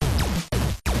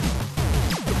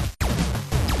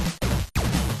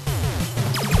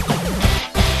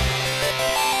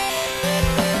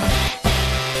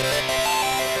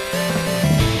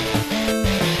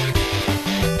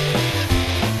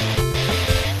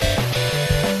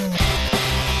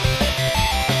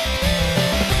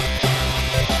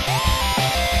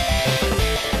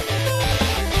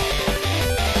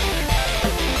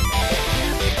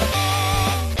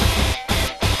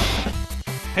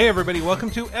Hey everybody,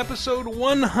 welcome to episode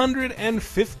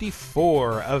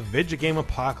 154 of Vidjagame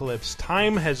Apocalypse.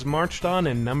 Time has marched on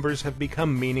and numbers have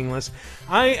become meaningless.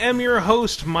 I am your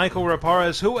host, Michael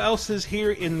Raparez. Who else is here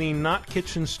in the Not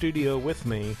Kitchen studio with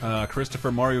me?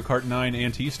 Christopher Mario Kart 9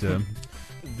 Antista.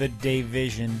 The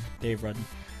Davision, Dave Rudden.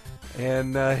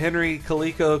 And Henry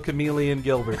Calico Chameleon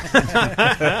Gilbert.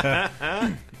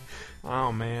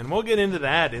 Oh man, we'll get into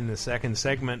that in the second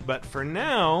segment, but for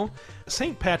now,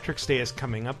 St. Patrick's Day is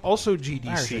coming up, also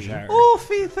GDC. Oh,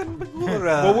 Faith and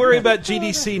Bagura. We'll worry about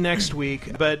GDC next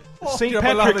week, but St.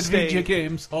 Patrick's Day...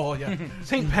 games. Oh, yeah.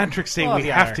 St. Patrick's Day we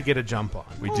have to get a jump on.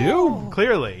 We do?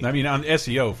 Clearly. I mean, on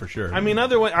SEO for sure. I mean,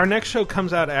 otherwise, our next show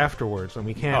comes out afterwards, and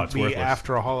we can't be worthless.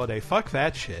 After a holiday. Fuck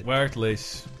that shit.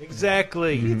 Worthless.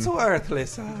 Exactly. It's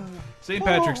worthless. St.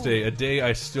 Patrick's Day, a day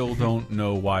I still don't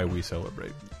know why we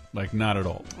celebrate. Like, not at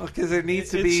all. Because there needs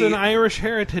to It's be... an Irish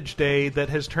Heritage Day that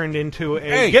has turned into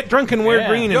a get drunk and wear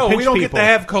green and No, pinch we don't people. get to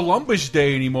have Columbus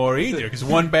Day anymore either, because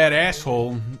one bad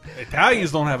asshole.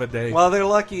 Italians don't have a day. Well, they're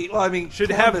lucky. Well, I mean,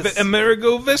 Should Columbus... have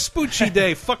Amerigo Vespucci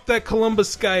Day. Fuck that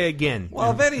Columbus guy again.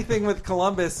 Well, if anything with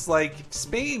Columbus, like,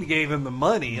 Spain gave him the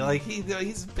money. Like,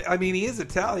 he's... I mean, he is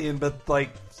Italian, but,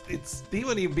 like... He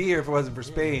wouldn't even be here if it wasn't for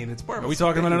Spain. It's more. Are we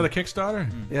talking about another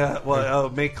Kickstarter? Yeah, well,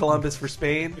 make Columbus for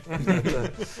Spain.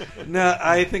 No,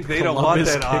 I think they don't want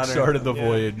Columbus that honor. kickstarted the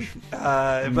voyage.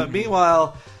 But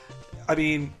meanwhile, I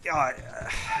mean,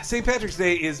 St. Patrick's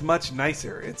Day is much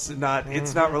nicer. It's not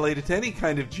related to any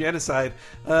kind of genocide,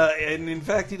 and in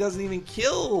fact, he doesn't even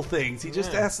kill things. He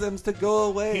just asks them to go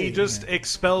away. He just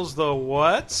expels the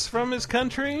what's from his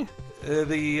country?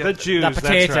 The Jews. The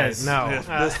potatoes. That's right.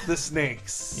 No. the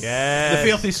snakes. Yes. The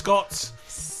filthy Scots.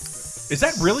 Is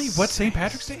that really what St.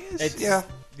 Patrick's Day is? It's,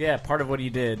 yeah, part of what he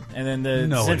did. And then the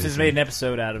No, it Simpsons isn't. made an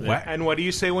episode out of it. What? And what do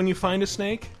you say when you find a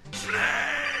snake?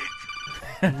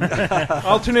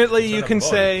 Alternately, you can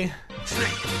say... Snake!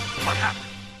 What happened?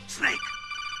 Snake!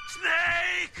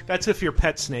 Snake! That's if your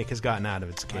pet snake has gotten out of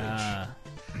its cage.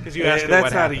 Because you Yeah, asked it that's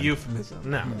what not happened. a euphemism.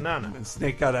 No. The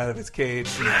snake got out of its cage.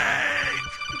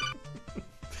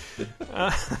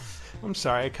 I'm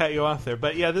sorry, I cut you off there.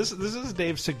 But yeah, this is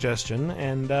Dave's suggestion,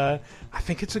 and I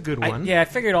think it's a good one. I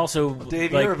figured also...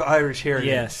 Dave, like, you're of Irish heritage.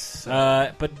 Yes.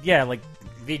 But yeah, like,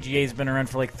 VGA's been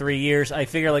around for like 3 years. I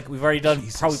figure like we've already done...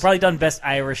 Probably done best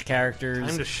Irish characters.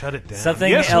 Time to shut it down.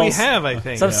 Something yes, else. we have, I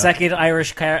think. Some second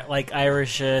Irish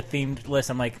themed list.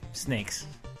 I'm like, Snakes.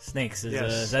 Snakes is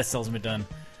Yes. that still's been done.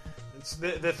 It's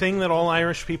the thing that all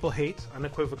Irish people hate,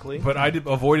 unequivocally. But I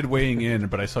avoided weighing in,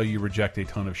 but I saw you reject a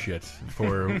ton of shit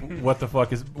for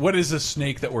what is a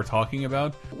snake that we're talking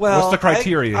about? Well, what's the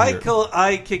criteria here?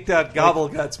 I kicked out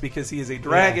Gobbleguts because he is a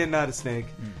dragon, not a snake.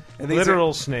 And these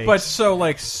Literal snakes. But so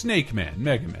like Snake Man,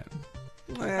 Mega Man,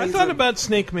 are, I thought about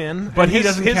Snake Man. but and he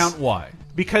doesn't count. Why?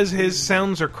 Because his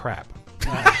sounds are crap.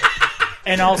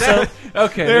 And also...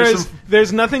 Okay,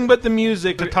 There's nothing but the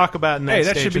music to talk about in that hey,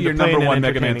 stage. that should be and your to play number in one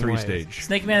Mega Man entertaining 3 ways. stage.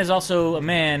 Snake Man is also a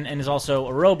man and is also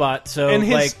a robot, so And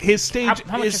his like his stage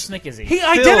how much is of a snake is he? He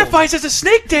Filled. identifies as a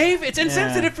snake, Dave. It's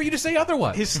insensitive for you to say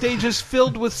otherwise. his stage is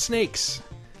filled with snakes.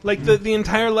 Like the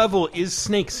entire level is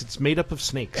snakes. It's made up of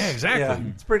snakes. Yeah, exactly. Yeah,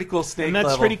 it's a pretty cool snake And that's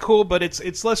level. pretty cool, but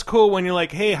it's less cool when you're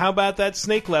like, hey, how about that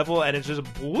snake level? And it's just a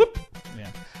whoop.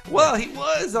 Well, he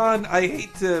was on... I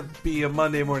hate to be a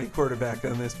Monday morning quarterback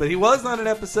on this, but he was on an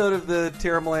episode of the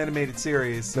terrible animated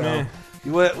series, so... Meh.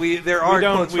 There are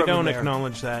quotes We from don't him there.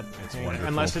 acknowledge that. wonderful.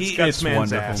 Unless it's It's Gutsman's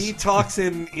wonderful. ass. He talks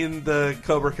in the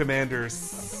Cobra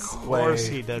Commander's Of course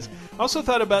he does. Also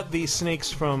thought about the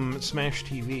snakes from Smash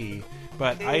TV,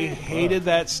 but I hated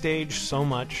that stage so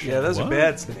much. Yeah, those are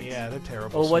bad snakes. Yeah, they're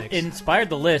terrible Well, what snakes. inspired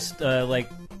the list, like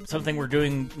something we've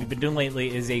been doing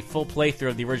lately, is a full playthrough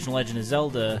of the original Legend of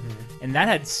Zelda, and that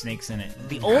had snakes in it.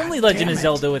 The only Legend of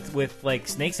Zelda with like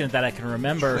snakes in it that I can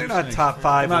remember. They're not top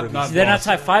 5. They're not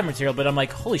type 5 material, but I'm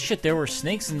like, holy shit, there were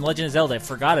snakes in Legend of Zelda. I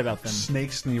forgot about them.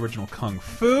 Snakes in the original Kung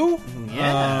Fu.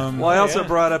 Yeah. Well, I also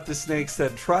brought up the snakes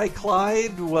that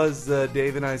Tri-Clyde was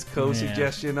Dave and I's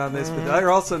co-suggestion on this, but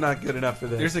they're also not good enough for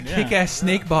this. There's a kick-ass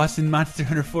snake boss in Monster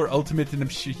Hunter 4 Ultimate, and I'm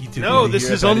sure you do. No, this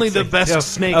is only the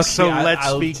best snakes, so Okay, let's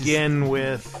I'll begin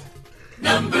with...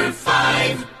 Number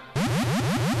 5!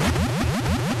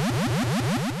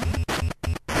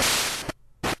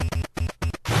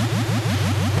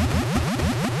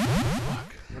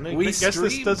 I guess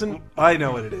this doesn't... I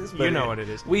know what it is. But You know what it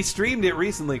is. We streamed it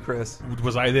recently, Chris.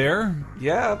 Was I there?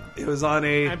 Yeah, it was on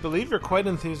I believe you're quite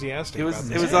enthusiastic It about was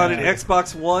this. it was on an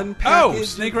Xbox One Oh, package.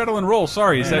 Snake Rattle and Roll.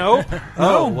 Sorry, is that Nope.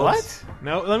 Oh, What?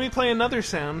 No, let me play another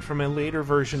sound from a later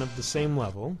version of the same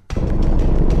level.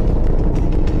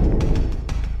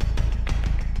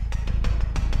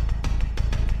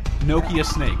 Nokia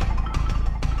Snake.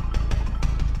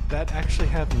 That actually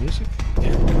have music?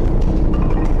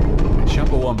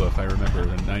 Chumbawamba, if I remember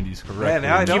the 90s correctly. Man,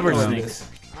 now I don't Keyboard know Snakes. this.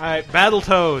 All right,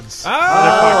 Battletoads. Oh!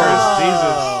 Motherfuckers, Jesus.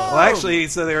 Well, actually,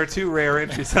 so there are 2 rare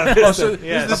entries on this. So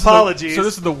Yes. this is Apologies. so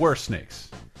this is the worst Snakes.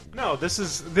 No, this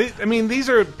is. I mean, these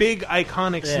are big,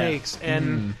 iconic Yeah. snakes,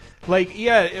 and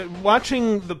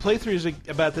watching the playthroughs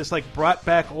about this brought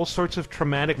back all sorts of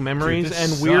traumatic memories Dude,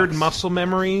 and this weird sucks. muscle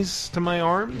memories to my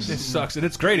arms. This sucks, and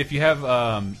it's great if you have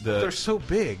They're so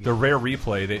big. the rare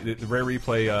replay. The rare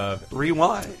replay.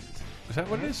 Rewind. Is that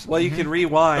what it is? Well, you can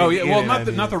rewind. Oh yeah, well in not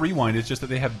it, not the rewind. It's just that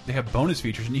they have bonus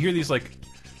features, and you hear these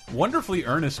wonderfully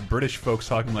earnest British folks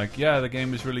talking yeah, the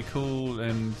game is really cool,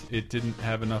 and it didn't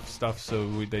have enough stuff, so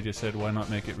they just said, why not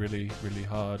make it really really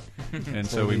hard? And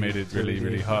so we made it really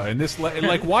really hard. And this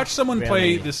watch someone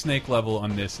play the Snake level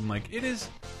on this, and it is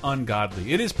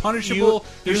ungodly. It is punishable.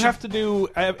 You have to do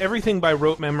everything by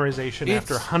rote memorization It's-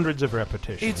 after hundreds of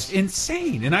repetitions. It's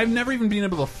insane, and I've never even been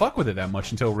able to fuck with it that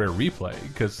much until Rare Replay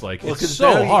because Well, it's 'cause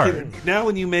so now you hard. can- now,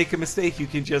 when you make a mistake, you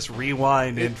can just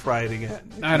rewind and try it again.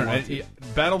 I don't know.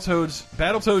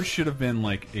 Battletoads should have been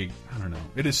I don't know.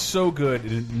 It is so good.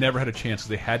 It never had a chance.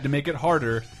 They had to make it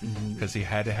harder because they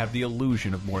had to have the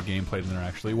illusion of more gameplay than there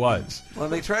actually was. Well,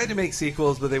 they tried to make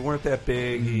sequels, but they weren't that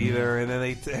big either. And then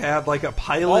they had a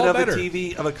pilot All of better.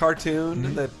 a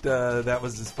cartoon that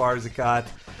was as far as it got.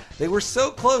 They were so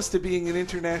close to being an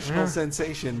international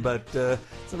sensation, but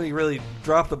somebody really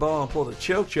dropped the ball and pulled a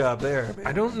choke job there. Man.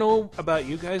 I don't know about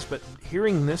you guys, but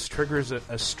hearing this triggers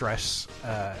a stress,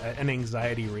 an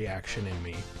anxiety reaction in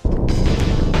me.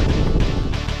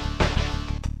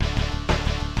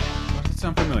 Does it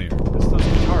sound familiar? It's those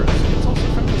guitars. It's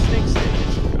also from the Snake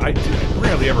stage. I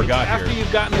rarely ever got After here.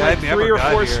 you've gotten Yeah, I never 3 or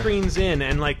got 4 here. screens in,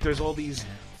 and there's all these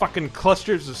fucking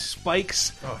clusters of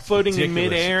spikes it's floating in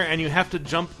ridiculous. midair, and you have to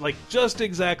jump just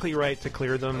exactly right to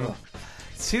clear them.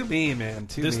 It's too mean, man.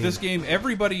 Too mean. This game,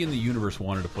 everybody in the universe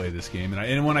wanted to play this game,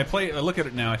 and when I look at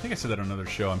it now. I think I said that on another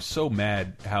show. I'm so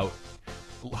mad how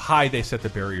high they set the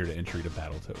barrier to entry to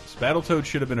Battletoads. Battletoads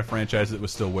should have been a franchise that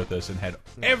was still with us and had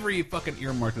every fucking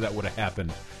earmark that would have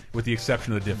happened, with the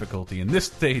exception of the difficulty. In this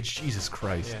stage, Jesus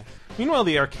Christ. Yeah. Meanwhile,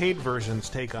 the arcade version's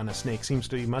take on a snake seems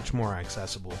to be much more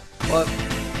accessible. Well,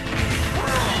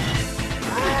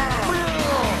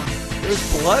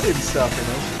 there's blood and stuff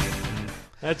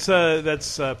in it.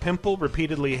 That's Pimple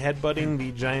repeatedly headbutting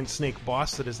the giant snake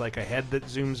boss that is like a head that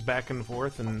zooms back and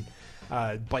forth and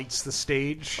bites the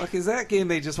stage. Like, is that game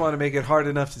they just want to make it hard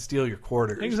enough to steal your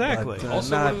quarters? Exactly. But,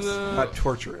 Also, not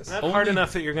torturous. Not Only- hard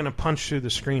enough that you're going to punch through the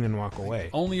screen and walk away.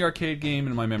 Only arcade game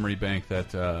in my memory bank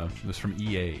that was from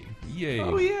EA. EA.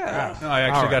 Oh, yeah. No, I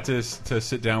actually All right. got to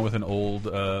sit down with an old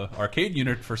arcade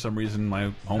unit for some reason.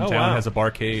 My hometown wow. has a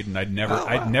barcade, and I'd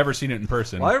never seen it in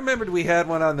person. Well, I remembered we had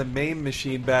one on the MAME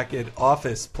machine back at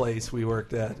Office Place we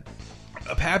worked at.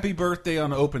 A happy birthday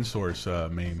on open source,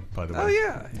 MAME, by the way. Oh,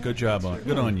 yeah. Good job on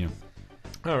good on you.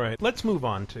 All right, let's move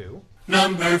on to...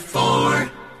 Number 4.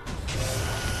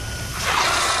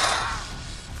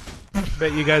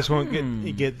 Bet you guys won't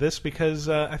get this because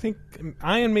I think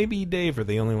I and maybe Dave are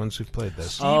the only ones who've played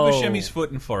this. Steve Oh. Buscemi's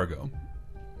foot in Fargo.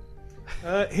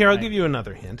 Here, I'll give you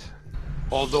another hint.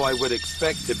 Although I would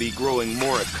expect to be growing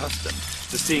more accustomed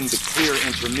to seeing the clear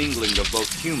intermingling of both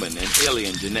human and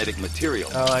alien genetic material,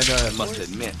 Oh, I know I that must voice.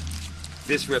 admit,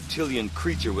 this reptilian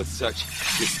creature with such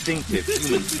distinctive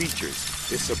human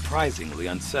features is surprisingly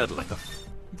unsettling.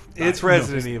 It's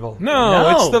Resident Evil. No,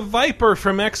 No. it's the Viper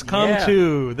from XCOM Yeah.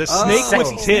 2. The Oh. snake with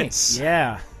Sexy tits. snake.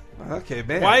 Yeah. Okay,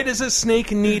 man. Why does a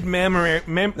snake need memory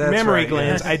right,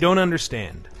 glands? yes. I don't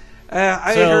understand.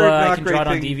 I So heard I not can great draw it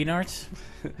on things. DeviantArt.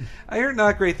 I heard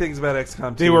not great things about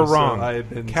XCOM 2. They were so wrong. I had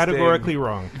been Categorically staying-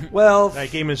 wrong. Well, That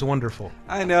game is wonderful.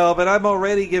 I know, but I'm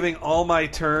already giving all my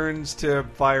turns to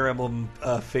Fire Emblem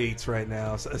Fates right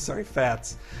now. Sorry,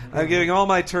 Fats. I'm giving all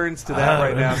my turns to that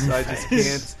right now, so I just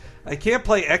can't. I can't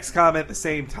play XCOM at the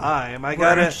same time. I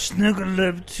gotta. Snuggle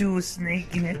up to a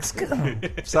snake in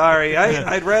XCOM. Sorry,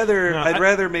 I'd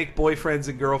rather make boyfriends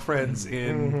and girlfriends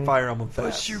in Fire Emblem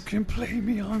Fats. can play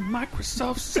me on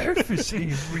Microsoft Surface.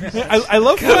 I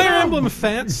love Fire Emblem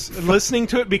Fats, listening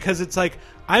to it because it's like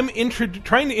I'm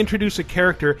trying to introduce a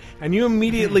character, and you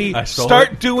immediately I stole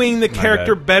start it. doing the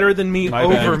character bad. better than me My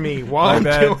over bad. me while My I'm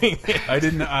bad. doing it. I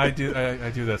didn't. I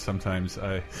do that sometimes.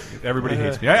 Everybody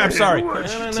hates me. I'm sorry.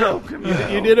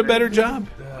 You did a better job.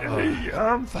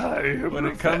 I'm Fire When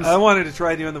it comes, I wanted to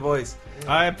try doing the voice.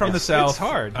 I'm from the south. it's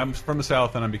hard. I'm from the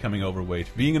south, and I'm becoming overweight.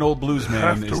 Being an old blues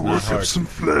man is not hard.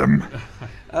 phlegm.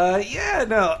 Yeah,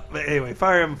 no. But anyway,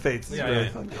 Fire Emblem Fates is really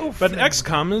fun. But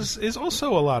XCOM is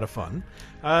also a lot of fun.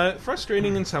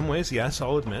 Frustrating in some ways, yes,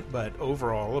 I'll admit, but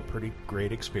overall a pretty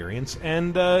great experience.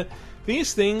 And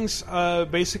these things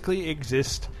basically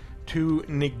exist to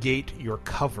negate your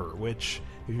cover, which,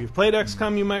 if you've played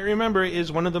XCOM, you might remember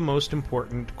is one of the most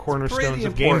important cornerstones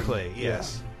of gameplay.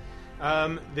 Yes.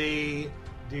 They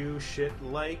do shit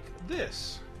like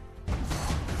this.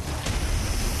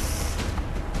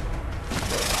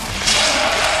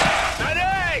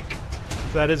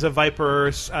 That is a Viper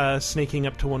sneaking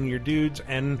up to one of your dudes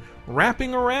and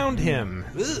wrapping around him.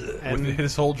 And with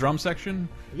his whole drum section?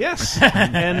 Yes.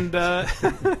 and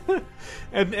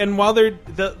while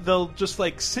they'll just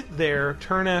like sit there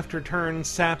turn after turn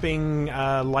sapping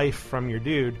life from your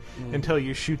dude until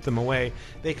you shoot them away.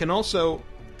 They can also...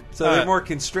 So they're more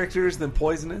constrictors than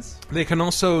poisonous? They can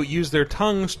also use their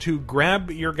tongues to grab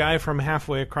your guy from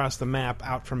halfway across the map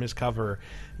out from his cover,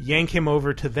 yank him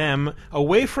over to them,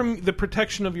 away from the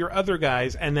protection of your other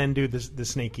guys, and then do the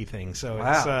snaky thing. So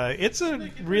it's a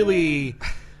really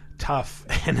tough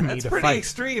enemy That's to pretty fight.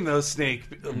 extreme, those snake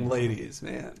ladies,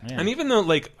 man. Yeah. And even though,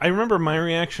 like, I remember my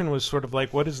reaction was sort of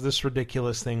like, what is this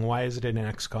ridiculous thing? Why is it in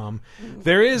XCOM?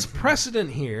 There is precedent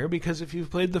here, because if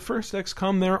you've played the first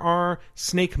XCOM, there are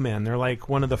snake men. They're like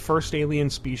one of the first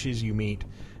alien species you meet,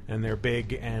 and they're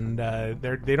big, and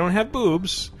they don't have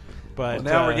boobs. But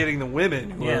now we're getting the women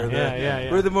who are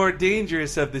we're the more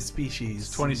dangerous of the species.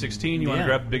 2016, you want to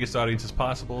grab the biggest audience as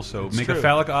possible, so make true. a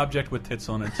phallic object with tits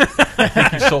on it. I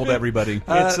think you sold everybody.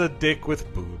 It's a dick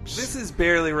with boobs. This is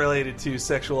barely related to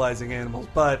sexualizing animals,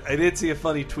 but I did see a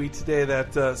funny tweet today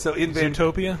that so in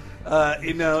Zootopia?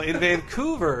 in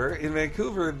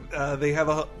Vancouver,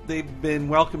 they've been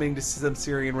welcoming to some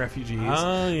Syrian refugees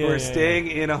who are staying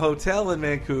in a hotel in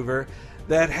Vancouver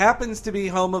that happens to be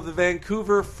home of the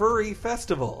Vancouver Furry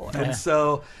Festival. And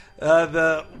so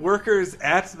the workers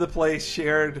at the place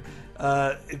shared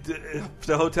the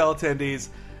hotel attendees,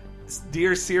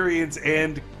 dear Syrians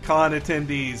and con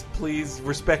attendees, please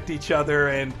respect each other,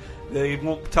 and they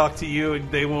won't talk to you and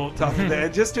they won't talk to them.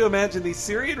 And just to imagine these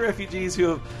Syrian refugees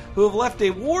who have left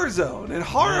a war zone and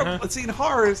seen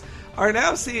horrors are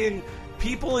now seeing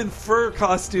people in fur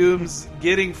costumes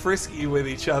getting frisky with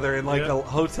each other in like a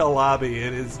hotel lobby.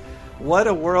 It is what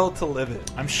a world to live in.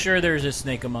 I'm sure there's a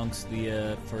snake amongst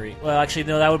the furry. Well, actually,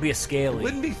 no, that would be a scaly. It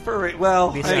wouldn't be furry.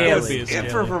 Well, Be I scaly. guess Would be a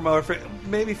scaly.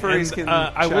 maybe furries And, can.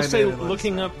 I will chime say, in and let us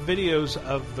looking know. up videos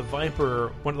of the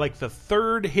Viper, when like the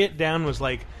third hit down was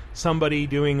like somebody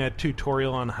doing a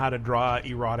tutorial on how to draw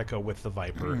erotica with the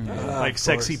Viper, like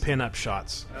sexy pinup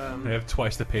shots. They have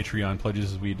twice the Patreon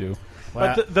pledges as we do.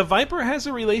 But the Viper has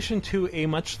a relation to a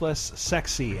much less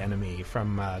sexy enemy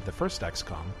from the first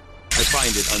XCOM. I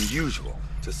find it unusual,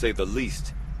 to say the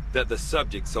least, that the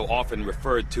subject so often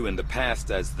referred to in the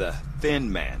past as the Thin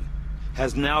Man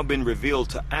has now been revealed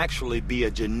to actually be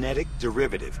a genetic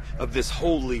derivative of this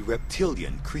wholly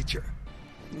reptilian creature.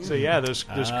 So yeah, those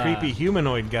creepy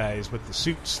humanoid guys with the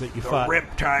suits that you fought.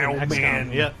 reptile in XCOM.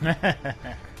 man. Yeah.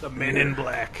 The men in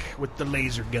black with the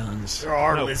laser guns. There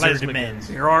are lizard plasma men. guns.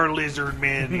 There are lizard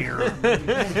men here.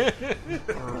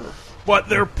 But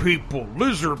they're people,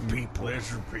 lizard people.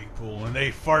 Lizard people, and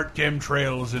they fart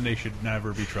chemtrails, and they should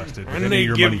never be trusted. with And any they of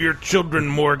your give money. your children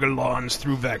Morgellons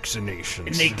through vaccinations.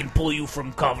 And they can pull you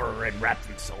from cover and wrap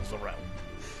themselves around.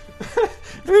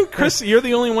 I mean, Chris, you're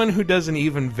the only one who does an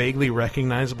even vaguely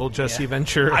recognizable Jesse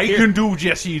Ventura. I here. can do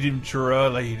Jesse Ventura,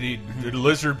 like the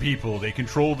lizard people. They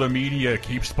control the media,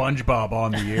 keep SpongeBob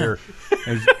on the air.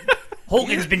 As-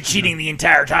 Hogan's been cheating the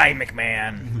entire time,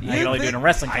 McMahon. I can only do it in a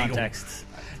wrestling context.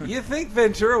 You think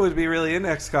Ventura would be really in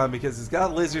XCOM because it's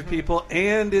got lizard people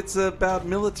and it's about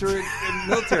military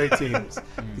teams.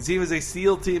 Because he was a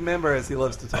SEAL team member, as he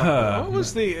loves to talk about. What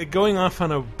was the going off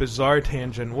on a bizarre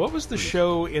tangent? What was the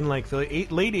show in like the late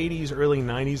 '80s, early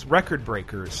 '90s? Record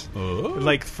Breakers.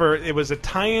 Like it was a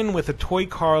tie-in with a toy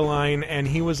car line, and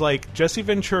he was like Jesse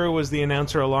Ventura was the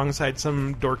announcer alongside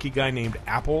some dorky guy named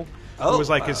Apple. Who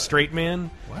was like his straight man.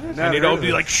 And they'd all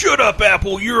be like, "Shut up,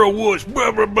 Apple! You're a wuss!"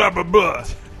 Blah blah blah blah blah.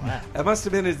 That must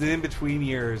have been his in-between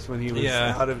years when he was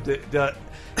Yeah. out of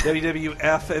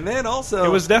WWF. And then also... It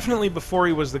was definitely before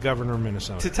he was the governor of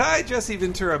Minnesota. to tie Jesse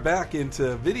Ventura back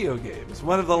into video games,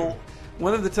 one of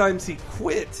the times he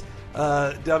quit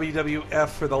WWF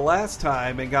for the last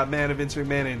time and got mad at Vince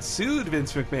McMahon and sued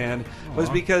Vince McMahon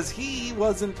was because he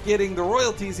wasn't getting the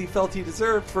royalties he felt he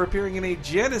deserved for appearing in a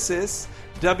Genesis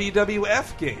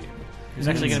WWF game. He's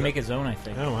actually going to make his own, I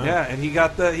think. Oh wow! Yeah, and he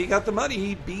got the money.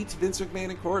 He beat Vince McMahon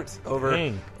in court over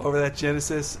Dang. that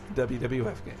Genesis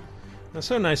WWF game. It's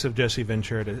so nice of Jesse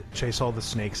Ventura to chase all the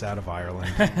snakes out of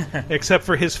Ireland, except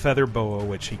for his feather boa,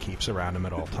 which he keeps around him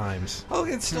at all times.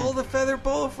 Hogan stole the feather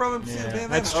boa from him. Yeah, Man,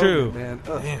 that's Hogan, true. Man.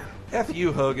 Man. F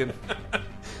you, Hogan.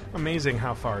 Amazing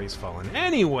how far he's fallen.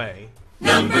 Anyway.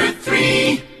 Number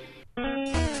 3.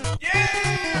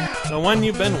 Yeah! The one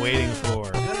you've been waiting for.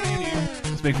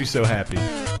 This makes me so happy.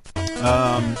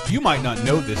 You might not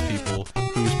know this, people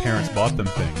whose parents bought them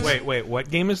things. Wait, what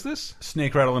game is this?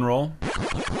 Snake, Rattle, and Roll.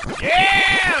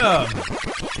 Yeah!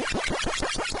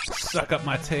 Suck up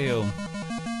my tail.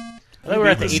 I thought we were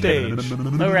at the Stage.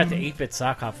 8-bit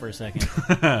sock hop for a second.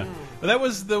 Well, that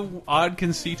was the odd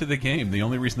conceit of the game. The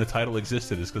only reason the title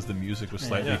existed is because the music was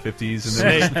slightly 50s. And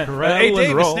then Snake, hey, rattle, Dave,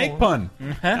 and a roll. snake pun.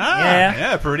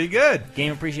 Yeah. Pretty good.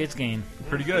 Game appreciates game.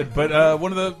 Pretty good. But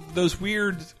one of those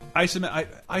weird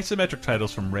isometric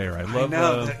titles from Rare. I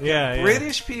love. Yeah.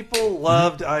 British people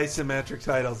loved isometric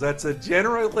titles. That's a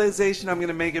generalization I'm going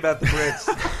to make about the Brits.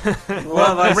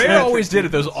 Love Rare isometric always did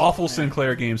it. Those awful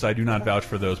Sinclair games, I do not vouch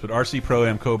for those. But RC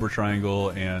Pro-Am, Cobra Triangle,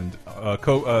 and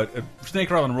Snake,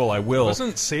 Rattle, and Roll, I will.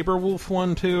 Wasn't Saberwolf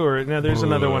one too? Or no, there's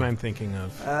another one I'm thinking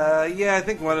of. Yeah, I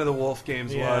think one of the Wolf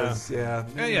games was. Yeah.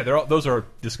 Those are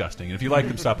disgusting. And if you like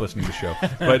them, stop listening to the show.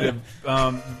 But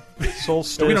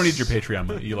Solstice. we don't need your Patreon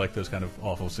money. You like those kind of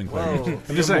awful Sinclair games.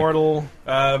 I'm just Immortal.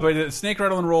 But Snake,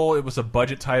 Rattle, and Roll, it was a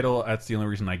budget title. That's the only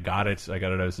reason I got it. I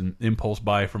got it as an impulse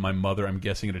buy from my mother. I'm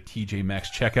guessing at a TJ Maxx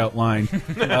checkout line.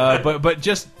 But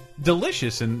just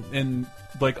delicious and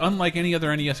like unlike any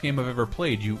other NES game I've ever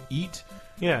played. You eat.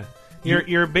 Yeah.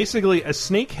 You're basically a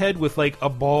snake head with like a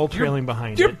ball trailing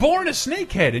behind You're it. born a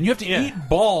snakehead, and you have to eat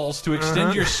balls to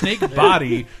extend your snake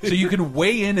body so you can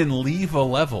weigh in and leave a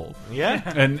level. Yeah.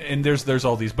 And there's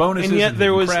all these bonuses. And yet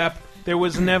there was crap. There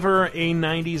was never a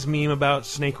 90s meme about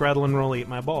Snake, Rattle, and Roll, eat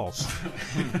my balls.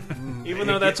 Even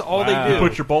though that's all they do.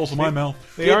 Put your balls in my mouth.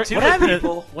 They are,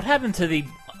 What happened to the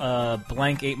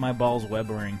blank ate my balls web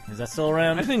ring? Is that still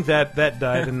around? I think that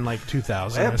died in like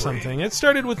 2000 or something. It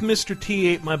started with Mr. T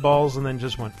ate my balls and then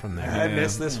just went from there. I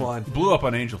missed this one. Blew up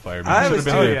on Angel Fire. I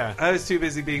was too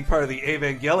busy being part of the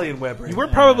Evangelion web ring. You were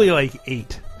probably like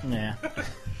 8. Yeah.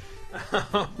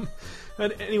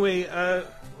 But anyway,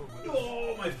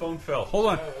 oh, my phone fell. Hold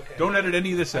on. Don't edit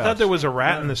any of this out. I thought there was a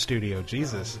rat in the studio.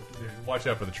 Jesus. Watch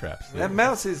out for the traps. That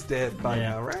mouse is dead by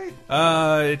now, right?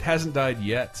 It hasn't died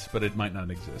yet, but it might not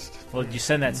exist. Well, did you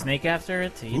send that snake after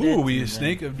it to eat it? Ooh,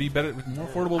 snake would be better, more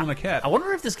affordable than a cat. I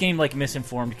wonder if this game like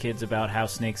misinformed kids about how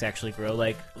snakes actually grow.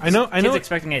 Like, I know, kids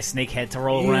expecting a snake head to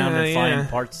roll around and find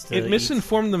parts to It eat.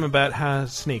 misinformed them about how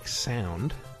snakes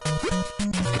sound.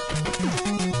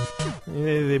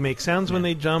 They make sounds when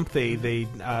they jump. They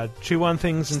chew on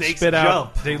things and Snakes spit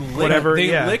out They whatever.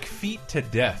 They lick feet to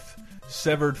death.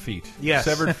 Severed feet. Yes.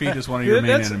 Severed feet is one of your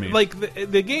main enemies. Like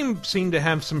the game seemed to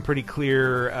have some pretty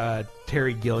clear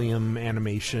Terry Gilliam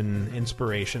animation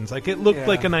inspirations. Like it looked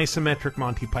like an isometric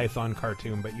Monty Python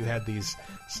cartoon, but you had these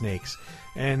snakes.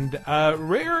 And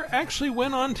Rare actually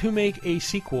went on to make a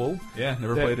sequel. Yeah,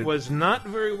 never that played it. Was not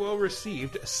very well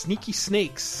received. Sneaky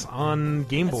Snakes on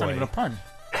Game Boy. That's not even a pun.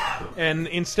 And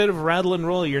instead of Rattle and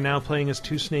Roll, you're now playing as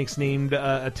two snakes named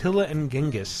Attila and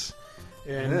Genghis.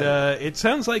 And it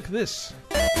sounds like this.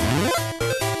 No.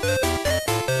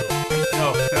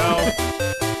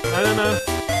 I don't know.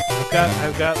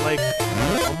 I've got like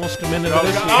almost a minute of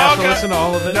this. You have to listen to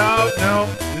all of it. No.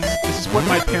 This is what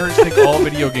my parents think all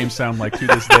video games sound like to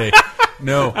this day.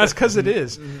 No. That's because it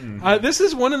is. This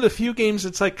is one of the few games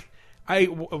that's like, I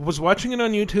was watching it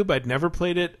on YouTube. I'd never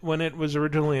played it when it was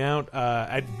originally out.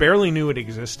 I barely knew it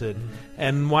existed.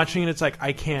 And watching it, it's like,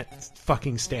 I can't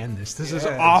fucking stand this. This is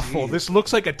awful. This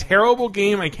looks like a terrible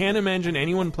game. I can't imagine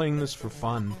anyone playing this for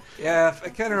fun. Yeah,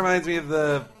 it kind of reminds me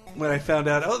of when I found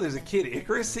out, there's a Kid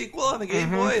Icarus sequel on the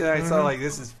Game Boy, and I saw like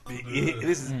this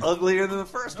is uglier than the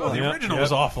first one. The original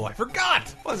was awful. I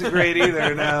forgot. Wasn't great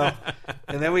either. No,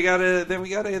 and then we got a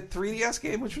 3DS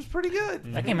game, which was pretty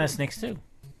good. That game has snakes too.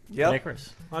 Yep.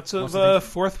 Lots of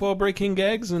fourth wall breaking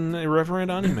gags and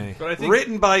irreverent anime. But I think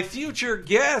written by future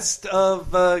guest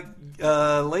of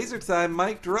Laser Time,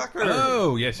 Mike Drucker.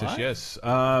 Oh, yes.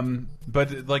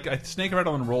 But like Snake,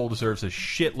 Rattle, and Roll deserves a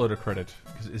shitload of credit.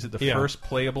 Is it the first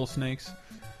playable Snakes?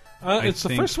 It's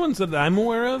the first ones that I'm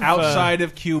aware of. Outside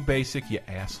of Q Basic, you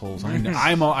assholes. I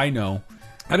know.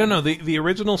 I don't know. The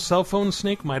original cell phone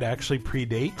Snake might actually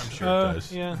predate. I'm sure it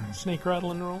does. Yeah, Snake,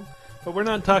 Rattle, and Roll. But we're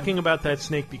not talking about that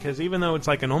snake because even though it's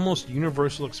like an almost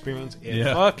universal experience, it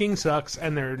fucking sucks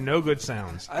and there are no good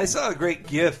sounds. I saw a great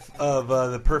GIF of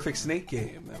the Perfect Snake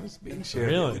game that was being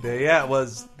shared the other day. Yeah, it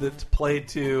was played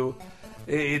to.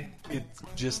 It's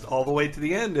just all the way to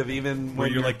the end of even Where when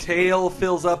you're your like- tail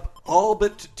fills up all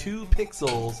but 2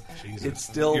 pixels. Jesus. It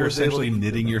still You're was able essentially to-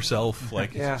 knitting yourself,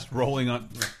 like Yeah. it's just rolling on.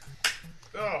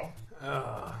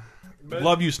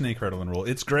 Love you, Snake Rattle and Roll.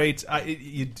 It's great.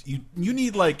 You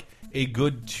need like a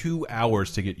good 2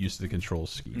 hours to get used to the control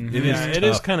scheme. It is. It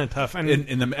is kind of tough. And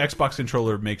And the Xbox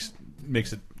controller makes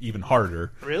it even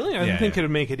harder. really, I Yeah, think yeah. it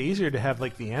would make it easier to have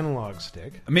like the analog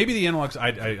stick. Maybe the analogs.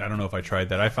 I don't know if I tried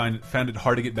that. I found it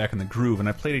hard to get back in the groove, and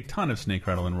I played a ton of Snake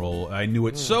Rattle and Roll. I knew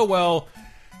it so well.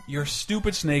 You're a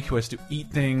stupid snake who has to eat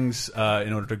things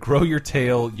in order to grow your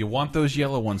tail. You want those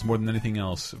yellow ones more than anything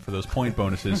else for those point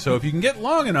bonuses. So if you can get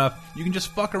long enough, you can just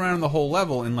fuck around the whole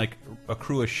level and like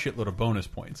accrue a shitload of bonus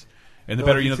points. And the So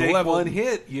better if you know the take level. one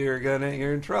hit, you're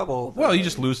in trouble. Well, you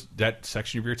just lose that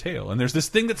section of your tail, and there's this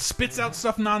thing that spits out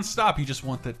stuff nonstop. You just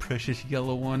want that precious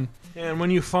yellow one. And when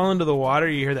you fall into the water,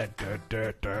 you hear that.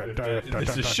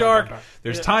 It's a shark.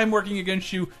 There's time working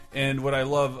against you, and what I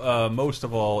love most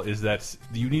of all is that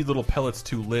you need little pellets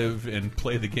to live and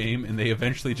play the game, and they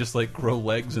eventually just like grow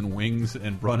legs and wings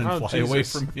and run and Oh, fly away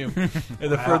Jesus. from you.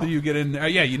 And the further you get in,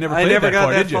 yeah, you never I played never that got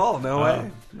far, that did you? fall. No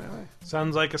way. No way.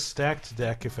 Sounds like a stacked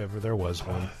deck if ever there was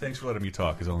one. Thanks for letting me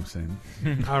talk. Is all I'm saying.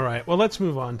 All right, well, let's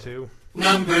move on to.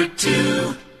 Number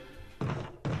 2.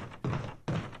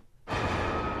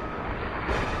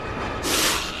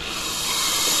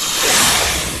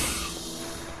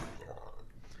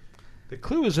 The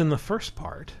clue is in the first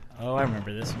part. Oh, I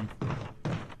remember this one.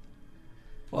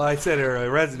 Well, I said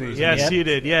Resident Evil. Yes, Yep. you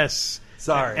did. Yes.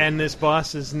 Sorry. And this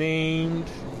boss is named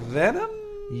Venom?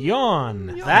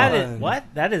 Yawn. That is what?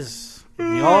 That is.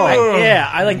 Oh.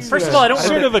 I like. First of all, I don't.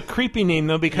 Sort of a creepy name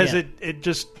though, because Yeah. it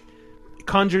just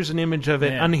conjures an image of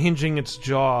it Yeah. unhinging its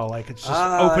jaw, like it's just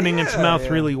Ah, opening its yeah, mouth yeah.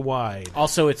 really wide.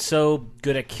 Also, it's so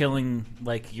good at killing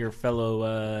like your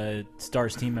fellow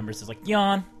Stars team members. It's like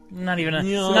yawn. Not even a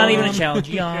Yawn. challenge.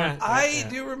 Yawn. Yeah. I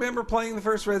do remember playing the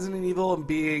first Resident Evil and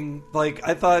being like,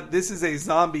 I thought this is a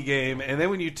zombie game, and then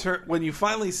when you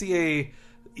finally see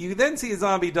you then see a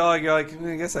zombie dog, you're like,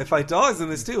 I guess I fight dogs in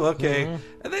this too, okay. Mm-hmm.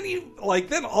 And then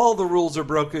then all the rules are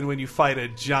broken when you fight a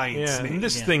giant Yeah, snake. and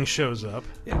this thing shows up.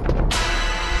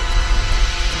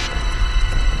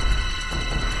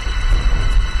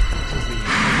 This is the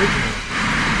original.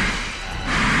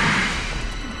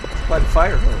 Quite a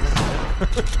fire hose.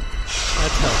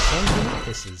 That's how fun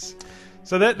this is.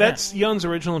 So that's Yon's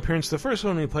original appearance. The first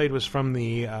one we played was from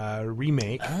the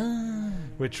remake,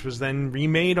 which was then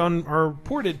remade on or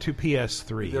ported to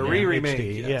PS3. The yeah, re-remake,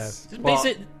 HD, yes. This is Well,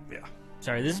 basic-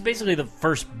 Sorry, this is basically the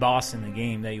first boss in the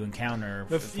game that you encounter,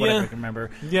 from what I can remember.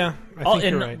 Yeah, I think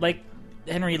And you're right. like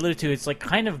Henry alluded to, it's like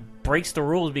kind of breaks the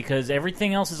rules because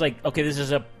everything else is like, okay, this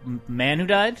is a man who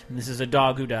died, and this is a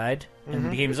dog who died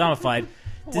and became zombified.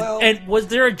 Well- And was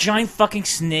there a giant fucking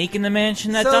snake in the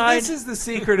mansion that so died? this is the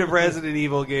secret of Resident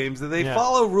Evil games, that they Yeah.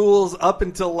 follow rules up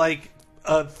until like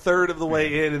a third of the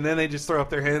way in, and then they just throw up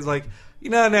their hands like,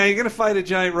 now you're going to fight a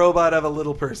giant robot of a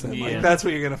little person. Yeah. Like, that's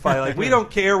what you're going to fight. Like, we don't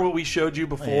care what we showed you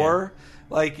before.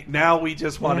 Like, now we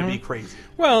just want to be crazy.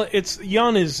 Well,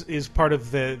 Yon is part of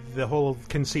the whole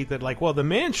conceit that like, well, the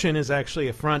mansion is actually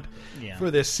a front for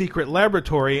this secret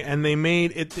laboratory, and they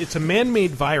made it's a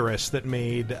man-made virus that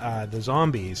made the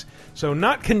zombies. So,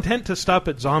 not content to stop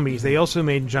at zombies, they also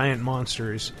made giant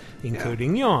monsters,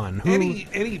 including Yon. Who,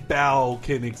 Any bow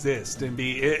can exist and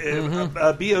be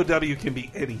a BOW can be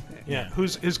anything. yeah,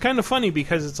 who's kind of funny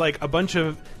because it's like a bunch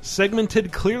of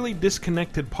segmented, clearly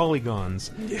disconnected polygons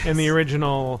in the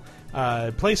original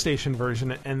PlayStation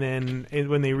version, and then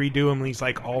when they redo him, he's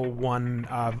like all one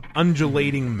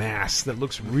undulating mass that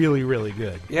looks really, really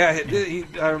good. Yeah,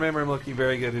 I remember him looking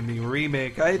very good in the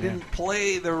remake. I didn't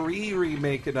play the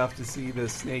remake enough to see the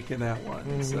snake in that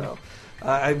one, so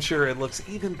I'm sure it looks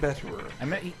even better. I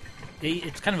mean,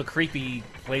 it's kind of a creepy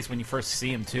place when you first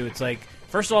see him too. It's like,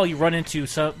 first of all, you run into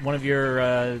one of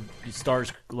your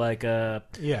Stars like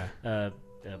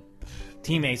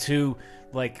teammates who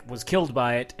like was killed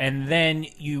by it, and then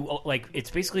you like it's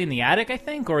basically in the attic, I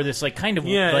think, or this like kind of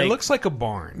It looks like a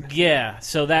barn. yeah.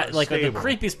 So that like the stable.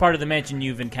 creepiest part of the mansion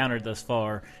you've encountered thus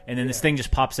far, and then this thing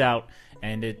just pops out.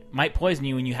 And it might poison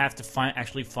you, and you have to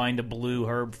actually find a blue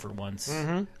herb for once.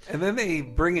 And then they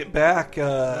bring it back.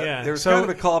 There was so kind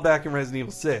of a callback in Resident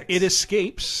Evil 6. It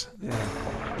escapes.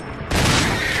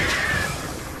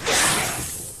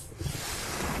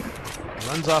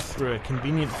 Runs off through a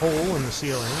convenient hole in the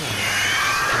ceiling.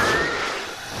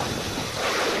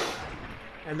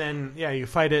 And then, you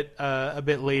fight it a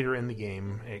bit later in the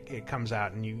game. It comes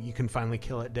out, and you can finally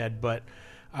kill it dead. But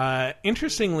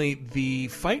interestingly, the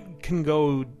fight can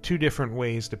go two different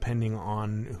ways depending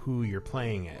on who you're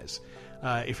playing as.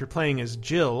 if you're playing as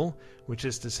Jill, which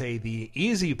is to say the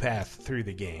easy path through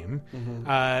the game.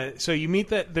 So you meet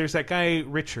there's that guy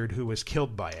Richard who was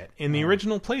killed by it. In the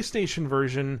original PlayStation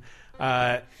version,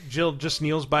 Jill just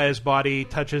kneels by his body,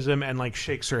 touches him, and like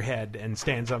shakes her head and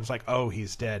stands up. It's like, oh,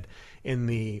 he's dead. In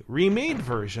the remade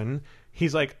version,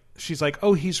 she's like,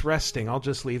 oh, he's resting. I'll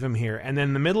just leave him here. And then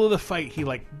in the middle of the fight, he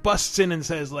like busts in and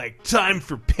says like, time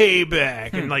for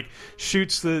payback, and like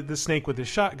shoots the snake with his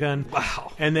shotgun.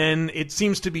 Wow. And then it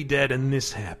seems to be dead, and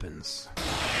this happens.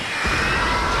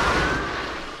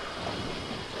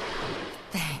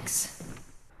 Thanks.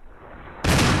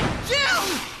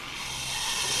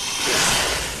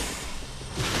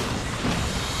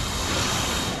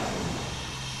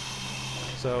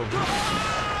 So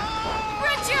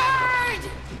Richard!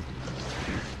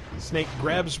 Snake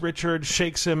grabs Richard,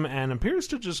 shakes him, and appears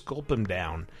to just gulp him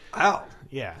down. Wow.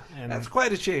 Yeah, and That's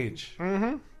quite a change.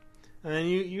 and then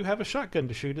you have a shotgun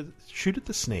to shoot at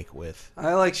the snake with.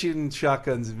 I like shooting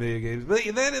shotguns in video games, but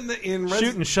then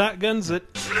Shooting shotguns at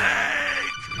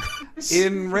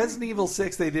in Resident Evil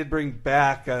 6, they did bring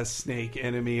back a snake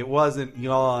enemy. It wasn't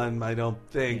Yawn, I don't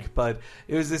think, but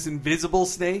it was this invisible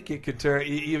snake. It could turn.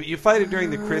 You fight it during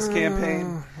the Chris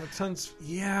campaign. That sounds,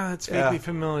 it's vaguely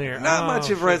familiar. Not much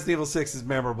of Resident Evil 6 is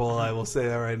memorable, I will say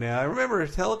that right now. I remember a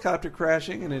helicopter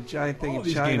crashing and a giant thing All in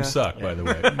these China. games suck, by the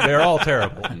way. They're all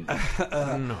terrible.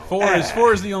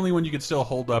 Four is the only one you could still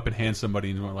hold up and hand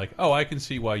somebody and you're like, oh, I can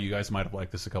see why you guys might have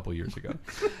liked this a couple years ago.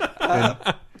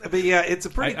 But yeah, it's a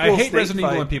pretty cool I hate snake Resident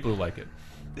fight. Evil and people who like it.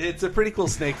 It's a pretty cool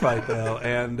snake fight, though,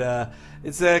 and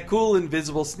it's a cool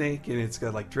invisible snake, and it's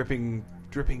got like dripping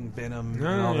venom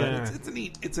and all that.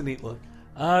 It's a neat look.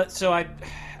 So I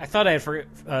thought I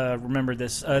had remembered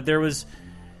this. There was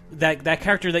that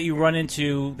character that you run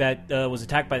into that was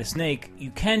attacked by the snake. You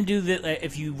can do that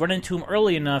if you run into him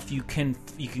early enough. You can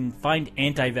find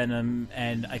anti-venom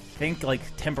and I think like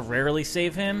temporarily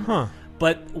save him. Huh.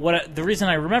 But the reason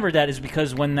I remember that is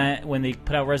because when they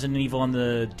put out Resident Evil on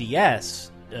the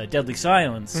DS, Deadly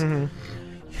Silence,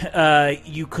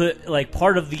 you could like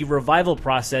part of the revival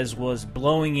process was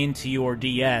blowing into your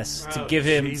DS to give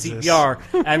him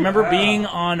CPR. I remember being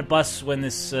on a bus when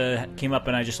this came up,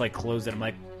 and I just like closed it. I'm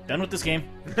like, done with this game.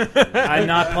 I'm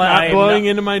not playing. blowing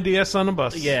into my DS on a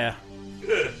bus. Yeah,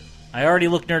 I already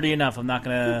look nerdy enough. I'm not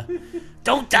gonna.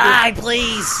 Don't die,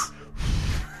 please.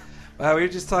 We were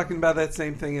just talking about that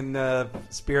same thing in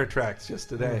Spirit Tracks just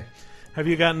today. Have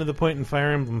you gotten to the point in Fire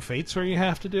Emblem Fates where you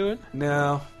have to do it?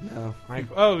 No. Like,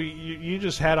 oh, you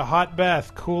just had a hot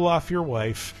bath. Cool off your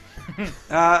wife.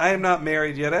 I am not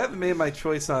married yet. I haven't made my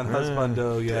choice on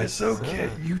husbando yet. It's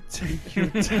okay. You take your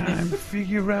time to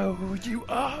figure out who you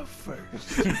are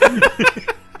first.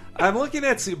 I'm looking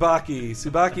at Tsubaki.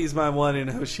 Tsubaki is my one in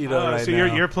Hoshido right so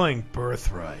now. you're playing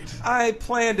Birthright. I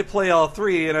plan to play all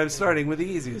three, and I'm starting with the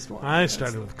easiest one. I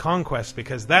started with Conquest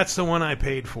because that's the one I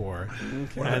paid for.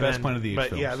 One of the best Planet of the Apes But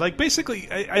films. yeah, like basically,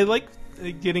 I like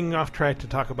getting off track to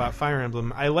talk about Fire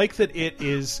Emblem. I like that it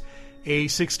is a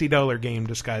 $60 game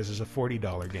disguised as a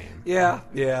 $40 game. Yeah,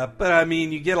 but I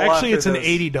mean, you get a lot. Actually, for it's an those.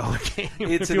 $80 game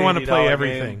It's if you want to play $80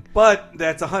 everything. game. But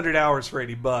that's 100 hours for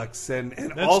 $80, and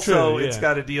That's also true, yeah. it's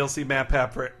got a DLC map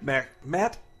pack for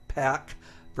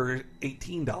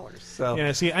 $18. So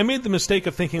Yeah, see, I made the mistake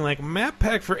of thinking like map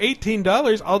pack for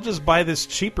 $18. I'll just buy this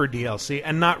cheaper DLC,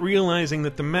 and not realizing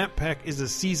that the map pack is a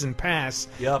season pass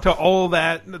to all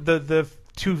that the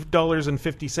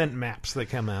 $2.50 maps that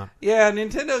come out. yeah,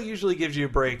 Nintendo usually gives you a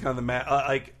break on the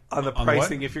like on the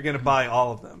pricing if you're going to buy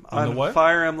all of them. On the what?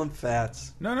 Fire Emblem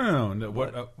Fats. No.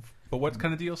 What? But what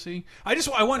kind of DLC? I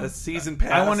want A season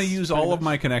pass. I want to use all of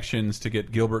my connections to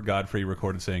get Gilbert Godfrey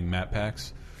recorded saying map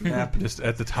packs. Just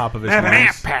at the top of his Map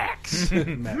lungs. packs.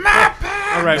 Map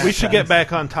pack. All right, we should get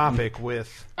back on topic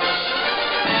with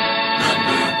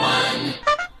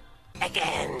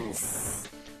Ekans.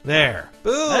 there.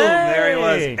 Boom! Hey! There he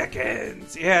was.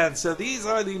 Ekans. Yeah, so these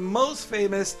are the most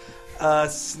famous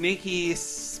snaky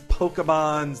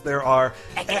Pokemons there are.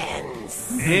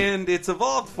 Ekans. And its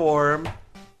evolved form,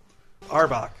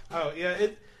 Arbok. Oh yeah,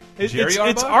 Jerry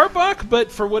it's Arbok,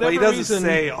 but for whatever Well, he doesn't reason,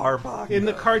 say Arbok. in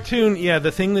the cartoon, yeah,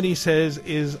 the thing that he says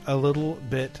is a little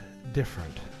bit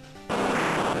different.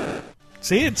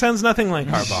 See, it sounds nothing like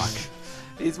Arbok.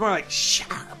 He's more like,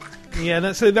 Yeah,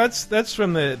 that's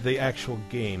from the actual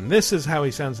game. This is how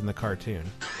he sounds in the cartoon.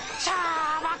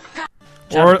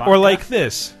 Or like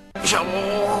this.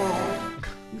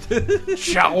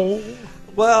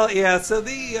 Well, yeah, so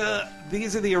these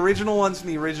are the original ones from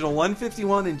the original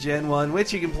 151 and Gen 1,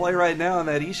 which you can play right now on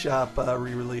that eShop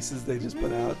re-releases they just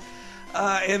put out.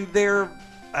 And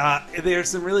there's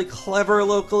some really clever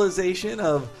localization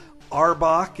of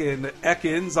Arbok and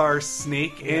Ekans are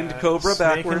Snake and Cobra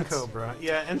Snake backwards. and Cobra.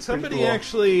 Yeah, and somebody cool.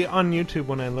 actually on YouTube,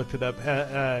 when I looked it up,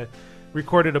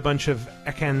 recorded a bunch of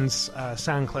Ekans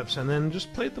sound clips and then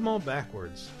just played them all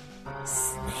backwards.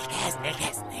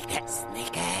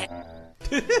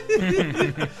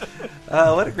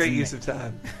 What a great use of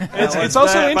time. It's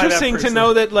also interesting to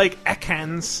know that like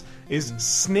Ekans is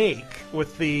snake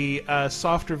with the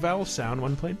softer vowel sound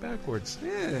when played backwards.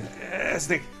 Yeah,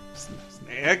 Snake.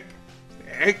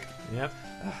 Yep.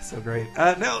 So great.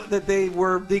 No, that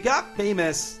they got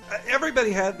famous.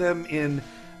 Everybody had them in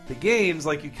the games.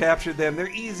 Like, you captured them. They're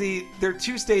easy. They're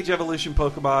 2-stage evolution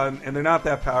Pokemon, and they're not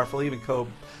that powerful. Even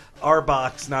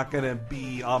Arbok's not going to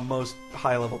be on most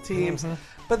high-level teams. Mm-hmm.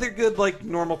 But they're good, like,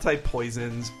 normal-type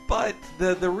poisons. But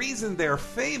the reason they're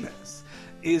famous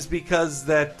is because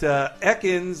that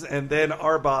Ekans and then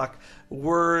Arbok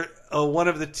were one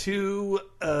of the 2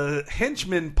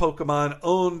 henchmen Pokemon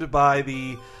owned by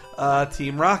the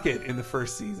Team Rocket in the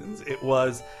first seasons. It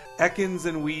was Ekans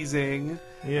and Weezing.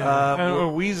 Yeah,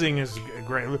 Wheezing is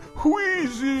great.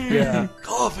 Wheezing! Yeah.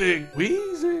 Coughing.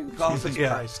 Wheezing. Coughing. Jesus Yeah.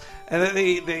 Christ. And then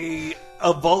they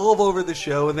evolve over the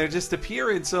show, and they just appear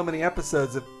in so many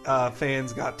episodes that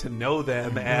fans got to know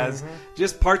them as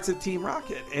just parts of Team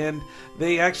Rocket. And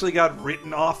they actually got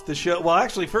written off the show. Well,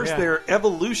 actually, first their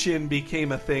evolution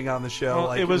became a thing on the show. Well,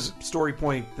 like it it was was story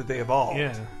point that they evolved.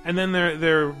 Yeah, and then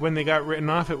when they got written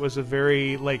off, it was a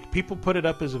very, like, people put it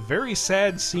up as a very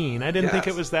sad scene. I didn't think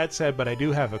Yes. it was that sad, but I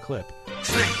do have a clip.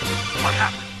 Snake! What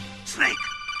happened? Snake!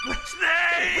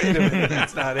 Snake! Wait a minute,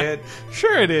 that's not it.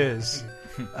 Sure it is.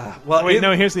 Well, Wait,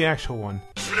 no, here's the actual one.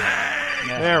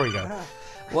 There we go.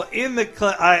 Well, in the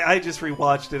I just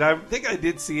rewatched it. I think I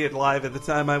did see it live at the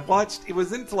time. I watched. It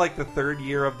was into like the 3rd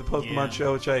year of the Pokemon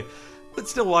show, which I would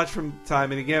still watch from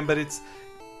time and again. But it's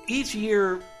each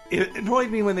year. It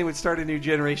annoyed me when they would start a new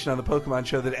generation on the Pokemon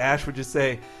show that Ash would just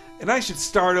say, "And I should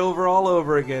start over all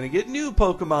over again and get new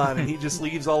Pokemon," and he just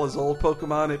leaves all his old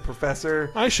Pokemon at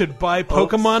Professor. I should buy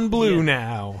Pokemon Blue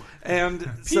now. And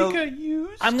so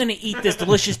I'm gonna eat this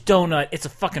delicious donut. It's a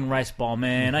fucking rice ball,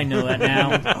 man. I know that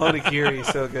now. Onigiri is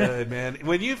so good, man.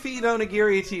 When you feed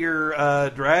onigiri to your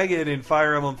dragon in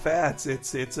Fire Emblem Fats,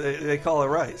 they call it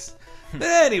rice. But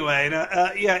anyway,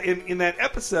 in that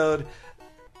episode,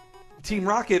 Team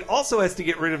Rocket also has to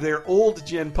get rid of their old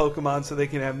gen Pokemon so they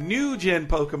can have new gen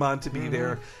Pokemon to be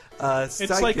their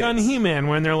It's like on He-Man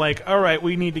when they're like, all right,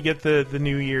 we need to get the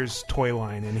New Year's toy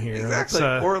line in here. Exactly.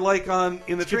 Let's, or like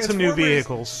in the get Transformers, some new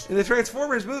vehicles. In the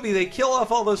Transformers movie, they kill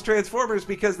off all those Transformers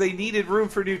because they needed room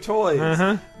for new toys.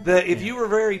 Uh-huh. If you were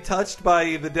very touched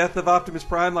by the death of Optimus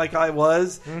Prime like I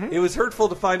was, it was hurtful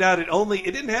to find out it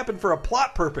didn't happen for a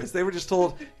plot purpose. They were just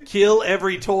told, kill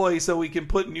every toy so we can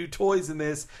put new toys in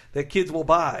this that kids will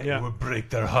buy. Yeah. We'll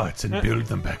break their hearts and build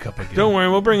them back up again. Don't worry,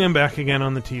 we'll bring him back again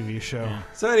on the TV show. Yeah.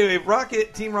 So anyway,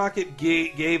 Team Rocket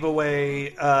gave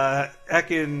away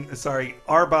Arbok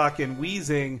and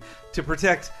Weezing to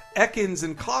protect Ekans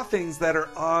and Coughings that are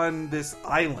on this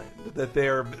island.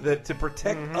 To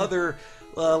protect other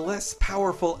less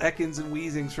powerful Ekans and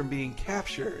Weezings from being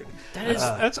captured.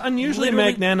 That's unusually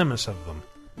literally magnanimous of them.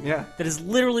 Yeah, that is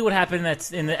literally what happened.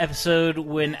 That's in the episode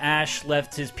when Ash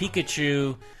left his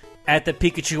Pikachu at the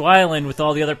Pikachu Island with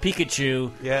all the other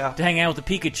Pikachu to hang out with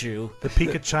the Pikachu. The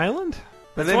Pikachu Island?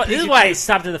 But then This is why I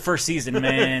stopped at the first season,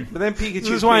 man. But then Pikachu. This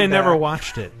is why I came never back.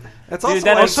 watched it. That's Dude, also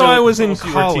that why Also, I was in Also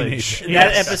you were a college. teenager.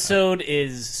 That Yes. episode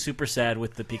is super sad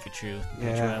with the Pikachu.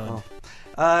 Pikachu Island.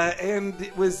 And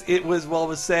it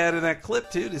was sad in that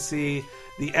clip too to see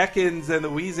the Ekans and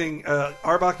the Weezing,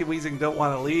 Arbok and Weezing don't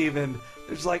want to leave, and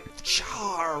there's like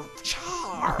char,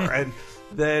 and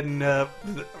then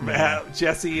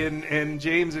Jesse and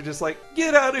James are just like,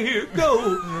 get out of here,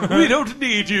 go, we don't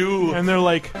need you. And they're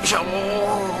like,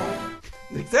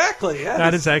 Exactly. Yeah.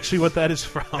 that is actually what that is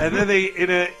from. And then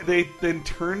they then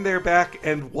turn their back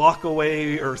and walk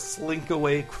away or slink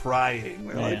away crying.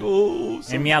 They're like, oh.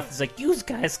 And Meowth is like, you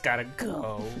guys gotta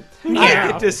go. I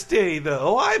get to stay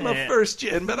though. I'm a first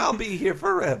gen, but I'll be here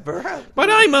forever. But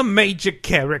I'm a major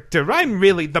character. I'm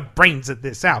really the brains of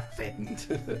this outfit.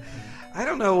 I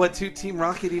don't know what Team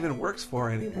Rocket even works for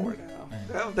anymore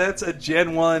now. That's a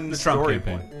Gen 1 Trump story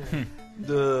campaign. point.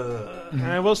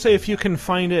 I will say, if you can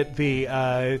find it, the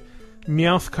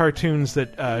Meowth cartoons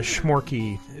that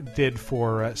Schmorky did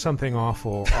for Something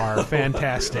Awful are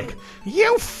fantastic.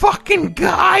 You fucking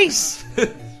guys!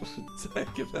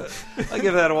 I'll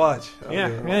give that a watch.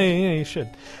 Yeah, you should.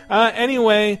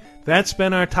 Anyway, That's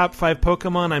been our top 5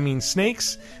 Pokemon, I mean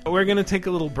Snakes. We're going to take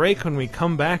a little break. When we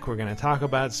come back, we're going to talk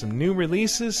about some new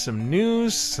releases, some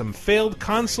news, some failed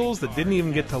consoles that didn't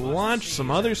even get to launch, some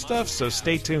other stuff, so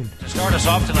stay tuned. To start us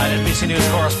off tonight, NBC News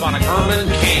correspondent Herman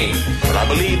King. But I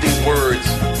believe these words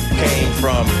came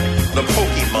from the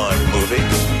Pokemon movie.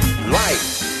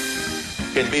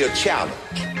 Life can be a challenge.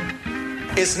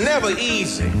 It's never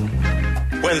easy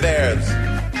when there's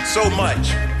so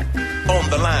much on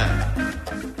the line.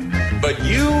 But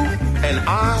you and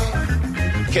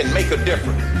I can make a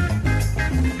difference.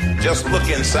 Just look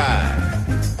inside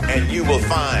and you will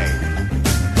find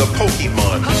the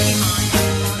Pokemon.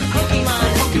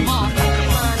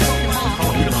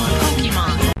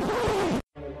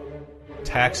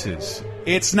 Taxes.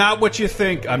 It's not what you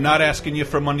think. I'm not asking you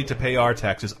for money to pay our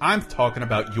taxes. I'm talking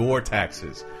about your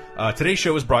taxes. Today's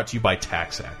show is brought to you by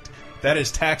Tax Act. That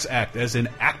is Tax Act, as in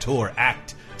actor,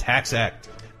 act, Tax Act.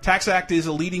 Tax Act is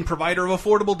a leading provider of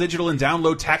affordable digital and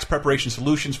download tax preparation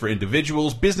solutions for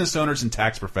individuals, business owners, and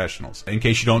tax professionals. In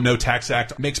case you don't know, Tax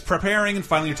Act makes preparing and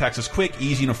filing your taxes quick,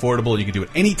 easy, and affordable, and you can do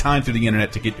it anytime through the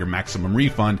internet to get your maximum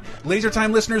refund.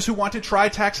 LaserTime listeners who want to try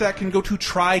Tax Act can go to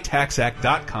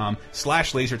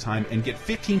trytaxact.com/lasertime and get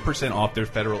 15% off their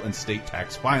federal and state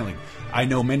tax filing. I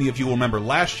know many of you will remember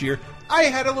last year, I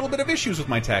had a little bit of issues with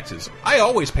my taxes. I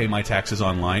always pay my taxes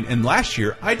online, and last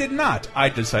year I did not. I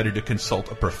decided to consult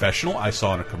a professional I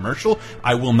saw in a commercial.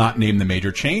 I will not name the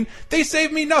major chain. They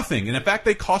saved me nothing, and in fact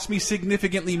they cost me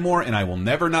significantly more, and I will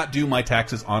never not do my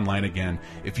taxes online again.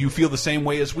 If you feel the same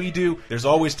way as we do, there's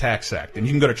always Tax Act, and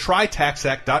you can go to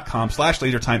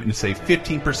trytaxact.com/lasertime and save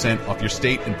 15% off your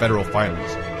state and federal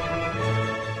filings.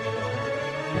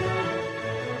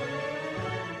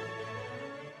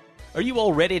 Are you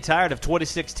already tired of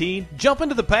 2016? Jump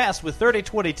into the past with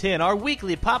 30-2010, our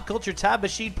weekly pop culture time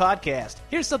machine podcast.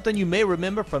 Here's something you may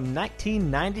remember from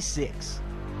 1996.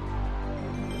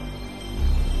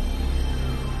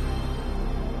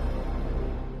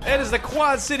 It is the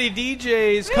Quad City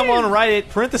DJs. Come on, write it.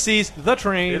 Parentheses, the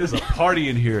train. It is a party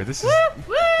in here. This is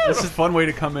a fun way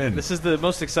to come in. This is the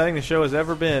most exciting the show has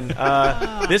ever been.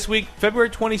 This week,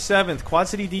 February 27th, Quad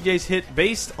City DJs hit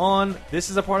based on, this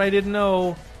is a part I didn't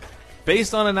know,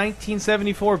 based on a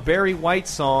 1974 Barry White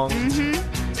song.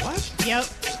 What? Yep.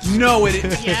 No, it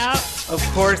is. Yep. Of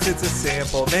course, it's a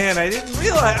sample. Man, I didn't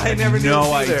realize. I never knew.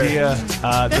 No either. idea.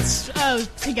 That's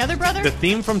Together Brother? The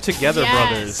theme from Together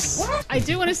Yes. Brothers. I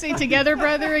do want to say Together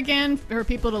Brother again for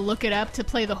people to look it up to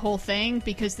play the whole thing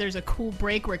because there's a cool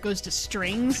break where it goes to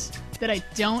strings that I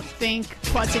don't think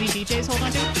Quad City DJs hold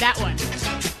on to. That one.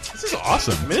 This is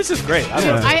awesome. I mean, this is great.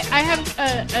 I have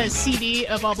a CD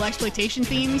of all blaxploitation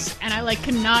themes, and I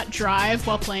cannot drive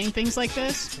while playing things like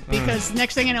this because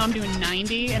next thing I know, I'm doing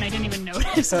 90, and I didn't even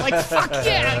notice. I'm like, fuck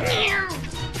yeah!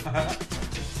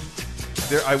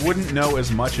 I wouldn't know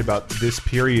as much about this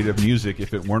period of music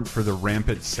if it weren't for the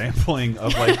rampant sampling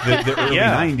of the early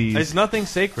 90s. There's nothing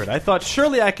sacred. I thought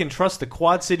surely I can trust the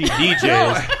Quad City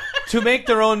DJs to make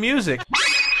their own music.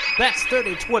 That's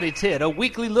 30-2010, a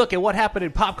weekly look at what happened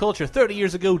in pop culture 30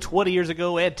 years ago, 20 years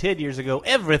ago, and 10 years ago,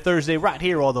 every Thursday right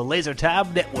here on the Laser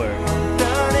Time Network.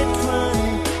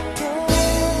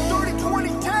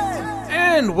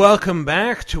 And welcome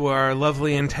back to our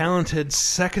lovely and talented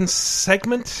second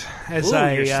segment. As Ooh,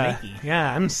 you're snaky.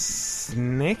 Yeah, I'm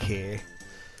snaky.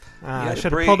 I should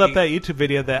have break. pulled up that YouTube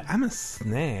video that I'm a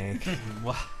snake.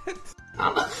 What?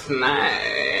 I'm a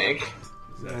snake.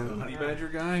 Is that the honey badger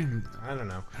guy? I don't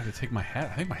know. I had to take my hat.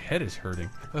 I think my head is hurting.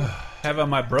 Have on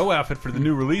my bro outfit for the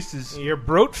new releases. Your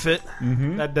broat fit.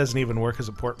 That doesn't even work as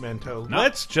a portmanteau. No.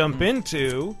 Let's jump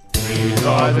into... These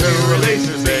are the new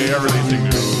releases. They are releasing new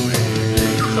releases.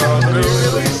 All the new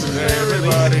releases.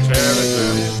 Everybody cherish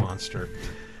them. Monster.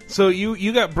 So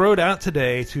you got broed out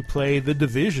today to play The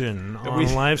Division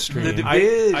on live stream.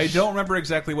 I don't remember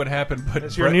exactly what happened, but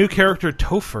It's your new character,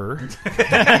 Topher.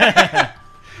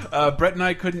 Brett and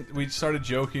I couldn't. We started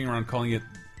joking around calling it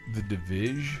The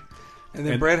Division. And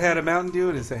then Brett had a Mountain Dew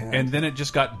in his hand. And then it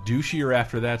just got douchier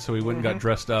after that, so we went and got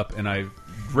dressed up. And I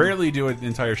rarely do an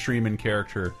entire stream in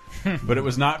character, but it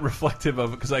was not reflective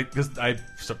of it because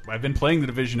I've been playing The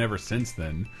Division ever since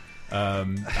then.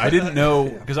 I didn't know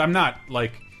because I'm not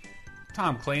like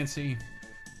Tom Clancy.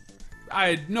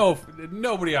 I know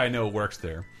nobody I know works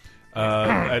there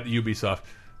at Ubisoft,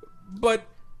 but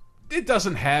it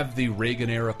doesn't have the Reagan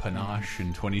era panache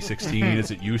in 2016 as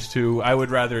it used to. I would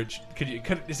rather.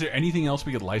 Is there anything else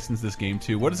we could license this game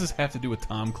to? What does this have to do with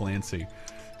Tom Clancy?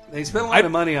 They spent a lot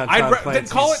of money on Tom Then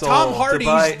Clancy's call it soul Tom to Hardy's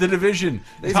buy- The Division.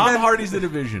 They Tom spent- Hardy's The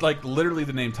Division. Like, literally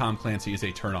the name Tom Clancy is a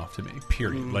turnoff to me,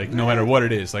 period. Like, no matter what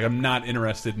it is. Like, I'm not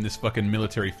interested in this fucking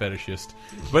military fetishist.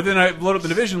 But then I load up The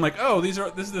Division, like, oh, this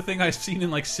is the thing I've seen in,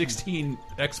 like, 16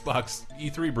 Xbox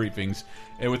E3 briefings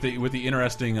with the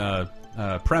interesting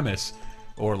premise.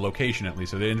 Or location, at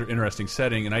least, so the interesting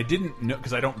setting. And I didn't know,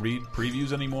 because I don't read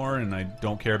previews anymore, and I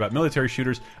don't care about military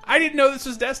shooters. I didn't know this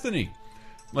was Destiny.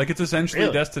 Like, it's essentially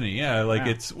Really? Destiny, yeah. Like,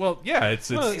 it's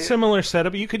similar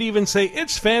setup. You could even say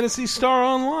it's Phantasy Star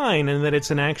Online, and that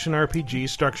it's an action RPG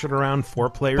structured around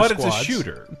 4-player but squads. it's a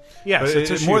shooter. Yes, But it's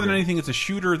a more shooter. than anything, it's a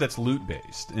shooter that's loot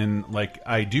based, and like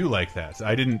I do like that.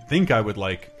 I didn't think I would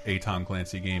like a Tom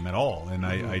Clancy game at all, and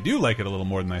I do like it a little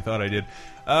more than I thought I did.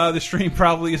 The stream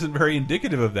probably isn't very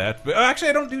indicative of that, but actually,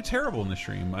 I don't do terrible in the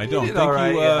stream. I don't did think all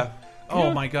right, yeah.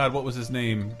 Oh my God, what was his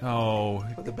name? Oh,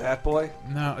 the Bat Boy.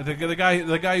 No, the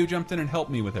guy who jumped in and helped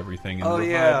me with everything. And Oh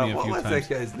revived yeah, me a what few was times.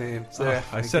 that guy's name?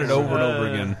 I said it over and over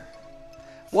again.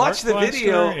 Watch the Fart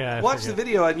video. Blaster? Yeah, I Watch the forget.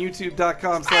 video on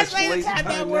YouTube.com/LazyTime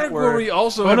Network. Where we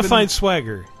also have Bonafide been-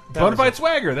 Swagger. That was Bonafide it.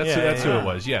 Swagger. That's who yeah. it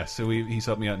was. Yes, so he's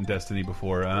helped me out in Destiny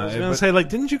before. I was going to say, like,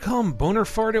 didn't you call him Boner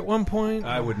Fart at one point?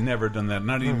 I would never have done that.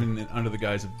 Not even under the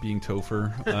guise of being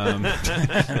Topher.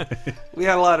 We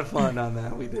had a lot of fun on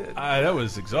that. We did. That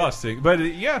was exhausting, but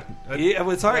Yeah, it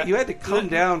was hard. You had to come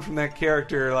down from that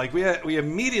character. Like we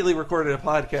immediately recorded a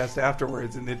podcast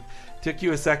afterwards, and it took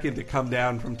you a second to come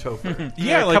down from Topher.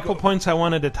 Yeah, a couple points I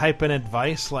wanted to type in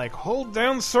advice, like hold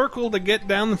down circle to get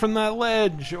down from that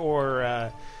ledge,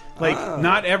 or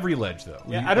not every ledge though.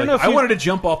 Yeah, I don't know if I you- wanted to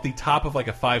jump off the top of like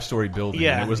a 5-story building.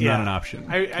 Yeah, and it was not an option.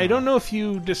 I don't know if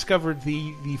you discovered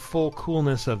the full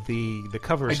coolness of the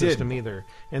cover I system did. either,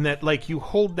 and that like you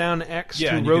hold down X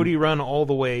Yeah, to and you roadie can- run all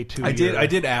the way to. I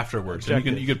did afterwards. And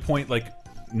objective. you could point like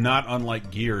not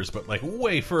unlike Gears, but like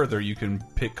way further. You can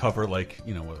pick cover like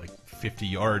like 50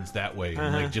 yards that way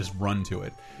and like just run to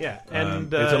it. Yeah,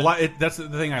 and it's a lot. That's the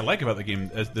thing I like about the game.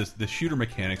 As the shooter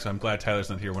mechanics. I'm glad Tyler's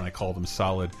not here when I call them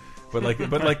solid. But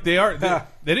like they are.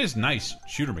 It is nice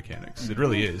shooter mechanics. It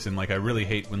really is. And like I really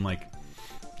hate when like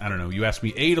I don't know. You ask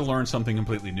me A to learn something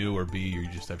completely new, or B you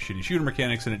just have shitty shooter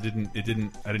mechanics, and it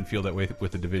didn't. I didn't feel that way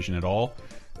with the Division at all.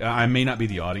 I may not be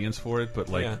the audience for it, but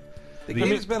like. Yeah. The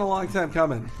game's been a long time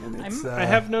coming. And it's, I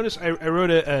have noticed. I wrote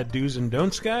a do's and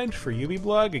don'ts guide for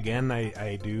Ubiblog. Again,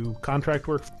 I do contract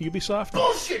work for Ubisoft.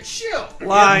 Bullshit shill!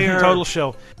 Liar. Total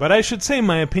shill. But I should say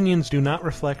my opinions do not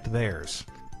reflect theirs.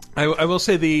 I will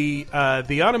say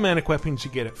the automatic weapons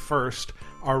you get at first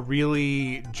are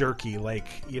really jerky. Like,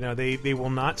 they will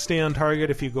not stay on target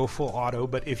if you go full auto,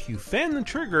 but if you fan the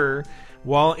trigger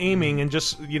while aiming and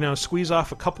just, squeeze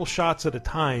off a couple shots at a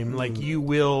time, like you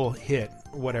will hit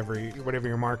whatever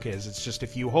your mark is. It's just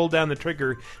if you hold down the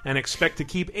trigger and expect to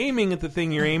keep aiming at the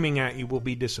thing you're aiming at, you will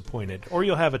be disappointed, or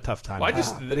you'll have a tough time. But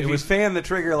if you fan the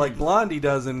trigger like Blondie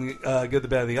does in Good, the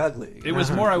Bad, and the Ugly. It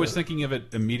was more I was thinking of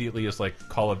it immediately as like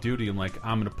Call of Duty and like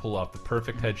I'm going to pull off the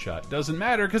perfect headshot. Doesn't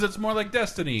matter because it's more like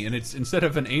Destiny, and it's instead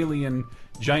of an alien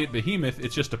giant behemoth,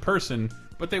 it's just a person.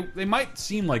 But they might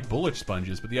seem like bullet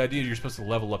sponges, but the idea is you're supposed to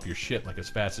level up your shit like as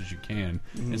fast as you can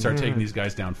and start taking these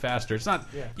guys down faster. It's not.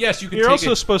 Yeah. Yes, you can. You're take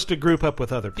also it, supposed to group up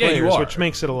with other players, you are. which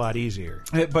makes it a lot easier.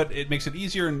 But it makes it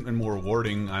easier and more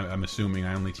rewarding. I'm assuming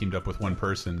I only teamed up with one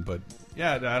person, but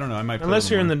yeah, I don't know. I might play Unless a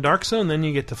little you're in more. the dark zone, then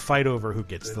you get to fight over who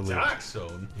gets the loot. Dark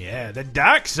zone. Yeah, the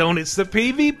dark zone. It's the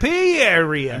PvP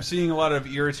area. I'm seeing a lot of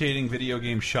irritating video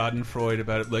game schadenfreude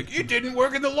about it. Like, it didn't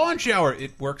work in the launch hour.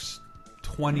 It works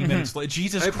 20 minutes later.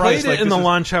 Jesus I Christ. played it in the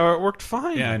launch hour. It worked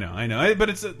fine. Yeah, I know. But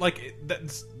it's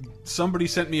somebody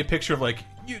sent me a picture of like,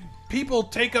 people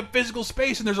take up physical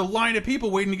space and there's a line of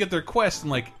people waiting to get their quest.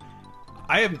 And like,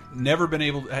 I haven't been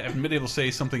able to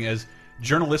say something as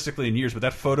journalistically in years, but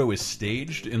that photo is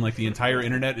staged, and like the entire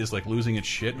internet is like losing its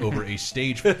shit over a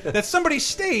stage that somebody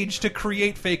staged to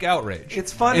create fake outrage.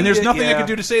 It's funny, and there's nothing I yeah. can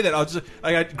do to say that.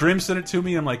 I got Grim sent it to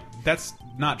me, and I'm like, that's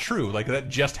not true. Like that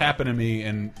just happened to me,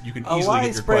 and you can A easily lie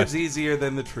get your spreads quest. easier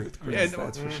than the truth, Chris, Yeah,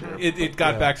 that's for sure. It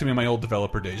got back to me in my old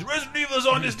developer days. Resident Evil is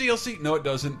on this DLC. No, it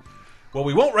doesn't. Well,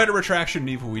 we won't write a retraction,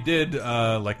 even if we did,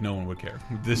 like no one would care.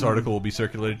 This article will be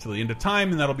circulated till the end of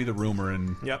time, and that'll be the rumor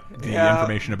and the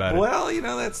information about it. Well,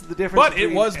 that's the difference. But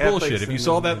it was between bullshit. ethics If you and-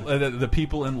 saw that the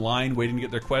people in line waiting to get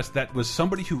their quest, that was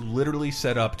somebody who literally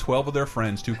set up 12 of their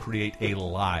friends to create a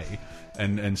lie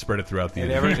and spread it throughout the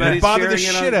And internet. everybody's It bothered the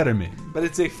sharing it shit on- out of me. But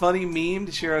it's a funny meme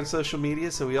to share on social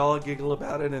media, so we all giggle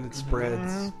about it and it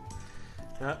spreads.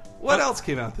 What else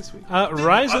came out this week?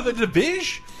 Rise of the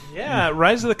Division. Yeah,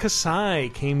 Rise of the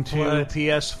Kasai came to What?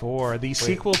 PS4. The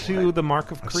sequel to the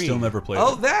Mark of I've Kree. still never played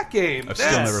Oh, it. that game. I've That's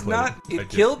still never played not. it. I It did.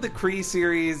 killed the Kree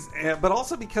series, but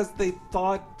also because they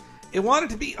thought it wanted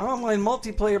to be online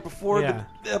multiplayer before Yeah.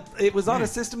 it was on a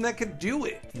system that could do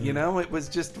it. You know, it was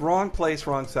just wrong place,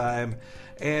 wrong time,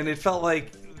 and it felt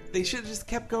like they should have just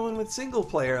kept going with single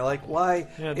player. Like, why?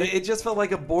 Yeah, it just felt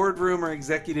like a boardroom or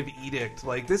executive edict.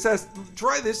 Like,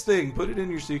 try this thing, put it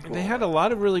in your sequel. They had a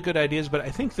lot of really good ideas, but I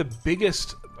think the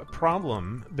biggest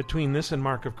problem between this and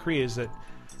Mark of Kree is that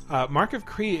Mark of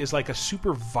Kree is like a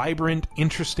super vibrant,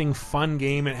 interesting, fun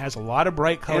game. It has a lot of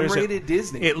bright colors. M-rated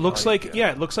Disney. It looks like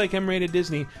it looks like M-rated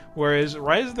Disney. Whereas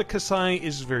Rise of the Kasai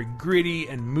is very gritty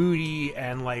and moody,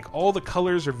 and like all the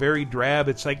colors are very drab.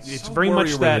 It's like it's very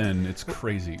much that. It's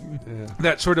crazy.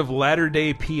 That sort of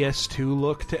latter-day PS2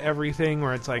 look to everything,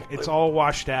 where it's like it's all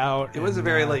washed out. It was a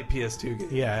very late PS2 game.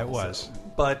 Yeah, it was.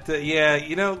 But yeah,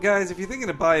 you know, guys, if you're thinking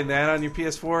of buying that on your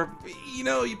PS4, you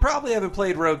know, you probably haven't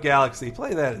played Rogue Galaxy.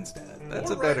 Play that instead. That's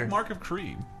a better Mark of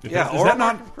Kree. Is or that Mark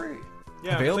Mark of Kree?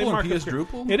 Yeah, available play on Mark of PS Kree.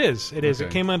 Drupal? It is. It is. It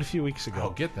Okay. came out a few weeks ago.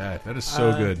 I'll get that. That is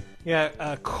so good. Yeah,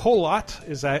 Kolot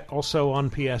is also on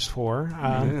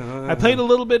PS4. I played a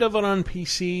little bit of it on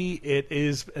PC. It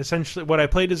is essentially what I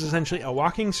played is essentially a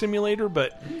walking simulator,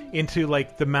 but into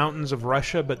like the mountains of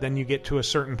Russia. But then you get to a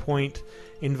certain point,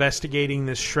 investigating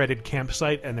this shredded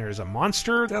campsite, and there's a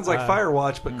monster. Sounds like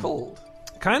Firewatch, but cold.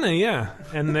 Kind of, yeah.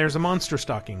 And there's a monster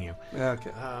stalking you. Okay.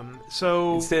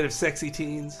 So instead of sexy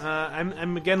teens,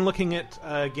 I'm again looking at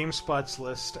GameSpot's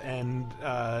list, and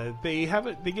they have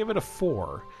it. They give it a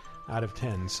 4 out of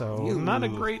 10. So not a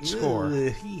great score.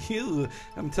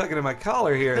 I'm tugging at my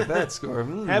collar here at that score.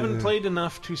 Haven't played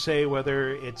enough to say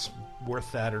whether it's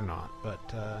worth that or not, but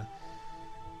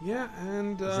yeah.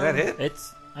 And is that it?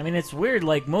 I mean, it's weird.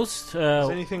 Like most. Is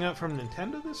anything out from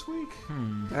Nintendo this week?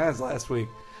 That was last week.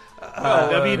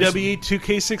 WWE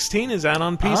 2K16 is out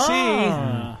on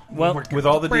PC. Well, with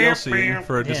all the DLC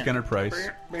for a discounted price.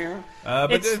 But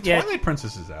Twilight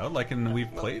Princess is out, and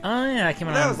we've played. Oh yeah, I came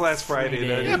out. That was last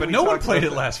Friday. Yeah, but no one played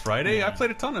it last Friday. I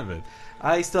played a ton of it.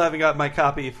 I still haven't got my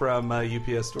copy from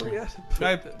UPS Store yet.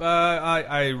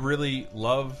 I really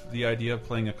love the idea of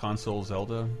playing a console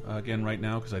Zelda again right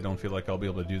now, because I don't feel like I'll be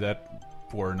able to do that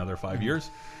for another 5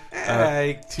 years.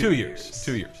 2 years.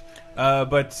 2 years.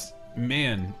 But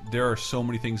man, there are so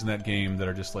many things in that game that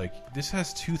are just like, this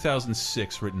has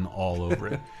 2006 written all over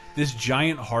it. This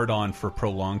giant hard-on for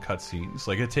prolonged cutscenes.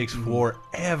 Like, it takes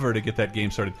forever to get that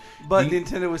game started. But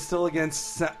Nintendo was still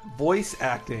against voice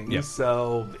acting,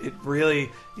 so it really,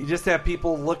 you just have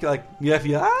people look like,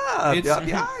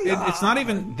 it's not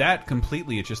even that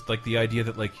completely. It's just like the idea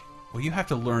that, like, well, you have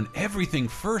to learn everything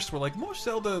first. Where, like, most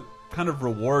Zelda kind of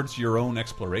rewards your own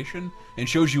exploration and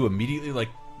shows you immediately, like,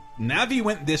 Navi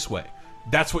went this way.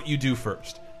 That's what you do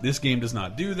first. This game does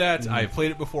not do that. I've played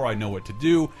it before. I know what to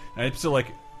do. And I'm still like,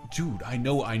 dude, I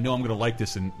know I'm going to like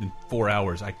this in 4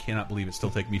 hours. I cannot believe it still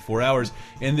took me 4 hours.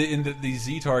 And the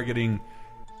Z targeting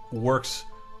works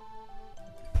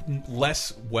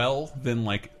less well than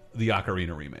like the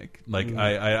Ocarina remake. Like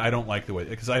I don't like the way,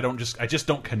 because I just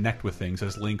don't connect with things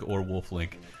as Link or Wolf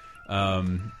Link.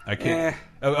 I can't.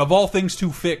 Of all things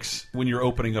to fix when you're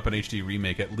opening up an HD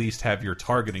remake, at least have your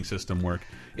targeting system work.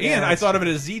 And I thought of it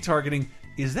as Z targeting.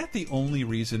 Is that the only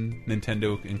reason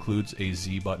Nintendo includes a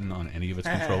Z button on any of its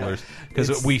controllers?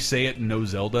 Because we say it in No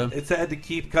Zelda. It's had to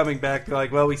keep coming back to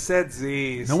like, well, we said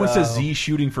Z. No one says Z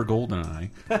shooting for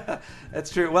GoldenEye.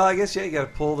 That's true. Well, I guess you got to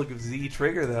pull the Z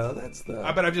trigger though. That's the.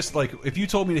 But I'm just like, if you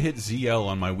told me to hit ZL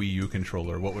on my Wii U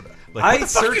controller, what would like? I What the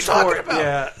fuck are you search talking for it? about?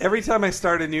 Yeah, every time I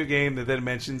start a new game that then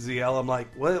mentions ZL, I'm like,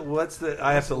 what's the?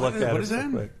 I have to look at it. What is real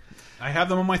that? quick. I have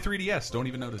them on my 3DS. Don't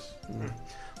even notice.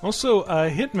 Also,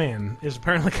 Hitman is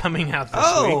apparently coming out this week.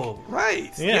 Oh,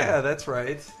 right. Yeah, that's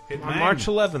right. On March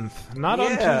 11th, not on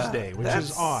Tuesday, which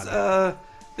is odd.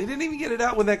 They didn't even get it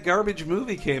out when that garbage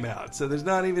movie came out, so there's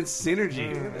not even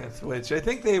synergy in it, which I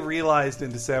think they realized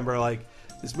in December, like,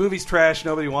 this movie's trash,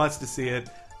 nobody wants to see it,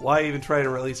 why even try to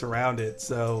release around it,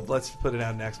 so let's put it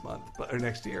out next month, or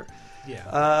next year.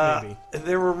 Yeah,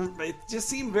 maybe. It just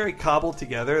seemed very cobbled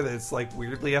together, that it's, like,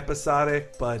 weirdly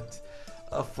episodic, but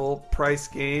a full price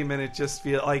game, and it just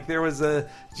feels like there was a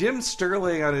Jim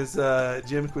Sterling on his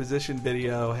Jimquisition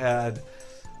video had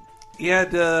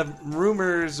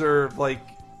rumors or like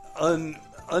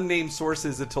unnamed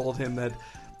sources that told him that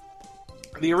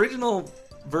the original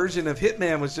version of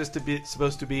Hitman was just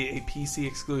supposed to be a PC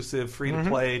exclusive free to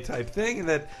play type thing, and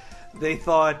that they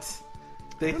thought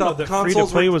They thought that consoles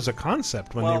free-to-play were... was a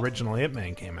concept when the original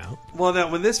Hitman came out. Well,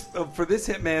 now, when for this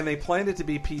Hitman, they planned it to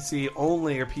be PC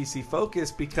only or PC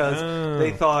focused because they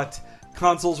thought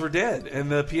consoles were dead,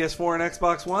 and the PS4 and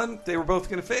Xbox One, they were both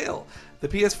going to fail. The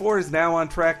PS4 is now on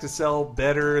track to sell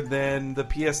better than the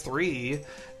PS3,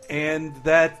 and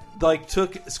that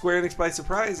took Square Enix by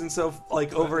surprise. And so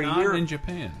over a year in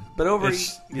Japan, but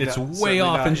it's way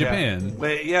off in Japan.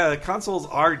 Yeah, consoles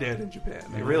are dead in Japan.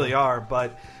 They really are,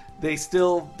 but. They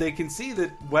can see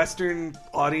that Western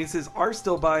audiences are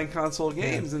still buying console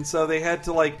games, and so they had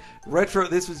to retro.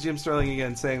 This was Jim Sterling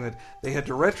again saying that they had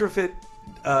to retrofit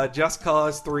Just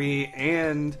Cause 3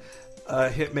 and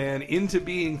Hitman into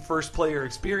being first player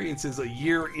experiences a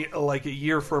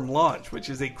year from launch,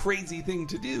 which is a crazy thing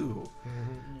to do.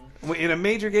 Mm-hmm. In a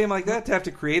major game like that, to have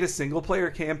to create a single player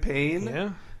campaign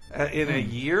in a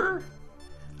year.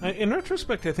 In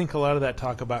retrospect, I think a lot of that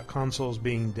talk about consoles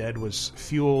being dead was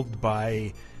fueled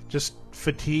by just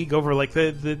fatigue over the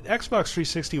Xbox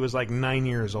 360 was 9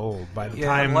 years old by the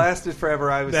time it lasted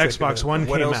forever. I was the Xbox One came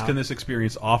out. What else can this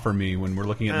experience offer me when we're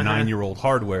looking at 9-year-old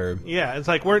hardware? Yeah,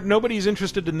 it's nobody's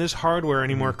interested in this hardware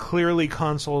anymore. Clearly,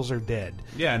 consoles are dead.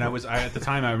 Yeah, and at the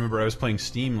time I remember I was playing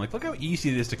Steam. Look how easy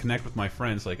it is to connect with my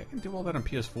friends. I can do all that on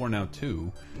PS4 now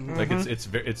too.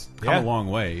 It's come a long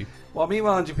way. Well,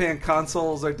 meanwhile in Japan,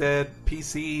 consoles are dead.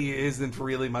 PC isn't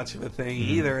really much of a thing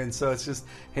either, and so it's just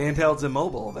handhelds and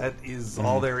mobile. That is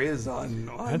all there is in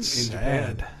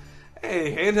Japan.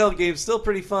 Hey, handheld games still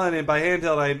pretty fun, and by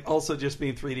handheld I also just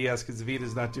mean 3DS because the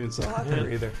Vita's not doing so hot there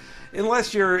either.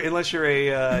 Unless you're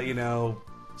a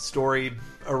storied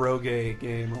eroge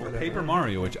game or whatever. Paper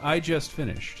Mario, which I just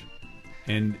finished.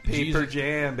 And Paper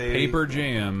Jam, baby. Paper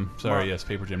Jam. Sorry, yes,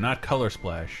 Paper Jam. Not Color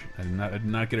Splash. I did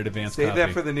not get an advanced copy. Save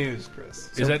that for the news,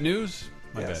 Chris. Is that news?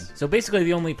 My Yes. bad. So basically,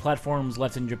 the only platforms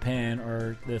left in Japan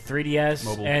are the 3DS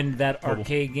Mobile. and that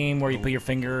arcade game where you put your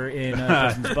finger in a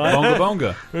person's butt. Bonga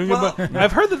Bonga. Well,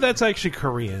 I've heard that's actually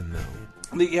Korean,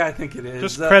 though. Yeah, I think it is.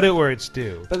 Just credit where it's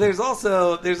due. But there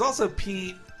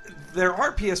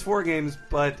are PS4 games,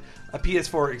 but a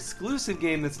PS4 exclusive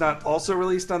game that's not also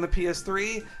released on the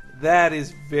PS3, that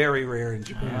is very rare in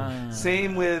Japan.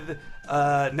 Same with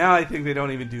now I think they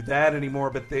don't even do that anymore,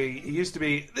 but it used to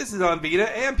be, this is on Vita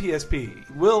and PSP.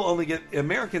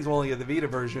 Americans will only get the Vita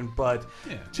version, but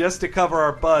just to cover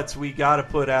our butts, we got to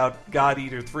put out God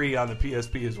Eater 3 on the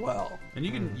PSP as well. And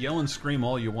you can yell and scream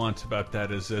all you want about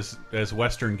that as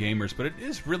Western gamers, but it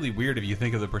is really weird if you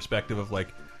think of the perspective of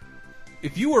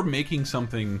if you were making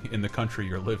something in the country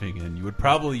you're living in, you would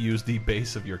probably use the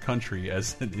base of your country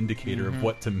as an indicator of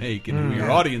what to make and who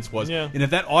your audience was. Yeah. And if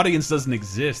that audience doesn't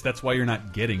exist, that's why you're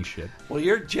not getting shit. Well,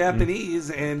 you're Japanese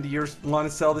and you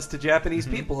want to sell this to Japanese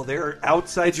people. They're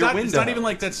outside your window. It's not even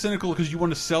that cynical because you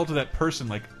want to sell to that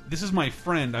person. This is my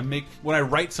friend. When I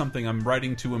write something, I'm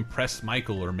writing to impress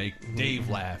Michael or make Dave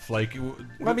laugh. I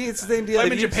mean, it's the same deal.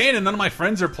 I'm in Japan and none of my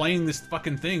friends are playing this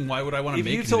fucking thing. Why would I want to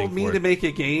make anything for it? If you told me to make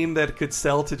a game that could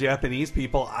sell to Japanese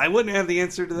people, I wouldn't have the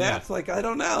answer to that. Yeah. I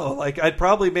don't know. I'd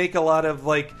probably make a lot of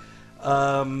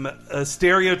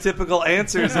stereotypical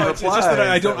answers and replies. It's just that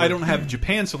I don't have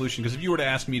Japan's solution, because if you were to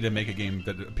ask me to make a game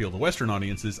that appealed to Western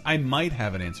audiences, I might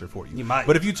have an answer for you. You might.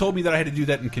 But if you told me that I had to do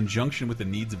that in conjunction with the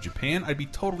needs of Japan, I'd be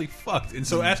totally fucked. And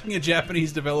so asking a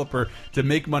Japanese developer to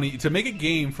make money, to make a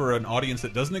game for an audience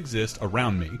that doesn't exist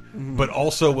around me, but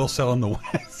also will sell in the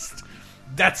West,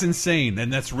 that's insane,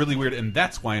 and that's really weird, and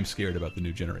that's why I'm scared about the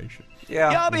new generation.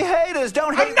 Yeah. Y'all be haters,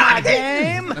 don't hate my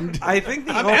game. I'm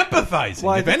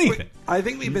empathizing, if anything. I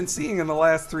think we've been seeing in the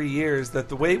last 3 years that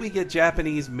the way we get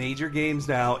Japanese major games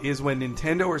now is when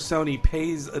Nintendo or Sony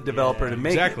pays a developer to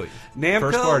make it. Namco,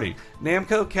 First party.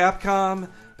 Namco, Capcom,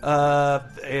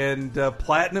 and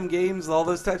Platinum Games, all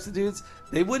those types of dudes.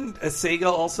 They wouldn't. Sega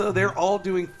also. They're all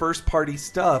doing first party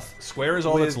stuff. Square is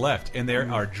all that's left, and they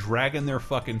are dragging their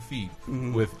fucking feet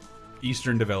with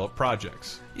Eastern developed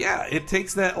projects. Yeah, it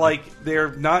takes that,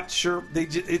 they're not sure.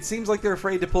 It seems like they're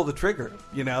afraid to pull the trigger.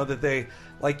 That they,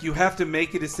 you have to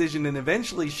make a decision and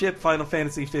eventually ship Final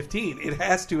Fantasy 15. It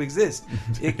has to exist.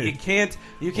 You can't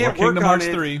work on it. Kingdom Hearts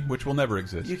 3, which will never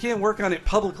exist. You can't work on it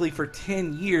publicly for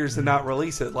 10 years and not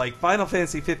release it. Final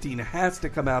Fantasy 15 has to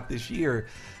come out this year.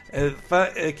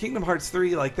 Kingdom Hearts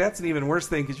 3, that's an even worse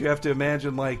thing, because you have to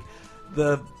imagine,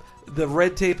 the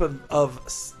red tape of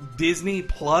Disney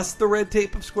plus the red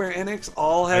tape of Square Enix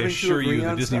all having to agree on I assure you,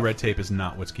 the Disney stuff. red tape is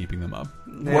not what's keeping them up.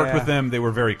 Yeah. Work with them; they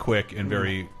were very quick and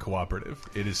very cooperative.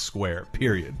 It is Square.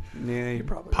 Period. Yeah, you're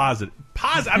probably positive.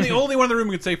 I'm the only one in the room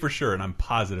who can say for sure, and I'm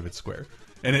positive it's Square.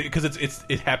 and because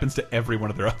it happens to every one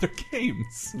of their other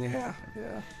games. Yeah.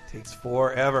 Takes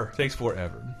forever. Takes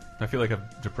forever. I feel like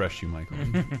I've depressed you, Michael.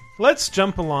 Let's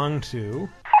jump along to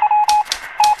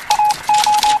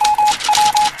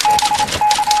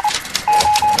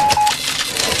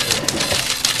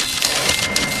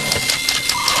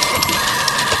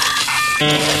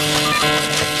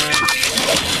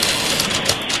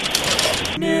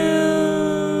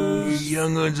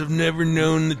young ones have never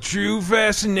known the true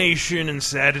fascination and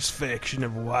satisfaction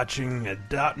of watching a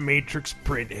dot matrix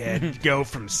printhead go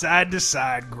from side to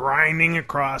side, grinding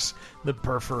across the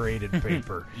perforated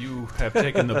paper. You have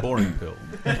taken the boring pill.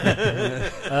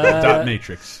 Dot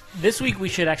matrix. This week we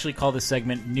should actually call this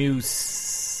segment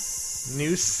News.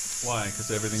 Why? Because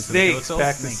everything's Snakes.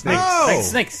 Back to Snakes. Oh!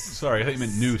 Snakes. Sorry, I thought you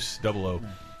meant Noose, double O.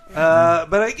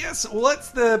 But I guess what's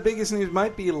the biggest news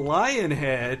might be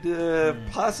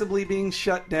Lionhead possibly being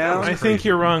shut down. I think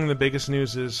you're wrong. The biggest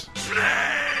news is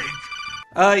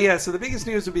so the biggest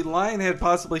news would be Lionhead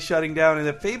possibly shutting down, and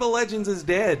that Fable Legends is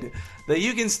dead. That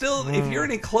you can still, if you're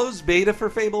in a closed beta for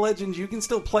Fable Legends, you can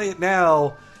still play it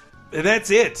now. And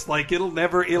that's it. Like it'll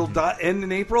end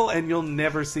in April, and you'll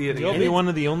never see it again. You'll be one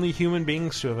of the only human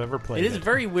beings to have ever played it. It is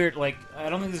very weird. Like, I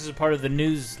don't think this is a part of the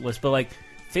news list, but like,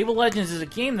 Fable Legends is a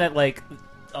game that like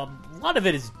a lot of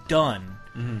it is done.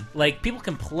 Like people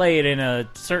can play it in a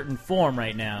certain form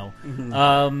right now.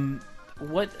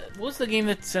 What was the game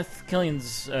that Seth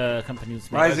Killian's company was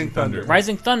making? Rising Thunder.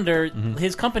 Rising Thunder.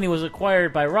 His company was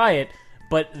acquired by Riot,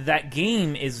 but that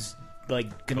game is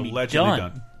like going to be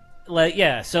done. Like,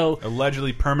 yeah, so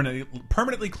allegedly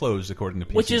permanently closed, according to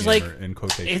PC which is Gamer, like in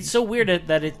quotations. It's so weird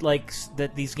that it like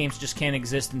that these games just can't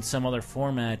exist in some other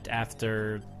format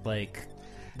after like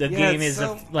the game is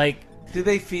like. Did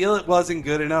they feel it wasn't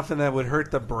good enough and that would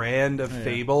hurt the brand of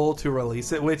Fable to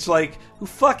release it? Which, like, who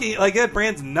fucking... Like, that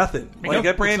brand's nothing. Like,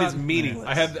 that brand is meaningless.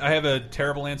 I have a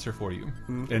terrible answer for you.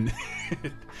 And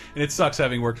it sucks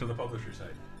having worked on the publisher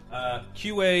side.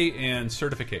 QA and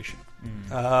certification.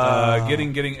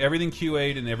 Getting everything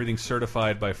QA'd and everything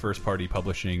certified by first-party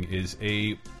publishing is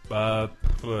at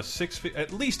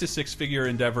least a six-figure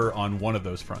endeavor on one of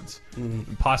those fronts,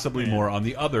 possibly more on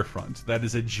the other front. That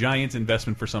is a giant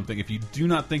investment for something. If you do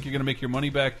not think you're going to make your money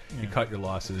back, you cut your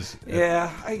losses.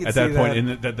 Yeah, I can at see that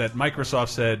point. that. And that Microsoft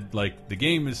said, like, the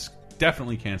game is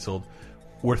definitely canceled.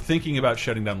 We're thinking about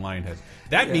shutting down Lionhead.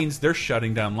 That means they're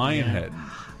shutting down Lionhead.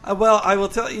 Well, I will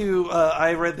tell you,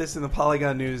 I read this in the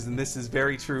Polygon News, and this is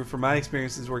very true from my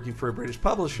experiences working for a British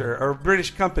publisher or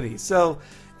British company. So,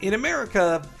 in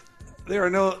America, there are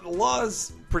no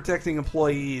laws protecting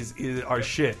employees are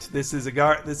shit. This is a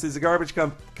garbage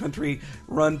country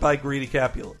run by greedy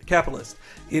capitalists.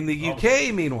 In the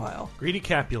UK, meanwhile, greedy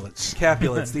Capulets.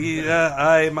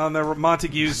 I'm on the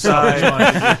Montague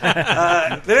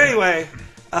side. But anyway.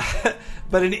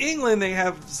 But in England, they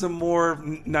have some more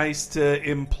nice to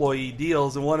employee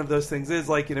deals, and one of those things is,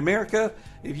 like in America,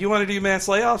 if you want to do mass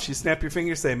layoffs, you snap your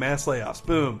fingers, say mass layoffs,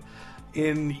 boom.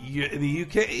 In the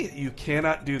UK, you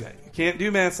cannot do that. You can't do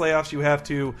mass layoffs. You have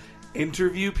to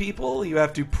interview people. You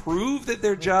have to prove that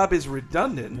their job is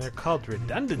redundant. They're called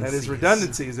redundancies. That is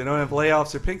redundancies. They don't have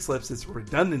layoffs or pink slips. It's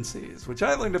redundancies, which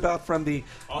I learned about from the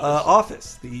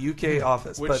Office, the UK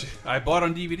Office. Which I bought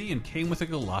on DVD and came with a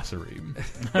glossary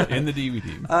in the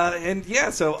DVD. And yeah,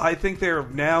 so I think they're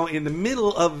now in the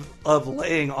middle of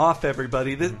laying off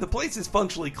everybody. The place is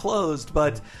functionally closed,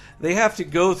 but they have to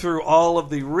go through all of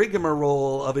the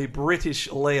rigmarole of a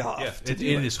British layoff. Yeah, it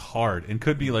is hard and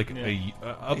could be like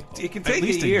it can take at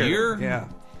least a year. Yeah.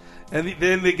 And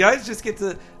then the guys just get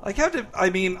to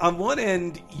on one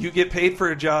end, you get paid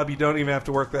for a job you don't even have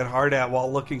to work that hard at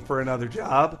while looking for another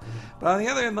job. But on the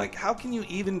other end, like, how can you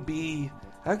be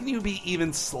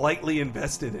even slightly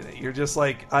invested in it? You're just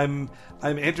like, I'm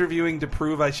interviewing to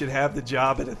prove I should have the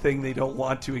job at a thing they don't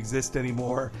want to exist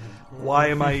anymore. Why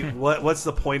am I? What's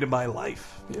the point of my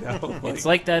life? You know, it's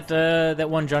like that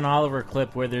one John Oliver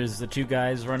clip where there's the two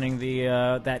guys running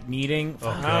the that meeting.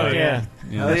 Yeah.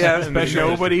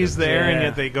 Nobody's there, and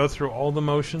yet they go through all the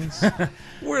motions.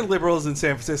 We're liberals in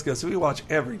San Francisco, so we watch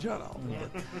every John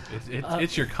Oliver.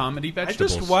 It's your comedy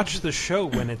vegetables. I just watch the show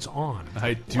when it's on.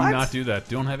 I do not do that.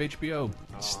 Don't have HBO.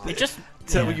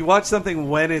 So you watch something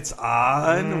when it's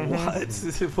on? What?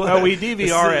 No, we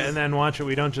DVR it and then watch it.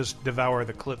 We don't just devour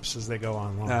the clips as they go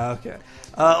on. Okay.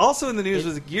 Also in the news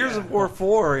was Gears of War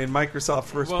 4 in Microsoft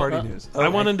first-party news. Okay. I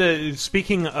wanted to,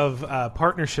 speaking of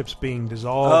partnerships being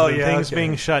dissolved and things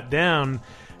being shut down,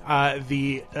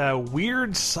 the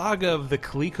weird saga of the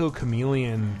Coleco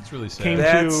Chameleon It's really sad. came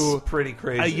That's to pretty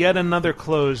crazy. yet another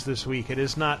close this week. It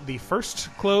is not the first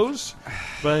close,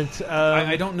 but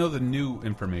I don't know the new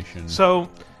information. So,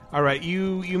 all right,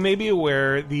 you may be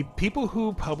aware the people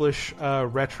who publish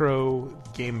Retro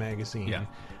Game Magazine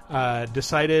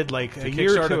decided like a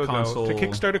year or two ago to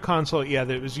kickstart a console. Yeah,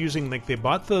 that was using like they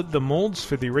bought the molds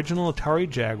for the original Atari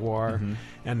Jaguar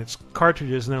and its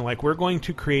cartridges, and they're like, we're going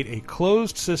to create a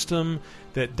closed system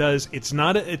that does. It's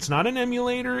not an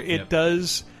emulator. It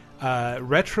does.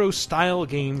 Retro style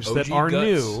games OG that are guts,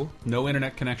 new. No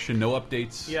internet connection, no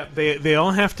updates. Yeah, they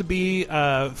all have to be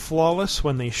flawless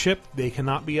when they ship. They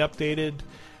cannot be updated.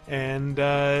 And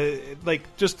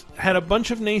like just had a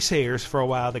bunch of naysayers for a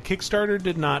while. The Kickstarter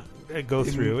did not go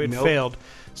through. It failed.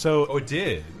 So it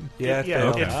did. Yeah,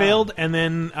 it failed, and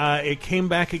then it came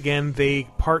back again. They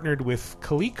partnered with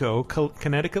Coleco,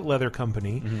 Connecticut Leather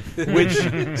Company, which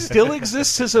still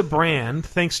exists as a brand.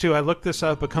 Thanks to I looked this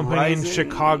up, a company in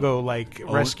Chicago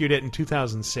rescued it in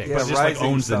 2006. But just like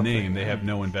owns the name. They have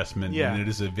no investment, and it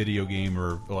is a video game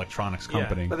or electronics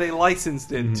company. But they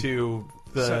licensed it to.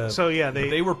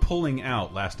 They were pulling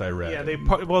out. Last I read.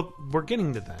 Yeah, well, we're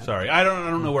getting to that. Sorry, I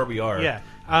don't know where we are. Yeah,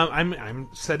 I'm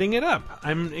setting it up.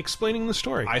 I'm explaining the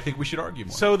story. I think we should argue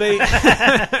more. So they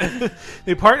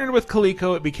they partnered with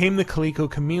Coleco. It became the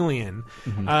Coleco Chameleon.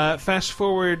 Fast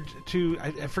forward to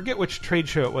I forget which trade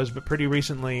show it was, but pretty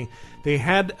recently they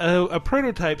had a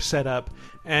prototype set up,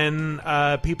 and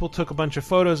people took a bunch of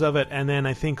photos of it. And then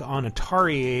I think on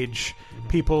Atari Age,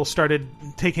 people started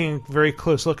taking a very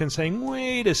close look and saying,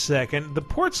 "Wait a second, the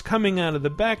ports coming out of the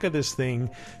back of this thing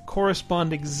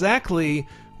correspond exactly."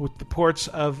 With the ports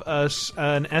of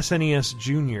an SNES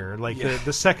Junior, like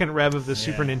the second rev of the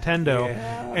Super Nintendo.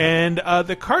 Yeah. And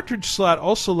the cartridge slot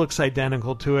also looks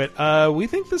identical to it. We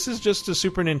think this is just a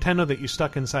Super Nintendo that you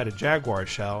stuck inside a Jaguar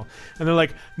shell. And they're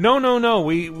like, no,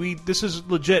 we this is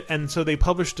legit. And so they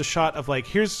published a shot of like,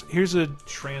 here's a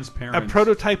transparent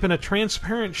prototype in a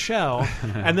transparent shell.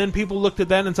 And then people looked at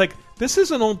that and it's like, this is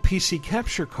an old PC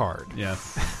capture card. Yeah.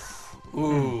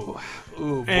 Ooh,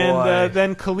 boy. And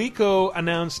then Coleco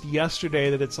announced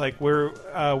yesterday that it's like we're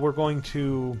going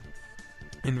to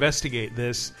investigate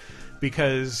this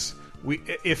because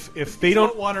if they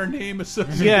don't want our name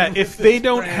associated. Yeah, if they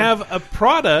don't have a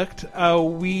product,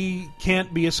 we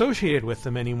can't be associated with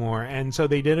them anymore. And so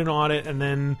they did an audit, and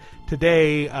then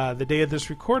today, the day of this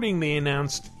recording, they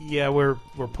announced, we're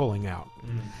pulling out.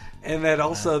 And that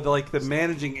also, the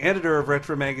managing editor of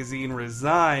Retro Magazine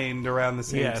resigned around the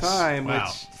same time. Wow.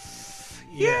 Which,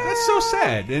 that's so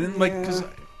sad. And because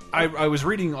I was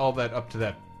reading all that up to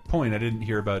that point, I didn't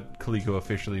hear about Coleco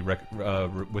officially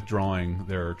withdrawing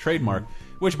their trademark.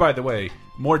 Which, by the way,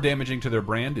 more damaging to their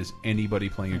brand is anybody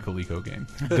playing a Coleco game.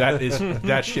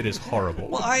 That shit is horrible.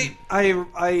 Well,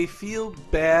 I feel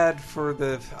bad for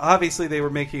obviously they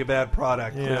were making a bad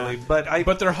product, clearly, but I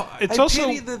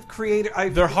pity the creator.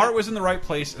 Their heart was in the right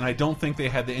place, and I don't think they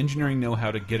had the engineering know-how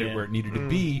to get it where it needed to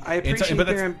be. I appreciate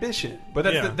their ambition, but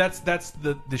that's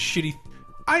the shitty.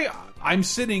 I'm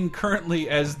sitting currently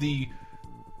as the.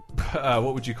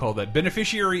 What would you call that?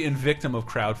 Beneficiary and victim of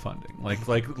crowdfunding,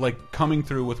 like coming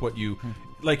through with what you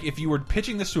like. If you were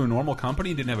pitching this to a normal company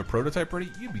and didn't have a prototype ready,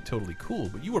 you'd be totally cool.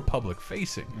 But you were public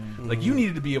facing, like you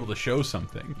needed to be able to show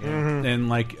something.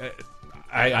 And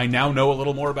I now know a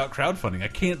little more about crowdfunding. I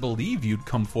can't believe you'd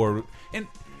come forward and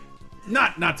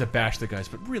not to bash the guys,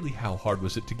 but really, how hard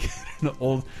was it to get an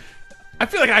old? I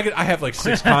feel like I have like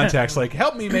 6 contacts. Like,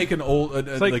 help me make an old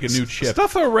like a new chip.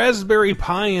 Stuff a Raspberry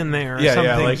Pi in there. Or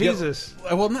something. Like, Jesus.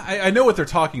 Well, I know what they're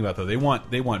talking about though. They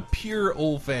want pure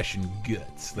old fashioned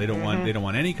guts. They don't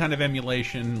want any kind of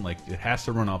emulation. Like, it has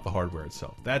to run off the hardware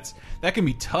itself. That can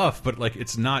be tough, but like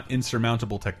it's not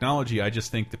insurmountable technology. I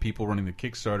just think the people running the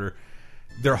Kickstarter,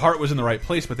 their heart was in the right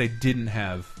place, but they didn't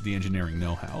have the engineering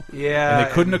know-how. Yeah, and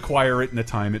they couldn't acquire it in the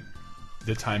time it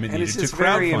needed to crowdfund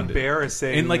very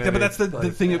embarrassing. And but that's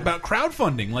the thing about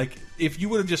crowdfunding. Like, if you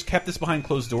would have just kept this behind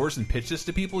closed doors and pitched this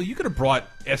to people, you could have brought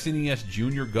SNES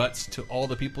Junior guts to all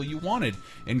the people you wanted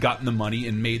and gotten the money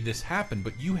and made this happen.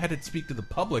 But you had to speak to the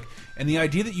public, and the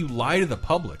idea that you lie to the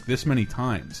public this many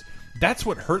times, that's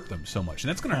what hurt them so much, and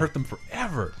that's going to hurt them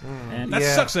forever. And that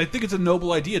sucks. I think it's a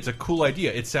noble idea. It's a cool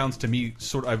idea. It sounds to me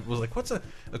I was like, what's a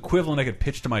equivalent I could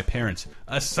pitch to my parents?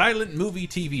 A silent movie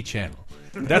TV channel.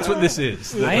 That's what this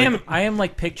is. I am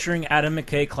like picturing Adam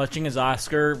McKay clutching his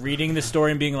Oscar, reading the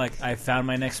story, and being like, "I found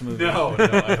my next movie." No,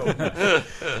 I hope not.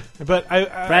 But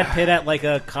Brad Pitt at like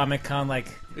a Comic-Con, like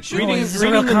reading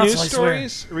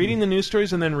the news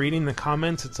stories, and then reading the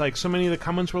comments. It's like so many of the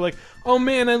comments were like, "Oh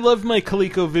man, I love my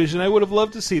Coleco vision. I would have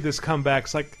loved to see this come back."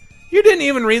 It's like, You didn't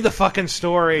even read the fucking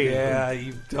story. Yeah,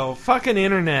 you don't. Fucking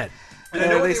internet.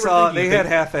 They had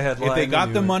half a headline. If they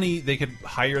got the money, they could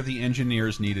hire the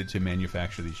engineers needed to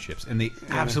manufacture these chips, and they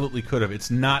absolutely could have.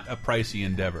 It's not a pricey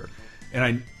endeavor,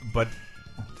 but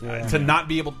to not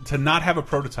be able to not have a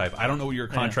prototype. I don't know what your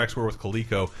contracts were with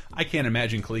Coleco. I can't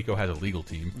imagine Coleco has a legal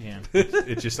team. Yeah,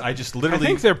 I just literally I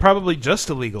think they're probably just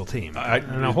a legal team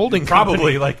and a holding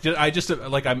probably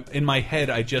company. I'm in my head.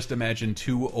 I just imagine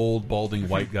two old balding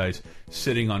white guys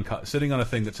sitting on a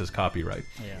thing that says copyright.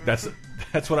 Yeah.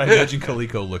 That's what I imagine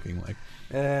Coleco looking like.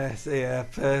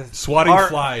 Swatting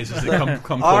flies as they come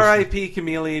close. R.I.P.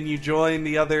 Chameleon. You join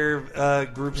the other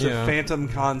groups of Phantom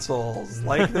consoles,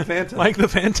 like the Phantom, like the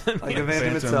Phantom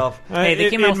itself. Hey,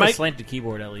 they came out with a slanted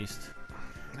keyboard at least.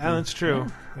 Oh, that's true.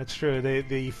 That's true.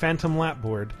 The Phantom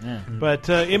Lapboard. Yeah. But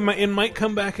it might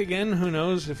come back again. Who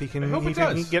knows if he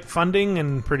can get funding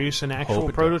and produce an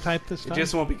actual prototype this time. It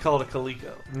just won't be called a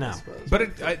Coleco. No.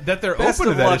 But that they're Best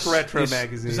open of to luck that retro is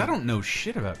magazine. because I don't know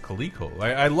shit about Coleco.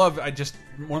 I just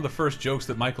one of the first jokes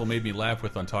that Michael made me laugh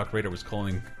with on Talk Radio was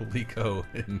calling Coleco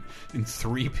in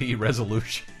 3p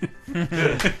resolution.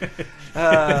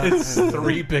 It's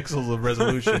 3 pixels of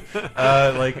resolution.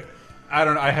 I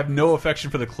don't know. I have no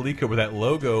affection for the Coleco with that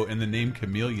logo and the name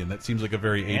Chameleon. That seems like a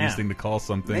very 80s thing to call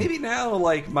something. Maybe now,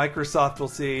 Microsoft will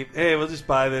see, hey, we'll just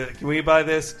buy can we buy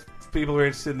this? If people are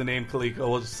interested in the name Coleco,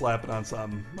 we'll just slap it on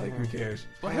something. Who cares?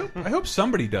 Well, I hope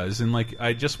somebody does. And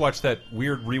I just watched that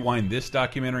weird Rewind This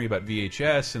documentary about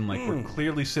VHS, and we're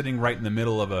clearly sitting right in the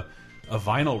middle of a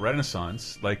vinyl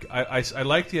renaissance. I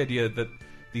like the idea that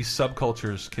these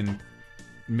subcultures can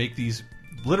make these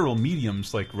literal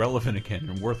mediums relevant again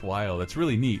and worthwhile. That's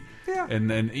really neat. Yeah. And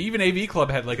then even AV Club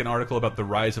had an article about the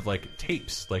rise of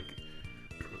tapes.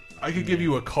 I could give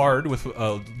you a card with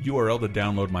a URL to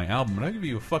download my album, and I give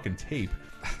you a fucking tape.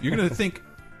 You're gonna think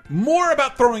more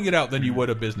about throwing it out than you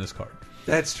would a business card.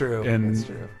 That's true. That's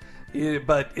true.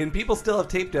 Yeah, and people still have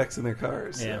tape decks in their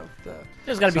cars. Yeah. So,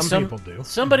 there's got to be people do.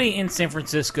 Somebody in San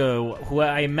Francisco who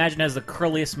I imagine has the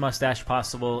curliest mustache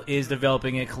possible is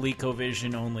developing a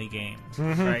ColecoVision only game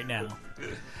right now.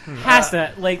 Has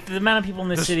to the amount of people in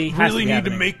this city has really to be need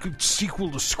to happening. make a sequel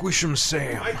to Squish 'em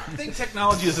Sam. I think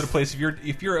technology is at a place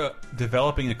if you're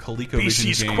developing a ColecoVision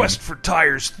BC's game, Quest for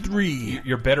Tires 3.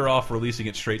 You're better off releasing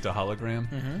it straight to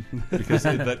hologram because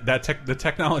the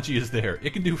technology is there.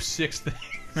 It can do 6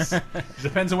 things.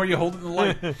 Depends on where you hold it in the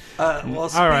light.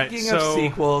 Speaking of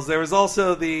sequels, there was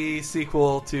also the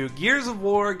sequel to Gears of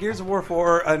War. Gears of War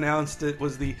 4 announced it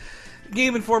was the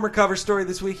Game Informer cover story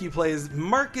this week. You play as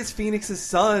Marcus Phoenix's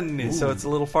son, so it's a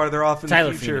little farther off in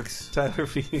the future. Tyler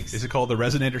Phoenix. Is it called the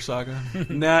Resonator Saga?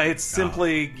 No, it's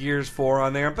simply Gears 4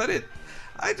 on there. But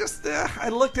I just I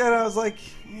looked at it. I was like,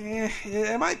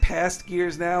 am I past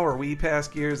Gears now? Or are we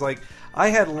past Gears?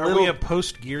 Are we a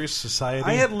post Gears society?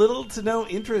 I had little to no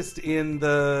interest in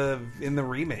the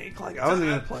remake. I wasn't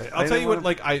going to play it. I'll tell you what.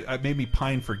 I made me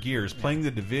pine for Gears playing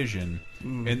the Division,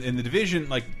 and the Division.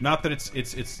 Not that it's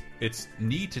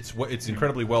neat. It's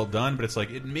incredibly well done, but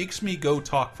it makes me go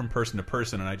talk from person to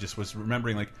person, and I just was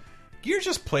remembering Gears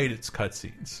just played its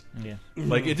cutscenes. Yeah.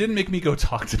 It didn't make me go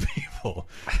talk to people.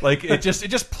 It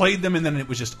just played them, and then it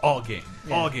was just all game.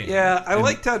 All game. Yeah, I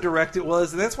liked how direct it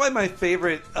was, and that's why my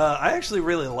favorite I actually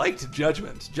really liked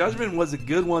Judgment. Judgment was a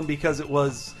good one because it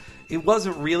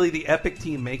wasn't really the Epic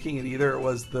team making it either. It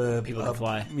was the People Can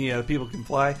Fly. Yeah, the People Can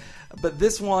Fly. But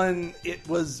this one, it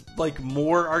was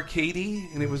more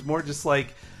arcadey, and it was more just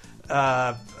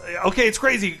okay, it's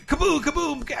crazy, kaboom,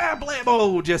 kaboom,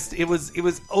 blammo. Just it was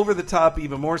over the top,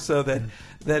 even more so that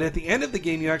at the end of the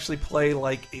game you actually play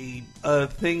a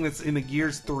thing that's in the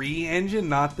Gears 3 engine,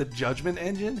 not the Judgment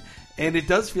engine, and it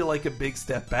does feel like a big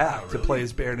step back to play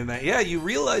as Baron in that. Yeah, you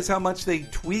realize how much they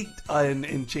tweaked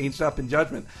and changed up in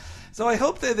Judgment. So I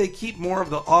hope that they keep more of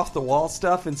the off the wall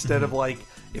stuff instead of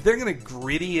if they're going to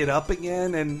gritty it up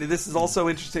again. And this is also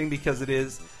interesting because it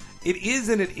is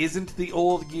and it isn't the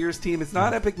old Gears team. It's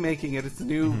not Epic making it. It's the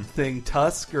new thing,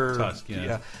 Tusk.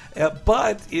 Yeah.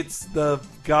 But it's the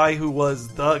guy who was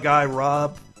the guy,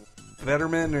 Rob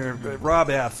Vetterman, or Rob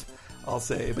F., I'll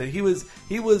say. But he was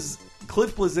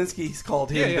Cliff Bleszinski's called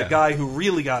him the guy who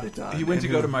really got it done. He went to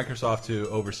go to Microsoft to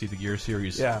oversee the Gears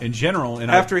series in general. And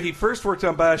after he first worked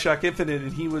on Bioshock Infinite,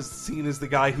 and he was seen as the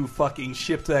guy who fucking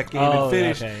shipped that game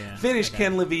and finished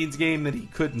Ken Levine's game that he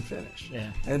couldn't finish.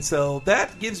 Yeah. And so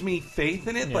that gives me faith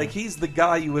in it. Yeah. He's the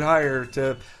guy you would hire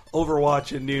to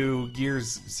overwatch a new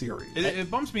Gears series.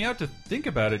 It bums me out to think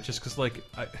about it just because,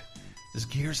 does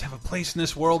Gears have a place in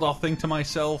this world? I'll think to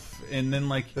myself, and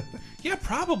then yeah,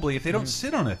 probably if they don't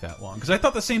sit on it that long. Because I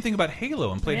thought the same thing about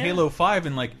Halo and played Halo 5,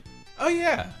 and oh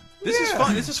yeah, This is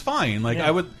fine. This is fine. Like Yeah.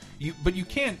 I would, but you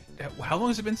can't. How long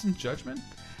has it been since Judgment?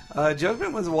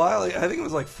 Judgment was a while. I think it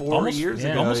was like 4 years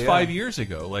ago. Almost 5 years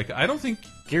ago. Like I don't think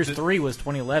Gears 3 was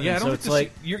 2011. Yeah, I don't so think it's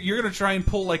like you're gonna try and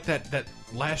pull like that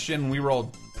last gen. We were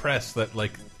all pressed that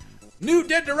like new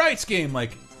Dead to Rights game.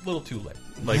 Like a little too late.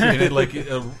 Like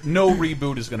no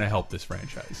reboot is gonna help this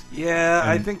franchise. Yeah,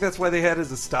 I think that's why they had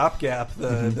as a stopgap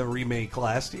the remake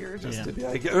last year, just to be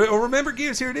like, oh, remember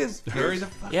Gears? Here it is.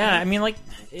 yeah, I mean, like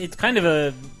it's kind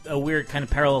of a weird kind of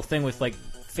parallel thing with like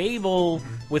Fable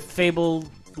with Fable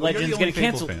Legends you're the getting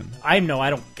only Fable canceled. fan. I know I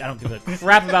don't give a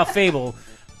crap about Fable,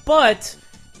 but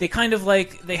they kind of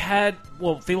like they had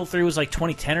Fable 3 was like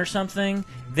 2010 or something.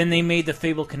 Then they made the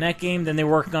Fable Connect game. Then they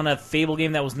were working on a Fable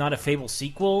game that was not a Fable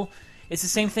sequel. It's the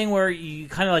same thing where you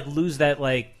kind of like lose that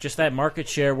like just that market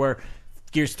share where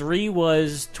Gears 3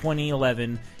 was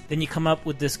 2011. Then you come up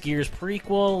with this Gears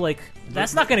prequel. Like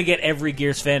that's not going to get every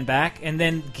Gears fan back. And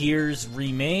then Gears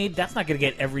remade. That's not going to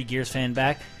get every Gears fan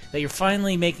back. That you're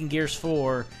finally making Gears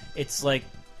 4. It's like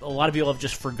a lot of people have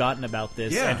just forgotten about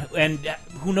this. Yeah. And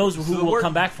who knows who will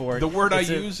come back for it. The word I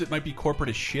use, it might be corporate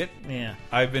as shit. Yeah.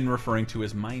 I've been referring to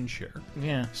as mindshare.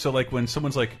 Yeah. So like when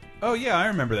someone's like, "Oh yeah, I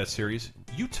remember that series,"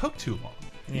 you took too long.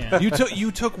 Yeah.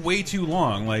 You took way too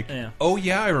long. Like, oh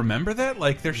yeah, I remember that.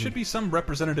 Like, there should be some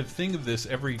representative thing of this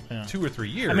every 2 or 3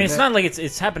 years. I mean, it's not like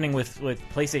it's happening with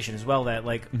PlayStation as well. That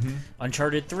like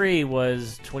Uncharted 3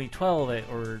 was 2012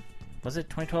 or was it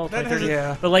 2012? 2013?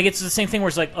 Yeah. But like it's the same thing where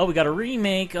it's like, oh, we got a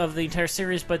remake of the entire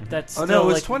series, but that's Oh still, no, it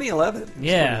was like, 2011. It was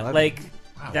Yeah, 2011.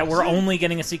 like that we're only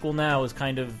getting a sequel now is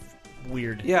kind of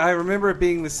weird. Yeah, I remember it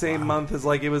being the same month as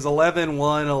like it was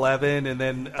 11/1/11, and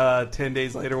then 10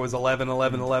 days later was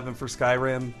 11/11/11 for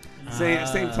Skyrim.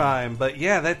 Same time, but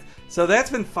yeah,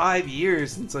 that's been 5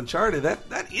 years since Uncharted.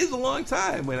 That is a long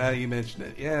time when you mention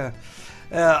it. Yeah.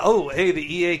 Hey,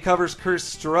 the EA covers curse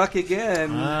struck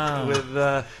again with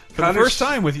for the first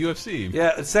time with UFC.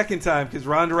 Yeah, the second time because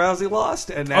Ronda Rousey lost,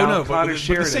 and now Conor but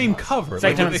Sheridan. the same lost. cover.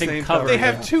 Second time Like, the same cover. They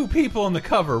have two people on the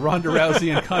cover: Ronda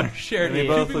Rousey and Conor Sheridan. They Two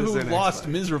both people lose who their next lost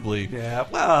fight. miserably. Yeah,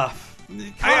 well,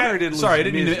 Conor didn't. Sorry, I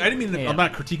lose didn't mean. Yeah. I'm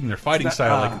not critiquing their fighting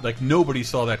style. Like nobody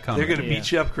saw that coming. They're going to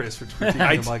beat you up, Chris, for critiquing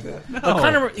them like that. No. But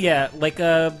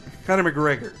Conor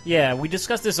McGregor. Yeah, we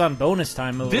discussed this on bonus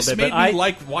time a little This bit. made but me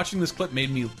like watching this clip. Made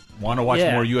me want to watch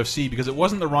more UFC because it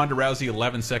wasn't the Ronda Rousey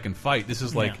 11-second fight. This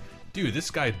is like, dude, this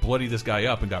guy bloodied this guy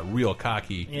up and got real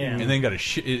cocky, and then got his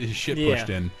shit pushed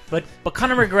in. But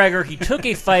Conor McGregor, he took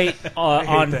a fight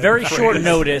on very short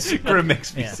notice. It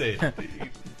makes me say it.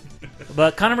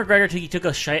 But Conor McGregor, he took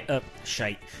a shite. A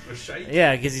shite?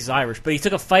 Yeah, because he's Irish. But he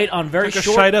took a fight on very Took a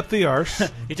short. shite up the arse.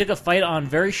 He took a fight on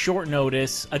very short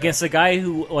notice against a guy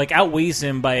who like outweighs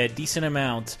him by a decent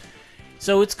amount.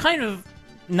 So it's kind of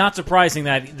not surprising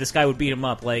that this guy would beat him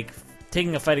up. Like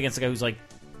taking a fight against a guy who's like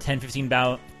 10, 15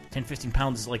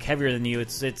 pounds like heavier than you.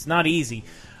 It's not easy.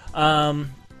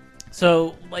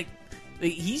 So like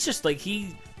he's just like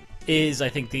he is. I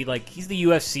think he's the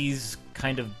UFC's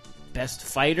kind of best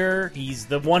fighter. He's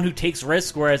the one who takes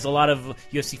risks, whereas a lot of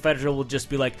UFC fighters will just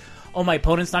be like, "Oh, my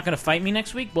opponent's not going to fight me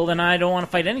next week. Well, then I don't want to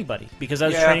fight anybody because I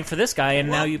was training for this guy, and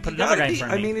now you put another guy in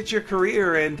front of me." I mean, it's your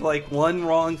career, and like one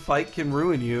wrong fight can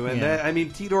ruin you. And I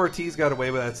mean, Tito Ortiz got away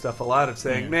with that stuff a lot of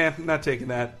saying, "Man, I'm not taking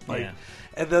that." Like,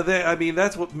 and I mean,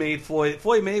 that's what made Floyd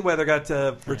Mayweather got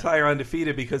to retire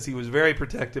undefeated because he was very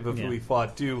protective of who he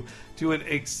fought to an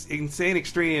insane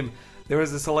extreme. There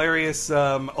was this hilarious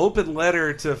open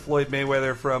letter to Floyd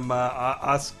Mayweather from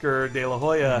Oscar De La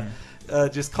Hoya,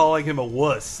 just calling him a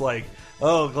wuss. Like,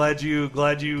 oh, glad you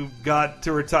got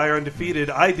to retire undefeated.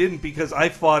 I didn't because I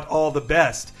fought all the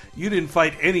best. You didn't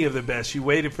fight any of the best. You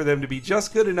waited for them to be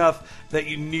just good enough that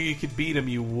you knew you could beat them.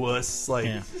 You wuss. Like.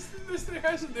 Yeah.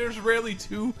 There's rarely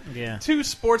two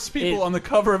sports people on the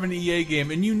cover of an EA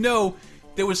game, and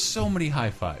there was so many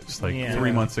high fives like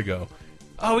 3 months ago.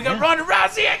 Oh, we got Ronda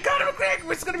Rousey and Conor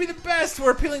McGregor. It's going to be the best. We're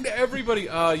appealing to everybody.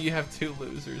 Oh, you have two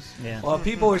losers. Yeah. Well,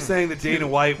 people are saying that Dana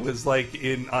White was like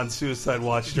on Suicide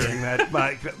Watch during that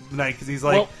night because he's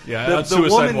like, on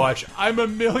Suicide Watch. I'm a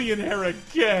millionaire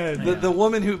again. The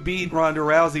woman who beat Ronda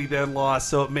Rousey then lost,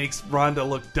 so it makes Ronda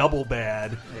look double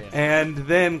bad. Yeah. And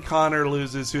then Conor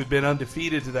loses, who'd been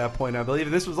undefeated to that point, I believe.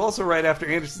 And this was also right after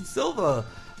Anderson Silva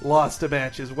lost a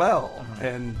match as well.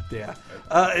 And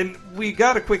and we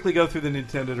got to quickly go through the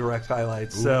Nintendo Direct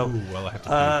highlights. So I have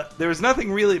to there was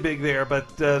nothing really big there,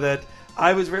 but that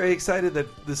I was very excited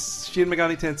that this Shin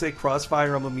Megami Tensei Cross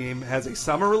Fire Emblem game has a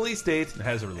summer release date. It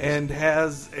has a release and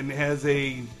has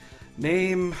a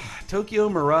name, Tokyo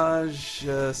Mirage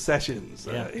Sessions.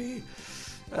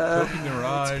 Tokyo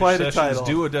Garage it's quite Sessions a title.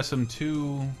 Duodecim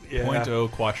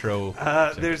 2.0 Quattro.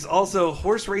 There's also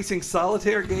horse racing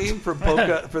solitaire game for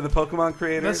the Pokemon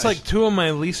creators. That's like two of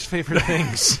my least favorite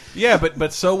things. Yeah,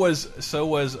 but so was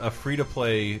a free to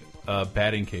play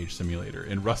batting cage simulator,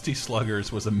 and Rusty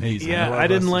Sluggers was amazing. Yeah, I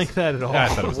didn't like that at all. I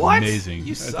thought it was amazing.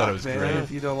 You I suck, thought it was man, great.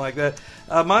 if you don't like that.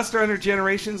 Monster Hunter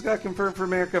Generations got confirmed for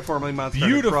America, formerly Monster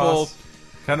Hunter Beautiful. Cross.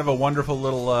 Kind of a wonderful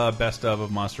little best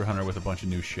of Monster Hunter with a bunch of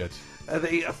new shit.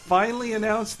 They finally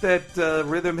announced that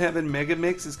Rhythm Heaven Mega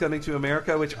Mix is coming to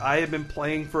America, which I have been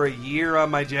playing for a year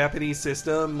on my Japanese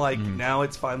system. Now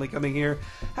it's finally coming here.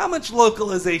 How much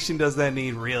localization does that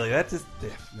need, really? That's just...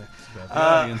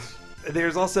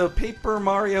 There's also Paper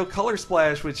Mario Color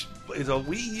Splash, which is a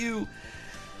Wii U...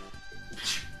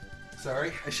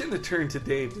 Sorry, I shouldn't have turned to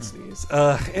Dave to sneeze.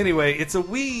 Anyway, it's a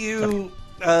Wii U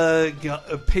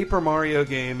a Paper Mario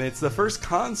game. It's the first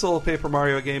console Paper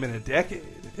Mario game in a decade.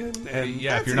 And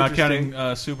yeah, if you're not counting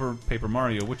Super Paper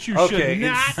Mario, which you should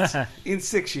not. In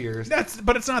 6 years.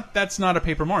 That's not a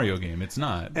Paper Mario game. It's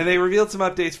not. And they revealed some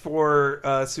updates for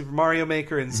Super Mario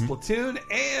Maker and Splatoon,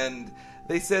 and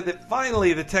they said that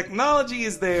finally the technology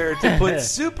is there to put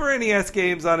Super NES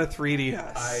games on a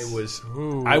 3DS.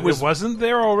 It wasn't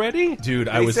there already? Dude,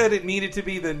 they said it needed to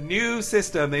be the new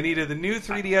system. They needed the new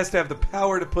 3DS to have the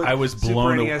power to put I was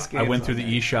blown Super away. NES games I went through on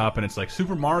the eShop, and it's like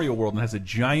Super Mario World, and it has a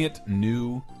giant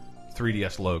new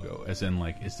 3DS logo. As in,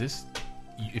 like, is this...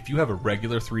 If you have a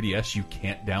regular 3DS, you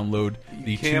can't download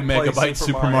the 2 megabyte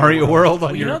Super Mario World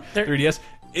on your 3DS.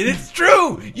 It's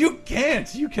true! You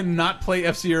can't! You cannot play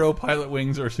F-Zero, Pilot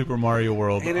Wings, or Super Mario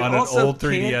World on an old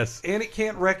 3DS. And it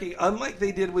can't recognize... Unlike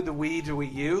they did with the Wii to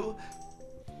Wii U,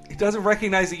 it doesn't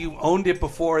recognize that you owned it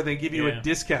before. They give you a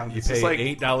discount. You pay like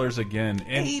 $8 again.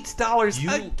 And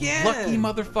 $8 again! Lucky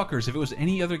motherfuckers. If it was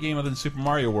any other game other than Super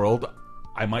Mario World,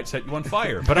 I might set you on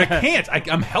fire. But I can't.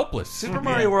 I'm helpless. Super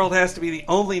Mario World has to be the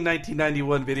only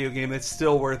 1991 video game that's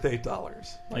still worth $8.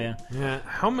 Yeah.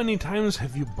 How many times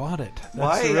have you bought it? That's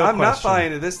Why? the real I'm not question.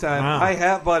 buying it this time. Wow. I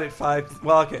have bought it 5...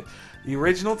 Well, okay. The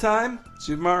original time,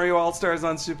 Super Mario All-Stars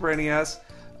on Super NES,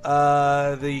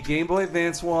 the Game Boy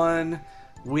Advance one,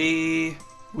 Wii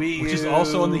Which U. is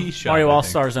also on the eShop. Mario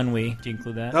All-Stars on Wii. Do you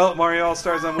include that? Oh, Mario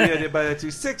All-Stars on Wii. I did buy that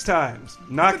too 6 times.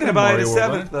 Not going to buy it a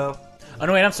 7th, though. Oh,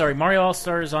 no, wait, I'm sorry. Mario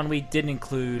All-Stars on Wii didn't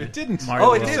include... It didn't. Mario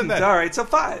Oh, it World. didn't. All right, so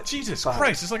 5. Jesus 5.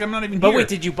 Christ, it's like I'm not even But here. wait,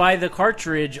 did you buy the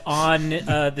cartridge on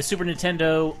the Super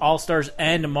Nintendo All-Stars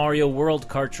and Mario World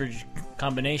cartridge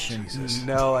combination?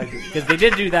 No, I didn't. Because they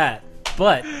did do that.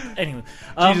 But, anyway.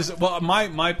 Jesus, well,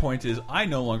 my point is, I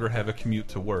no longer have a commute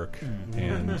to work,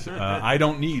 and I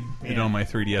don't need it on my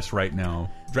 3DS right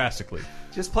now, drastically.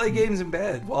 Just play games in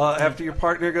bed while after your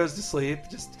partner goes to sleep.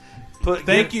 Just put.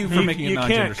 Thank you for making it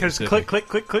non-gender can't, because specific.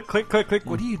 click.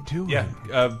 What are you doing? Yeah,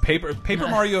 Paper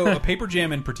Mario, Paper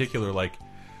Jam in particular, like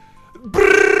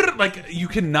you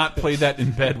cannot play that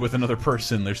in bed with another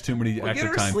person. There's too many Get active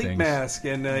her a time sleep things. mask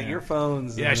and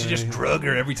earphones. Yeah, I and, should just drug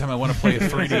her every time I want to play a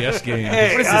 3DS game.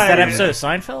 Hey, What is this, that episode of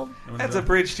Seinfeld? That's a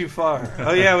bridge too far.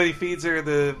 Oh yeah, when he feeds her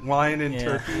the wine and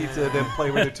turkey to then play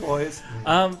with her toys.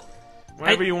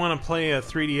 Whenever you want to play a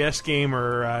 3DS game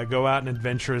or go out and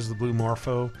adventure as the Blue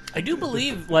Morpho. I do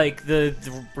believe, like, the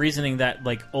reasoning that,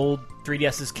 like, old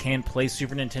 3DSs can play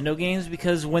Super Nintendo games,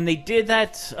 because when they did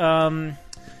that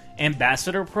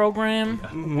ambassador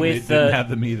program with... They didn't have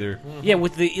them either. Yeah,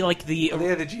 with the, like, they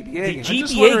had the GBA games. I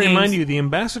just want to remind you, the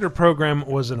ambassador program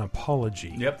was an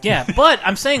apology. Yep. Yeah, but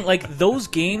I'm saying, like, those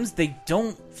games, they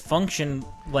don't function,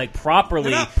 like,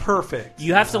 properly. They're not perfect.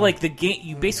 You have to, like, the game...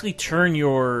 You basically turn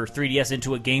your 3DS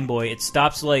into a Game Boy. It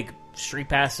stops, like, street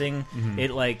passing. It,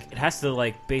 like... It has to,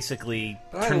 like, basically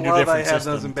turn to a different have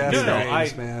system. those ambassador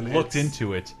games, I man. looked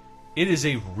into it. It is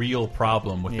a real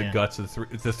problem with the guts of the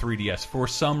 3DS. For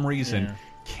some reason,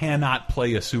 cannot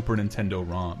play a Super Nintendo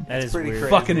ROM. That is pretty weird.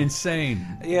 crazy. Fucking insane.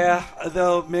 Yeah,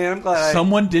 though, man, I'm glad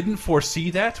Someone didn't foresee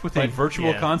that with a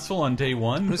virtual console on day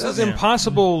one. This is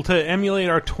impossible to emulate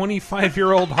our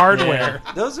 25-year-old hardware.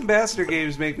 those ambassador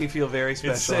games make me feel very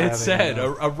special. It's sad.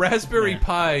 A Raspberry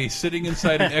Pi sitting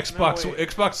inside an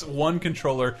Xbox One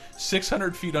controller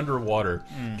 600 feet underwater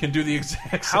can do the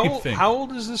exact same thing. How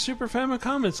old is the Super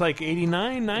Famicom? It's like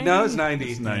 89, 90? No, it's 90.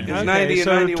 It's 90. It's Okay, 90 and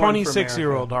so 91 for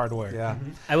 26-year-old America. hardware. Yeah.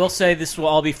 I will say this will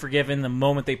all be forgiven the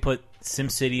moment they put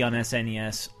SimCity on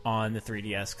SNES on the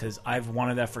 3DS, because I've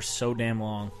wanted that for so damn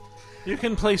long. You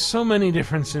can play so many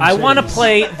different SimCities. I want to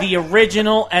play the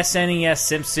original SNES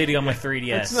SimCity on my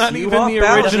 3DS. It's not even the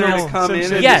original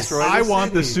SimCity. Yes, I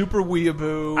want the Super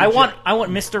Weeaboo. I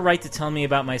want Mr. Wright to tell me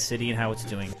about my city and how it's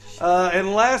doing.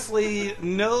 And lastly,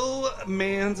 No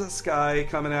Man's Sky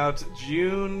coming out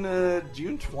June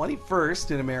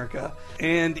 21st in America,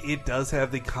 and it does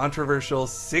have the controversial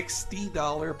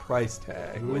 $60 price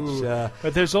tag. Which,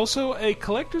 but there's also a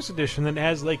collector's edition that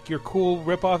has like your cool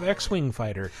rip-off X-Wing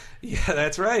fighter. Yeah,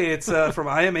 that's right. It's from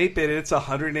IM8-bit, and it's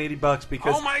 $180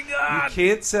 because oh my God! You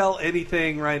can't sell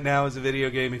anything right now as a video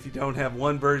game if you don't have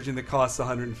one version that costs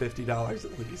 $150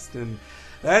 at least, and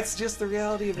that's just the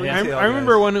reality of retail. I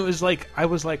remember when it was like, I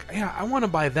was like, yeah, I want to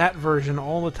buy that version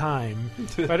all the time,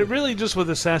 but it really just with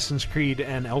Assassin's Creed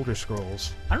and Elder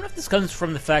Scrolls. I don't know if this comes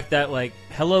from the fact that like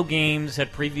Hello Games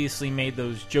had previously made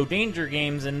those Joe Danger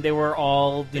games, and they were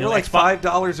all they were like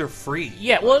 $5 or free.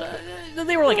 Yeah, well,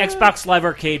 they were like Xbox Live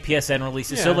Arcade PSN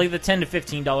releases, so like the $10 to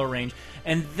 $15 range.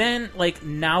 And then, like,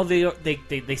 now they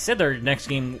said their next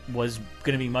game was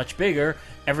going to be much bigger.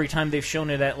 Every time they've shown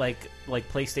it at, like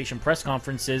PlayStation press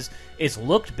conferences, it's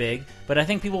looked big. But I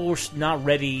think people were not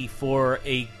ready for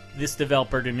this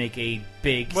developer to make a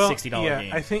big $60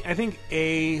 game. I think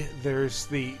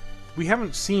we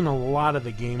haven't seen a lot of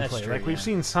the gameplay. That's true, we've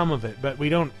seen some of it, but we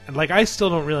don't. Like, I still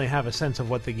don't really have a sense of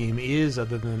what the game is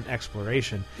other than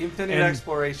exploration, infinite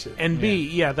exploration. And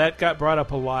that got brought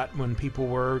up a lot when people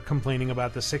were complaining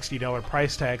about the $60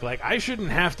 price tag. Like, I shouldn't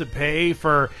have to pay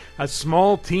for a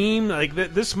small team. Like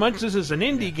this much. This is an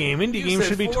indie game. Indie games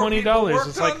should be $20.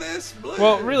 It's like,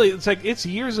 well, really, it's like it's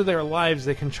years of their lives.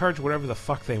 They can charge whatever the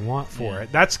fuck they want for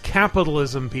it. That's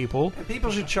capitalism, people. And people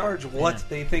should charge what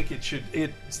they think it should.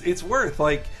 It's worth.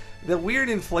 Like the weird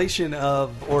inflation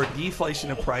or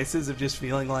deflation of prices of just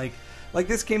feeling like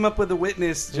this came up with The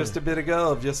Witness just a bit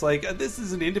ago of just like this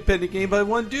is an independent game by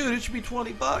one dude, it should be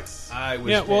 $20. I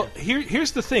was well,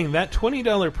 here's the thing, that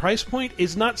 $20 price point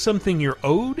is not something you're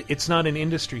owed. It's not an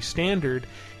industry standard.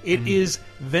 It is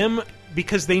them,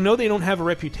 because they know they don't have a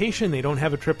reputation, they don't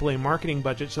have a AAA marketing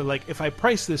budget, so like if I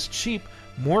price this cheap,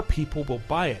 more people will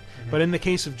buy it. But in the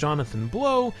case of Jonathan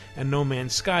Blow and No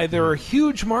Man's Sky, there are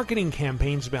huge marketing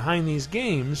campaigns behind these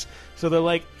games. So they're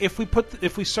like, if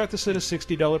we start this at a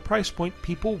 $60 price point,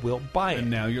 people will buy it. And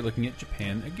now you're looking at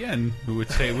Japan again, who would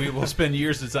say we will spend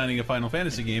years designing a Final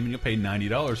Fantasy game, and you'll pay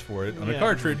 $90 for it on a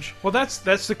cartridge. Well, that's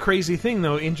the crazy thing,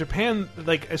 though. In Japan,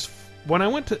 like when I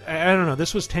went to, I don't know,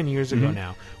 this was 10 years ago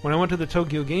now. When I went to the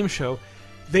Tokyo Game Show,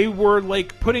 they were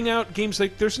like putting out games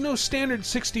like there's no standard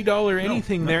 $60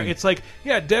 anything there. It's like,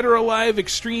 Dead or Alive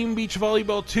Extreme Beach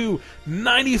Volleyball 2,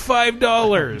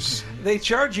 $95. They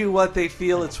charge you what they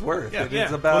feel it's worth. Yeah,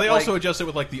 It's about, well, they also adjust it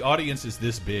with like the audience is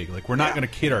this big. Like we're not going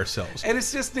to kid ourselves. And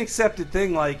it's just an accepted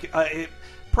thing. Like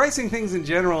pricing things in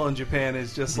general in Japan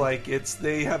is just like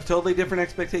they have totally different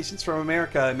expectations from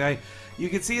America, and you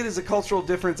can see it as a cultural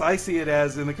difference. I see it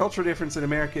as, and the cultural difference in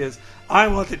America is, I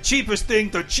want the cheapest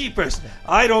thing, the cheapest.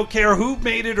 I don't care who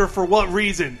made it or for what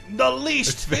reason. The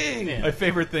least thing. My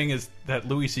favorite thing is that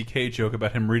Louis C.K. joke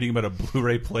about him reading about a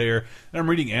Blu-ray player. And I'm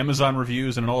reading Amazon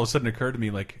reviews, and it all of a sudden occurred to me,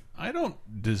 like, I don't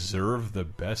deserve the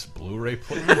best Blu-ray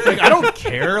player. Like, I don't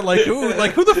care. Like, who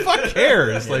the fuck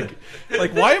cares? Like,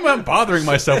 why am I bothering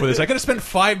myself with this? I could have spent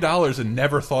 $5 and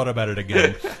never thought about it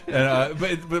again.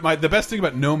 And, but the best thing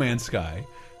about No Man's Sky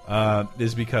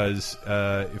is because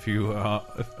if you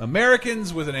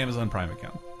Americans with an Amazon Prime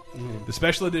account, the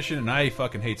special edition, and I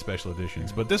fucking hate special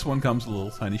editions, but this one comes with a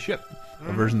little tiny ship,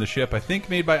 a version of the ship I think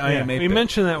made by IM8. We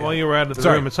mentioned that while you were out of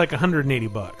the room. It's like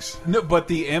 $180. No, but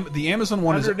the Amazon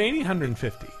one 180,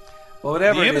 150. Well,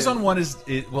 whatever. The Amazon one is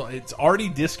it's already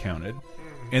discounted.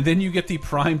 And then you get the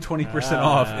Prime 20%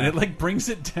 off, and it like brings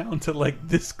it down to like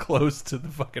this close to the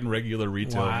fucking regular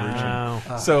retail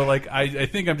version. So like, I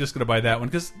think I'm just gonna buy that one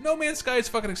because No Man's Sky is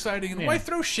fucking exciting, and why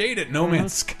throw shade at No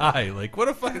Man's Sky? Like, what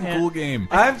a fucking cool game!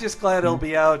 I'm just glad it'll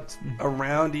be out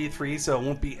around E3, so it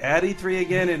won't be at E3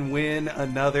 again and win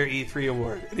another E3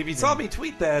 award. And if you saw me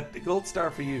tweet that, the gold star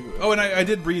for you. Oh, and I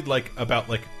did read like about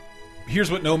like,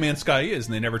 here's what No Man's Sky is,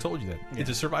 and they never told you that it's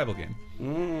a survival game.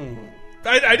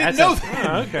 I didn't know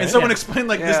that. Okay. And someone explained,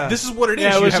 like, this is what it is.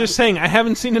 Yeah, I was just saying, I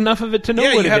haven't seen enough of it to know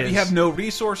what it is. You have no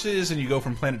resources, and you go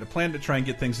from planet to planet to try and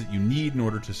get things that you need in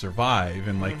order to survive.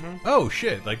 And, like, oh,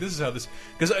 shit, like, this is how this...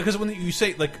 Because when you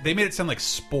say, like, they made it sound like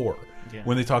Spore.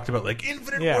 When they talked about like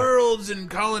infinite worlds and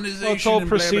colonization, well, it's all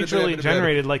and procedurally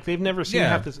generated. Like they've never seen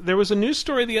half this. There was a news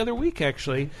story the other week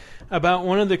actually about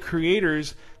one of the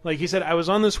creators. Like he said, I was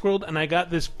on this world and I got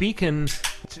this beacon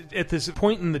at this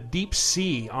point in the deep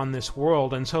sea on this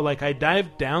world, and so like I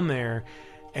dived down there.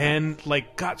 and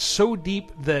like got so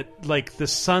deep that like the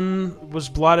sun was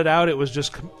blotted out. It was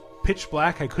just pitch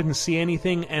black. I couldn't see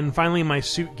anything, and finally my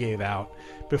suit gave out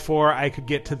before I could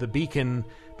get to the beacon.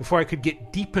 Before I could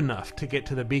get deep enough to get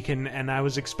to the beacon, and I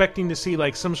was expecting to see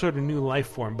like some sort of new life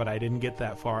form, but I didn't get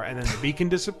that far, and then the beacon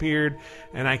disappeared,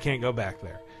 and I can't go back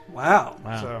there. Wow.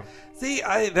 So, see,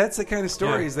 that's the kind of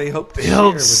stories they hope to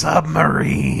build share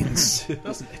submarines.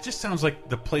 It just sounds like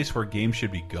the place where games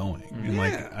should be going. And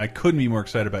like, I couldn't be more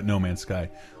excited about No Man's Sky.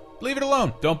 Leave it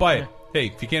alone. Don't buy it. Hey,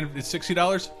 if you can't, it's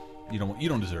 $60. You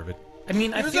don't deserve it. I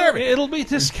mean, I feel it'll be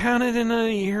discounted in a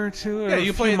year or two. Yeah, or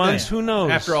you a play few it months. then. Who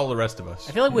knows? After all the rest of us.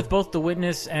 I feel like with both The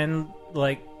Witness and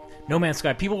like No Man's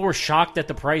Sky, people were shocked at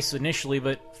the price initially,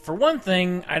 but for one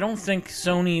thing, I don't think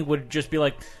Sony would just be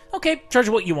like, okay, charge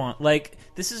what you want. Like,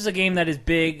 this is a game that is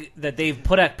big, that they've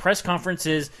put at press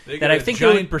conferences that I think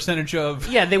giant percentage of.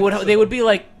 Yeah, they would be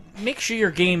like, make sure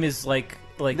your game is like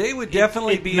they would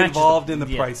definitely be involved in the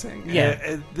pricing.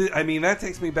 Yeah, I mean, that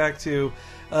takes me back to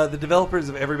the developers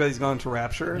of Everybody's Gone to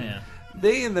Rapture. Yeah.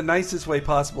 They, in the nicest way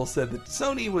possible, said that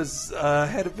Sony was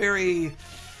had a very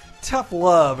tough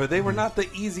love, or they were not the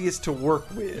easiest to work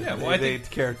with. Yeah, well, they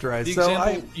characterized. The so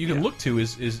example you can look to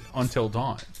is Until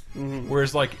Dawn,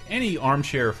 whereas like any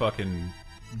armchair fucking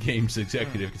games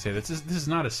executive could say this is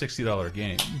not a $60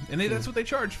 game, and that's what they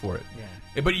charge for it. Yeah.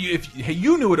 But if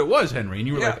you knew what it was, Henry, and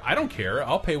you were like, I don't care,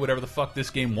 I'll pay whatever the fuck this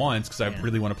game wants because I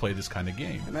really want to play this kind of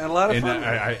game. And I had a lot of fun.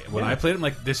 When I played it, I'm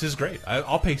like, this is great.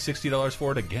 I'll pay $60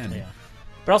 for it again. Yeah.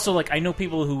 But also, like, I know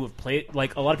people who have played,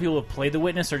 like, a lot of people who have played The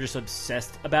Witness are just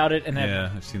obsessed about it and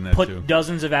have I've seen that put too.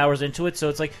 dozens of hours into it. So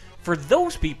it's like, for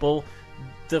those people,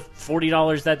 the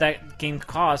 $40 that game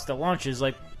cost at launch is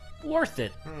like worth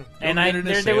it. And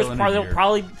there was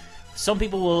probably some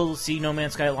people will see No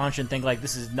Man's Sky at launch and think like,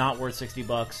 this is not worth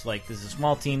 $60. Like, this is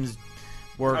small teams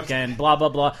work and blah blah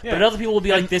blah. Yeah. But other people will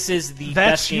be like, this is the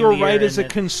that's best game your of the right year, as a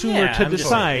and consumer to I'm just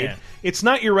decide. saying, It's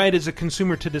not your right as a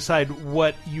consumer to decide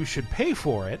what you should pay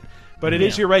for it. But it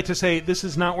is your right to say, this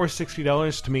is not worth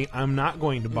 $60 to me. I'm not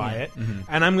going to buy it.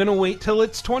 And I'm going to wait till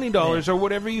it's $20 or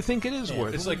whatever you think it is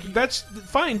worth. It's like, that's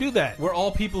fine, do that. We're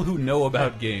all people who know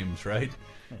about games, right?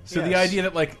 So the idea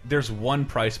that like there's one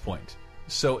price point.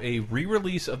 So a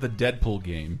re-release of the Deadpool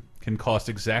game can cost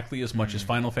exactly as much as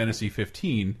Final Fantasy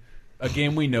 15, a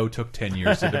game we know took 10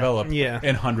 years to develop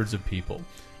and hundreds of people.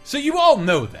 So you all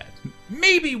know that.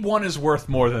 Maybe one is worth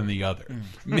more than the other.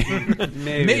 Maybe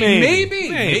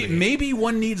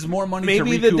one needs more money to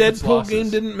recoup the its Deadpool losses.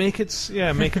 game didn't make its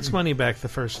money back the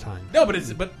first time. No,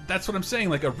 but that's what I'm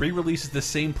saying. Like a re-release is the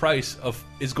same price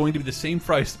is going to be the same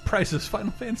price as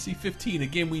Final Fantasy 15, a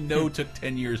game we know took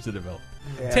 10 years to develop.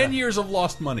 10 years of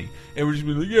lost money, and we're just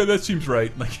be like, yeah, that seems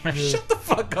right. Like, shut the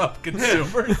fuck up,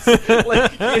 consumers.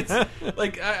 Like, it's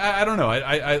like I don't know.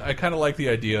 I kind of like the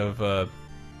idea of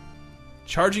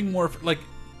charging more.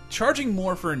 Charging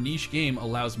more for a niche game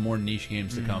allows more niche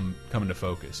games to come into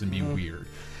focus and be weird.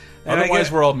 And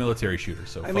otherwise, we're all military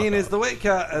shooters. So I mean, is the way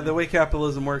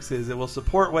capitalism works is it will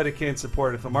support what it can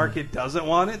support. If the market doesn't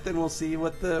want it, then we'll see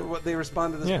what they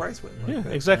respond to this price with. Yeah,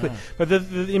 exactly. But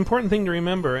the important thing to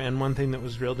remember, and one thing that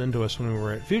was drilled into us when we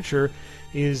were at Future,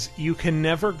 is you can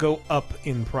never go up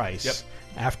in price. Yep.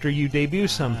 After you debut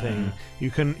something,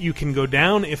 you can go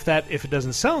down if it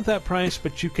doesn't sell at that price,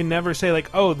 but you can never say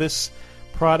like, oh, this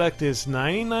product is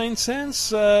 99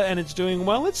 cents and it's doing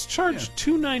well, let's charge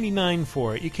 $2.99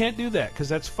 for it. You can't do that because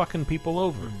that's fucking people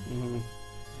over. The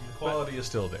quality is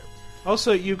still there.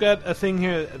 Also, you got a thing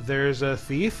here. There's a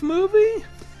Thief movie.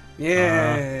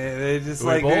 Yeah, they just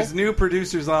like there's new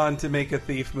producers on to make a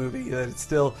Thief movie. That it's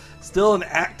still an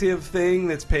active thing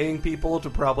that's paying people to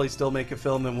probably still make a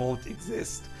film that won't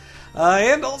exist.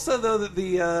 And also, though, that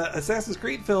the Assassin's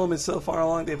Creed film is so far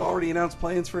along, they've already announced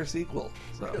plans for a sequel.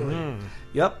 So,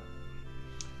 yep.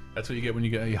 That's what you get when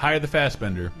you hire the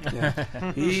Fassbender.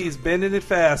 Yeah. He's bending it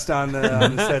fast on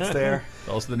the sets there.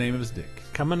 Also the name of his dick.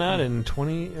 Coming out in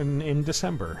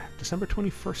December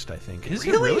 21st, I think. Is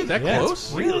it really that close?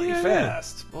 It's really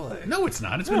fast. Boy. No, it's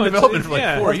not. It's been in development for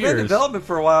like 4 It's years. been in development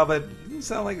for a while, but it doesn't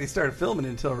sound like they started filming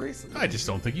until recently. I just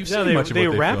don't think you've seen much of what they they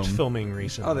wrapped filmed. filming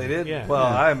recently. Oh, they did? Yeah. Well,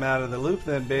 I'm out of the loop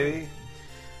then, baby.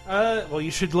 Well,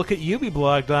 you should look at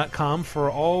ubiblog.com for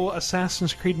all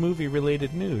Assassin's Creed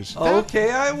movie-related news.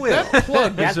 Okay, I will. That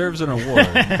plug deserves an award.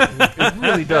 It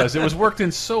really does. It was worked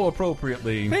in so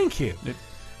appropriately. Thank you.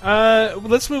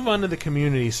 Let's move on to the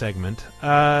community segment.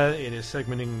 It is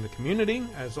segmenting the community,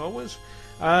 as always.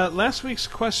 Last week's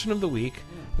question of the week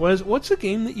was, what's a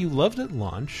game that you loved at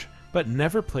launch but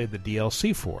never played the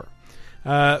DLC for?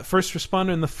 First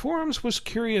responder in the forums was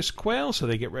Curious Quail, so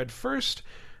they get read first.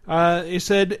 He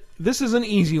said, "This is an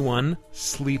easy one,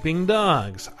 Sleeping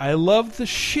Dogs. I loved the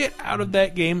shit out of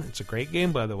that game. It's a great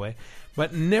game, by the way,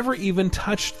 but never even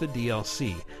touched the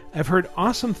DLC. I've heard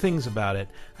awesome things about it.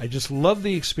 I just love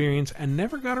the experience and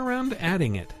never got around to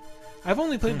adding it. I've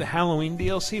only played the Halloween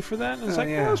DLC for that, and it's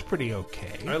that was pretty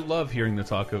okay." I love hearing the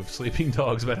talk of Sleeping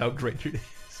Dogs about how great it is.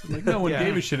 Like, no one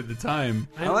gave a shit at the time.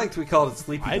 I liked we called it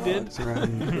Sleepy I Dogs did.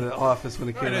 around the office when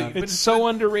it came out. It's so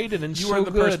underrated and You so are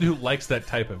the good. person who likes that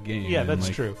type of game. Yeah, and, that's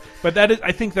like, true. But that is,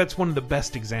 I think that's one of the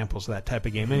best examples of that type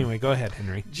of game. Anyway, go ahead,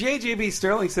 Henry. JJB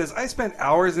Sterling says, I spent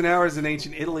hours and hours in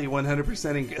ancient Italy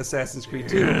 100%ing Assassin's Creed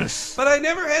 2, but I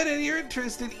never had any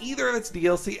interest in either of its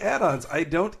DLC add-ons. I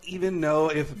don't even know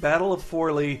if Battle of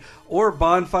Forlì or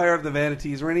Bonfire of the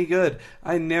Vanities were any good.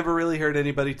 I never really heard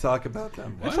anybody talk about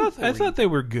them. I thought they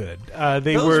were good.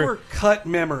 Those were cut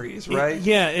memories, right?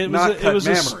 Yeah, it was. Not It cut was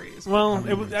memories.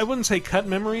 I wouldn't say cut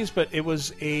memories, but it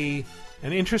was an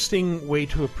interesting way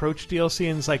to approach DLC.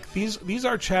 And it's like these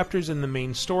are chapters in the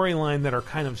main storyline that are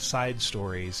kind of side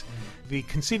stories. The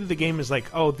conceit of the game is like,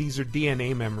 oh, these are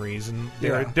DNA memories, and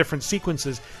there are different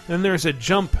sequences. And then there's a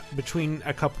jump between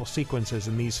a couple sequences,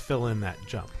 and these fill in that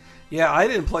jump. Yeah, I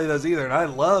didn't play those either, and I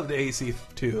loved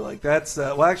AC2. Like that's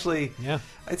actually,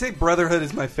 I'd say Brotherhood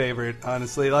is my favorite.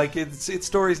 Honestly, like its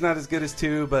story's not as good as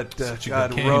 2, but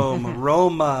God, Roma,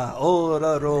 Roma.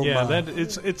 Yeah,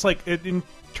 it's like in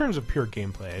terms of pure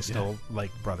gameplay, I still like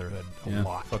Brotherhood a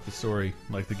lot. Fuck the story,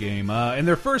 like the game. In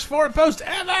their first forum post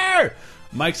ever,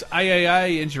 Mike's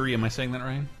III injury. Am I saying that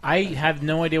right? I have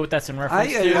no idea what that's in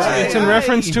reference to. It's in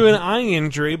reference to an eye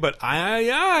injury, but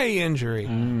III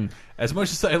injury. As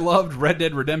much as I loved Red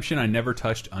Dead Redemption, I never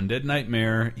touched Undead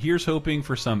Nightmare. Here's hoping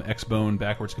for some Xbone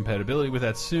backwards compatibility with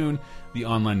that soon. The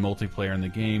online multiplayer in the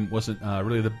game wasn't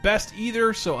really the best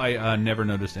either, so I never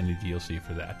noticed any DLC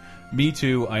for that. Me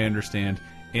too, I understand.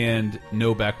 And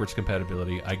no backwards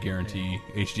compatibility. I guarantee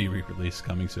HD re-release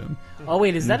coming soon. Oh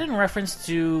wait, is that in reference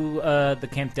to the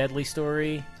Camp Deadly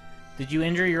story? Did you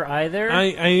injure your eye there?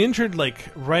 I injured like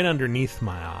right underneath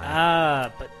my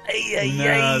eye. But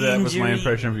that was my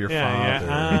impression of your father.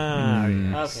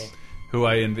 Okay. Who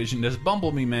I envisioned as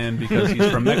Bumblebee Man because he's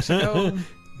from Mexico.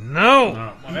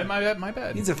 No. My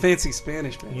bad. He's a fancy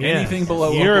Spanish man. Yes. Anything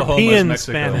below European Oklahoma is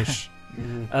Mexico. Spanish.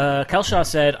 Kelshaw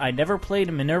said, I never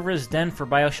played Minerva's Den for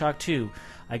Bioshock 2.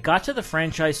 I got to the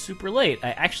franchise super late.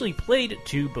 I actually played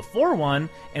 2 before 1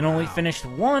 and only finished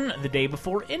 1 the day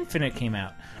before Infinite came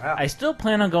out. Wow. I still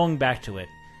plan on going back to it.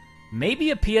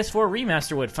 Maybe a PS4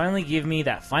 remaster would finally give me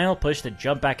that final push to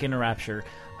jump back into Rapture.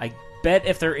 I bet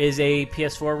if there is a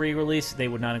PS4 re-release, they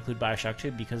would not include Bioshock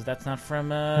 2 because that's not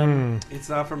from... It's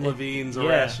not from Levine's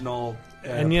Irrational...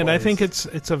 and yet, I think it's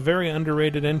a very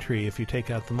underrated entry if you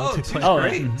take out the multiplayer. Oh,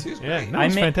 great. Two's great. No,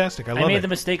 it's fantastic. I love it. I made the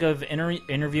mistake of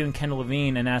interviewing Kendall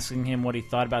Levine and asking him what he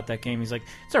thought about that game. He's like,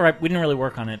 "It's all right. We didn't really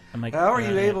work on it." I'm like, how are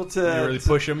you able to really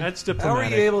push him? That's How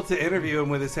diplomatic. are you able to interview him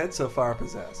with his head so far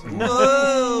possessed?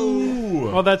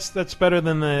 Whoa! Well, that's better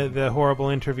than the horrible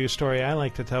interview story I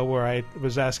like to tell, where I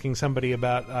was asking somebody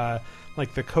about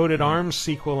like the Coded Arms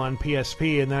sequel on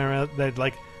PSP, and they're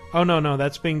like, "Oh no,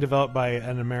 that's being developed by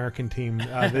an American team.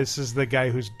 This is the guy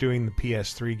who's doing the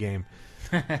PS3 game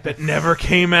that never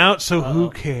came out, so who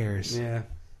cares?" Yeah.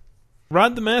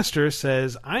 Rod the Master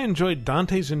says, I enjoyed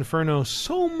Dante's Inferno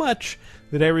so much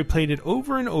that I replayed it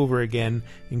over and over again,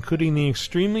 including the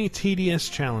extremely tedious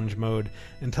challenge mode,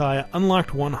 until I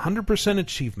unlocked 100%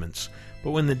 achievements.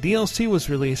 But when the DLC was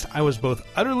released, I was both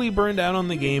utterly burned out on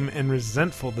the game and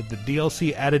resentful that the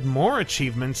DLC added more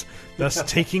achievements, thus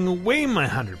taking away my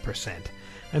 100%.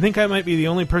 I think I might be the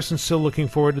only person still looking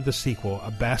forward to the sequel,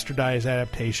 a bastardized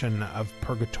adaptation of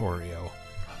Purgatorio.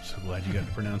 So glad you got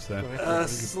to pronounce that.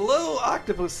 Slow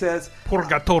Octopus says,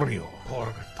 Purgatorio.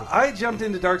 I jumped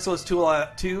into Dark Souls 2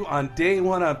 on day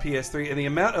 1 on PS3, and the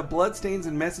amount of bloodstains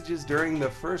and messages during the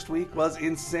first week was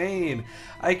insane.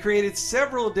 I created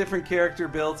several different character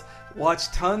builds,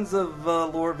 watched tons of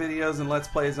lore videos and Let's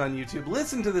Plays on YouTube,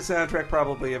 listened to the soundtrack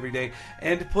probably every day,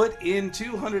 and put in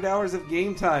 200 hours of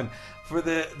game time. For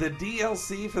the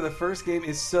DLC for the first game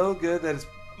is so good that it's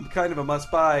kind of a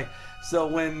must-buy. So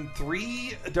when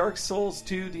 3 Dark Souls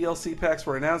 2 DLC packs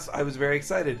were announced, I was very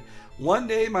excited. One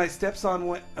day, my stepson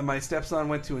went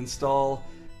to install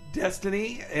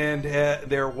Destiny, and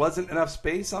there wasn't enough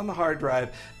space on the hard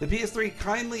drive. The PS3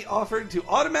 kindly offered to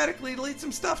automatically delete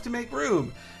some stuff to make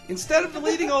room. Instead of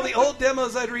deleting all the old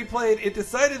demos I'd replayed, it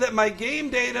decided that my game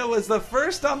data was the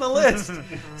first on the list.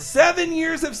 7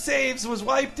 years of saves was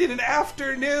wiped in an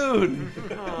afternoon.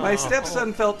 My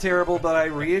stepson felt terrible, but I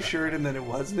reassured him that it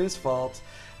wasn't his fault.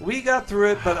 We got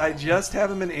through it, but I just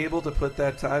haven't been able to put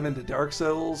that time into Dark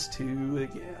Souls 2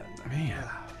 again. Man.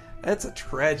 That's a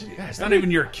tragedy. Yeah, it's not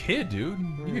even your kid, dude.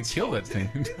 You can kill that thing.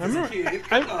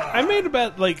 I made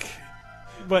about like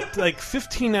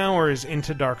 15 hours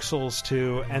into Dark Souls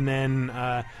 2, and then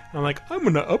I'm like, I'm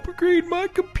gonna upgrade my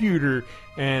computer,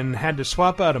 and had to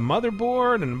swap out a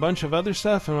motherboard and a bunch of other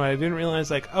stuff. And I didn't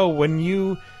realize, like, oh, when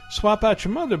you swap out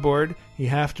your motherboard, you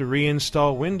have to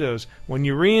reinstall Windows. When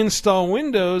you reinstall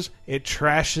Windows, it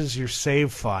trashes your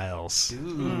save files.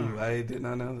 Ooh, I did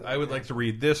not know that. I would like to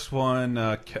read this one.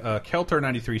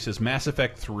 Kelter93 says, Mass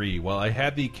Effect 3. While I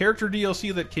had the character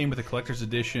DLC that came with the Collector's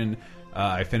Edition,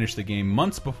 I finished the game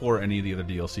months before any of the other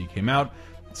DLC came out.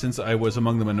 Since I was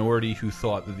among the minority who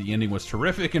thought that the ending was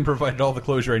terrific and provided all the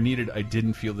closure I needed, I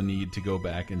didn't feel the need to go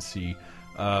back and see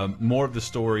more of the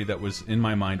story that was in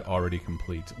my mind already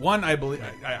complete. One, I believe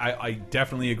I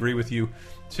definitely agree with you.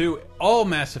 Two, all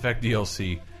Mass Effect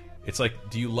DLC, it's like,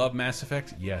 do you love Mass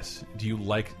Effect? Yes. Do you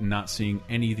like not seeing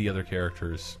any of the other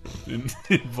characters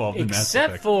involved in Mass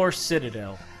Effect? Except for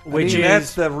Citadel, which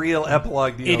that's the real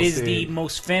epilogue DLC. It is the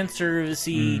most fan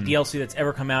servicey DLC that's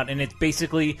ever come out, and it's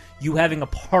basically you having a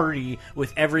party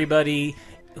with everybody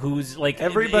who's like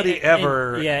everybody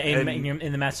ever,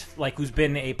 in the Mass, like who's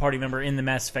been a party member in the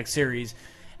Mass Effect series,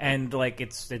 and like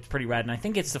it's pretty rad. And I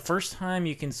think it's the first time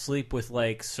you can sleep with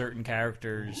like certain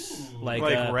characters, like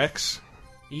Rex.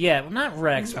 Yeah, well, not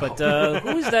Rex, but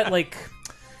who is that? Like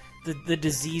the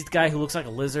diseased guy who looks like a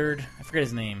lizard. I forget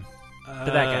his name.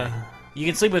 But that guy, you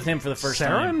can sleep with him for the first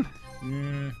time.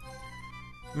 You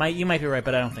might be right,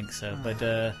 but I don't think so.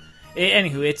 But.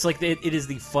 Anywho, it's like it is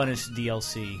the funnest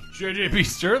DLC. JJP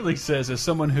Sterling says, as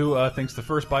someone who thinks the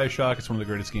first Bioshock is one of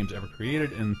the greatest games ever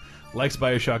created and likes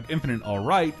Bioshock Infinite all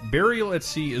right, Burial at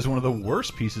Sea is one of the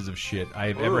worst pieces of shit I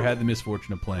have ever had the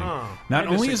misfortune of playing. Not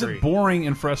only is it boring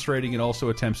and frustrating, it also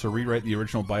attempts to rewrite the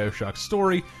original Bioshock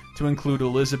story to include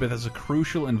Elizabeth as a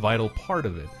crucial and vital part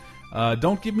of it.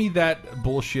 Don't give me that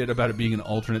bullshit about it being an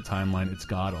alternate timeline. It's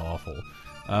god-awful.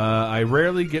 I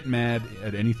rarely get mad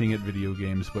at anything at video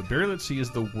games, but Burial at Sea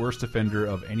is the worst offender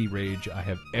of any rage I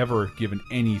have ever given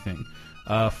anything.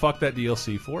 Fuck that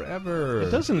DLC forever.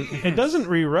 It doesn't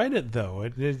rewrite it though.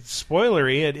 It's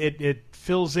spoilery. It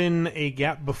fills in a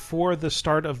gap before the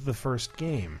start of the first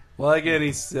game. Well, again,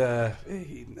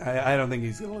 I don't think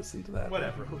he's going to listen to that.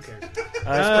 Whatever. Who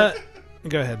cares?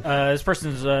 Go ahead. This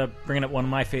person's bringing up one of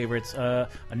my favorites.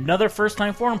 Another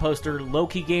first-time forum poster,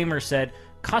 Low-Key Gamer, said,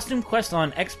 Costume Quest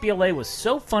on XBLA was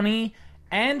so funny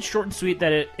and short and sweet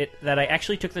that that I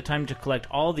actually took the time to collect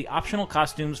all the optional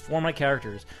costumes for my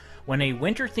characters. When a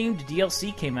winter-themed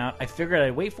DLC came out, I figured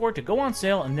I'd wait for it to go on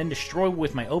sale and then destroy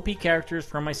with my OP characters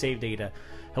from my save data.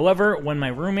 However, when my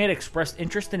roommate expressed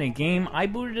interest in a game, I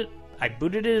booted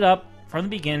it up from the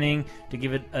beginning to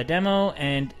give it a demo,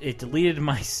 and it deleted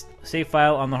my save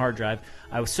file on the hard drive.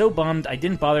 I was so bummed I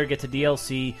didn't bother to get to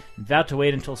DLC and vowed to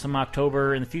wait until some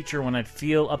October in the future when I'd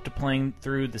feel up to playing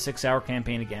through the 6-hour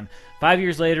campaign again. 5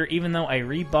 years later, even though I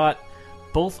rebought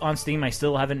both on Steam, I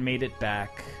still haven't made it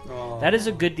back. Aww. That is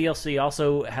a good DLC.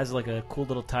 Also has like a cool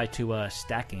little tie to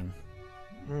stacking.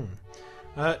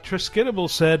 Triskidable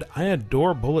said, I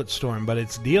adore Bulletstorm, but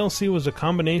its DLC was a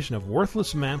combination of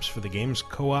worthless maps for the game's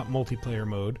co-op multiplayer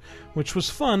mode, which was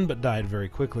fun but died very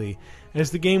quickly,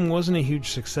 as the game wasn't a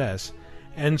huge success,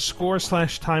 and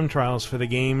score/time trials for the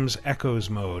game's Echoes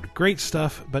mode. Great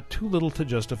stuff, but too little to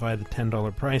justify the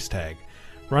 $10 price tag.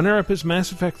 Runner-up is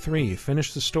Mass Effect 3.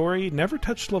 Finished the story, never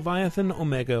touched Leviathan,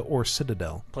 Omega, or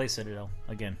Citadel. Play Citadel,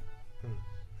 again.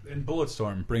 And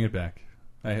Bulletstorm, bring it back.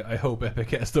 I hope Epic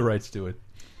has the rights to it.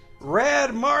 Rad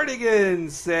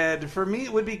Mardigan said, for me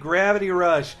it would be Gravity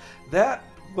Rush. That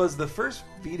was the first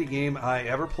Vita game I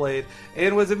ever played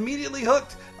and was immediately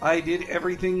hooked. I did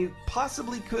everything you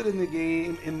possibly could in the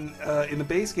game, in the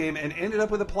base game, and ended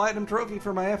up with a platinum trophy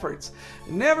for my efforts.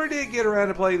 Never did get around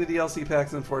to playing the DLC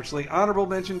packs, unfortunately. Honorable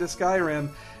mention to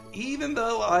Skyrim. Even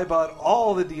though I bought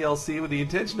all the DLC with the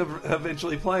intention of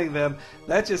eventually playing them,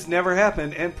 that just never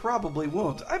happened and probably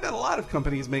won't. I bet a lot of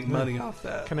companies make money off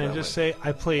that. Can I just say,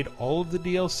 I played all of the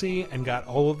DLC and got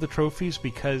all of the trophies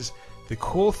because the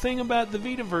cool thing about the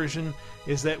Vita version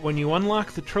is that when you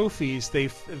unlock the trophies,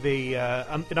 it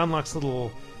unlocks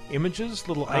little images,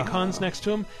 little icons next to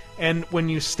them, and when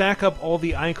you stack up all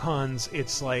the icons,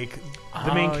 it's like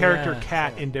the main character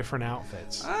Cat in different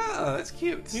outfits. Ah, that's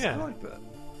cute. Yeah. I like that.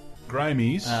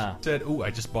 Grimes said, "Ooh,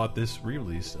 I just bought this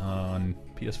re-release on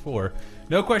PS4.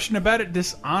 No question about it,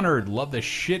 Dishonored. Loved the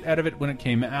shit out of it when it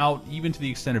came out, even to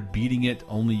the extent of beating it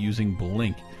only using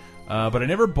Blink. But I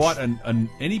never bought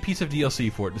any piece of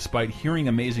DLC for it, despite hearing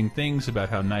amazing things about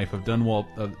how the Knife of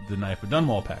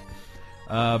Dunwall pack.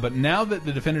 But now that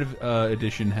the definitive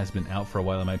edition has been out for a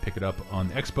while, I might pick it up on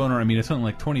the Exponer. I mean, it's something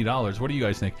like $20. What do you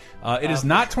guys think? It is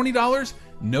not $20.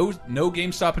 No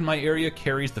GameStop in my area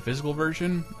carries the physical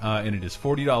version, and it is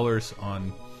 $40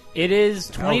 on. It is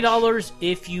 $20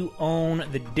 if you own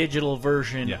the digital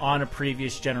version on a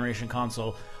previous generation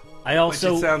console. I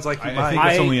also Which it sounds like you might. I think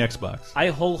it's only Xbox. I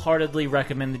wholeheartedly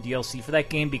recommend the DLC for that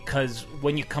game because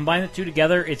when you combine the two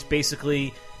together, it's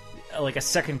basically like a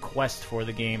second quest for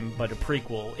the game, but a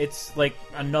prequel. It's like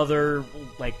another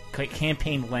like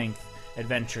campaign length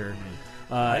adventure.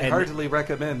 I heartily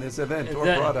recommend this event or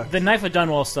product. The Knife of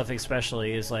Dunwall stuff,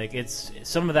 especially, is like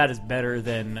some of that is better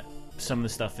than some of the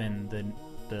stuff in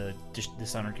the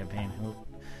Dishonored campaign.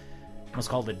 It's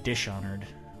called the Dishonored,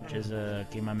 which is a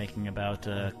game I'm making about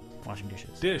washing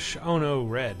dishes. Dish. Oh no,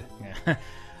 red.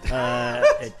 Yeah.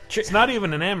 It's not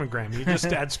even an anagram. You just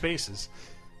add spaces.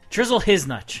 Trizzle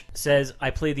Hisnutch says, I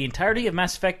played the entirety of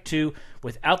Mass Effect 2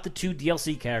 without the 2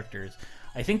 DLC characters.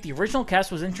 I think the original cast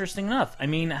was interesting enough. I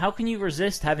mean, how can you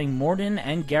resist having Mordin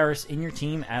and Garrus in your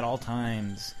team at all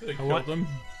times? They killed them.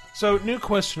 So, new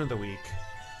question of the week.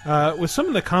 With some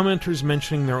of the commenters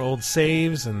mentioning their old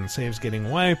saves and saves getting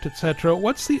wiped, etc.,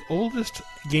 what's the oldest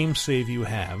game save you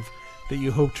have that you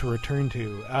hope to return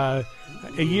to? A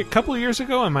couple of years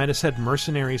ago, I might have said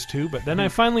Mercenaries 2, but then I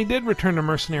finally did return to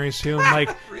Mercenaries 2. I'm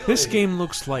like, really? This game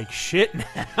looks like shit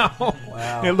now.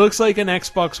 Wow. It looks like an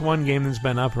Xbox One game that's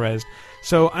been up-resed.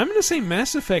 So I'm going to say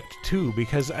Mass Effect 2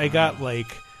 because I got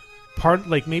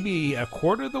maybe a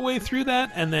quarter of the way through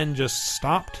that and then just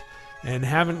stopped and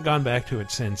haven't gone back to it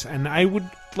since. And I would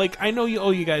I know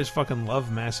you guys fucking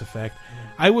love Mass Effect.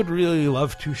 I would really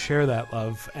love to share that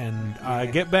love and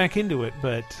get back into it,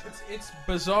 but it's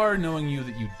bizarre knowing you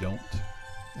that you don't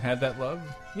have that love.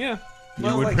 Yeah,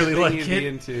 you would really like you'd it. be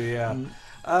into, yeah.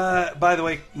 By the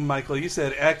way, Michael, you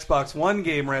said Xbox One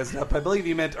game rezzed up. I believe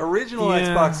you meant original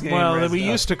Xbox game. Well, rezzed we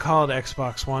up. used to call it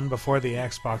Xbox One before the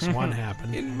Xbox One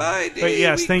happened. In my day, but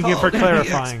yes, we thank you for called it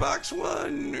clarifying. The Xbox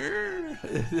One.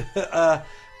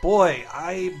 Boy,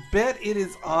 I bet it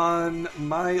is on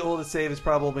my oldest save is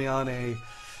probably on a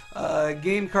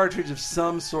game cartridge of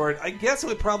some sort. I guess it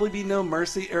would probably be No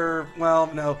Mercy WCW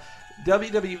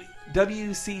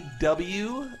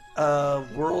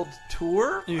World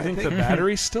Tour. You think the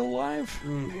battery's still alive?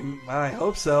 I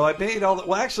hope so. I made all the.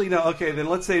 Well, actually, no. Okay, then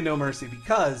let's say No Mercy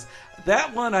because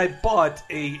that one I bought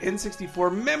a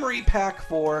N64 memory pack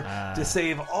for to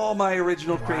save all my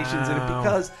original creations in it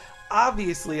because.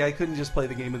 Obviously, I couldn't just play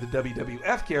the game with the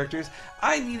WWF characters.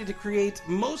 I needed to create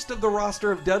most of the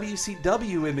roster of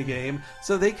WCW in the game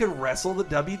so they could wrestle the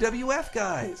WWF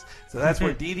guys. So that's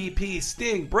where DDP,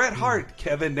 Sting, Bret Hart,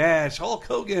 Kevin Nash, Hulk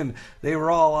Hogan, they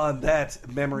were all on that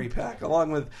memory pack,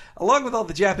 along with all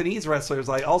the Japanese wrestlers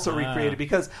I also recreated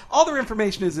because all their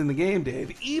information is in the game,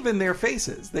 Dave, even their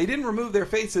faces. They didn't remove their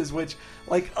faces, which,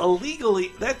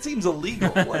 illegally, that seems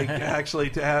illegal, actually,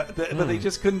 to have, but they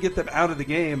just couldn't get them out of the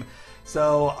game.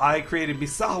 So I created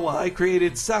Misawa, I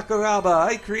created Sakuraba,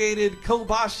 I created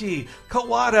Kobashi,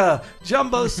 Kawada,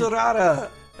 Jumbo Surata.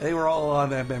 They were all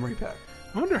on that memory pack.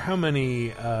 I wonder how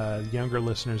many younger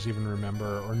listeners even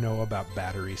remember or know about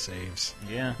battery saves.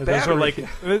 Yeah. Those are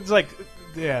it's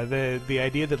the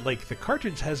idea that the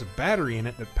cartridge has a battery in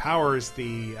it that powers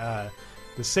the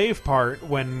save part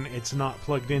when it's not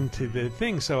plugged into the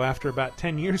thing. So after about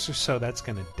 10 years or so, that's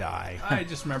going to die. I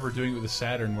just remember doing it with the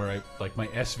Saturn where my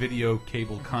S-video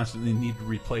cable constantly needed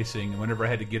replacing, and whenever I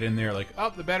had to get in there,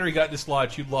 the battery got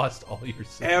dislodged, you lost all your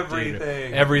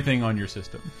everything on your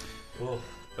system. Oof.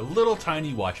 A little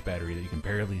tiny watch battery that you can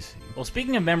barely see. Well,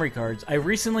 speaking of memory cards, I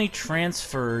recently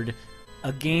transferred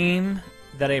a game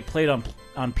that I played on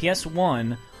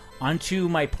PS1 onto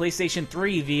my PlayStation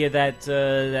 3 via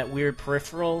that weird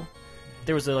peripheral.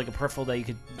 There was a peripheral that you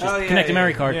could just connect a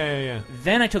memory card. Yeah.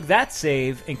 Then I took that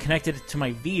save and connected it to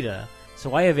my Vita.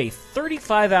 So I have a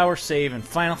 35-hour save in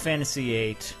Final Fantasy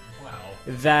VIII. Wow.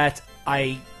 That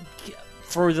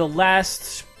for the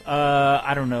last,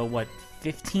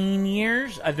 15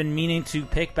 years, I've been meaning to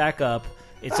pick back up.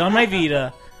 It's on my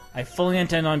Vita. I fully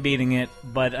intend on beating it,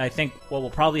 but I think what will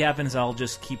probably happen is I'll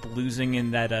just keep losing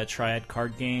in that Triad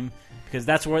card game because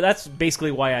that's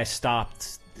basically why I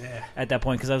stopped at that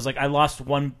point because I was I lost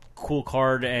one cool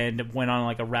card and went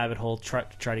on a rabbit hole to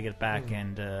try to get it back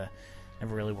and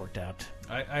never really worked out.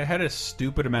 I had a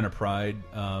stupid amount of pride.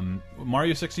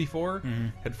 Mario 64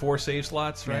 had 4 save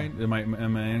slots, right? Yeah. Am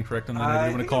I incorrect on that? Are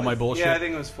you want to call my bullshit? Yeah, I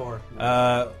think it was 4.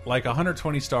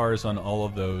 120 stars on all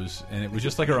of those, and it was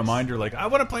just a reminder, I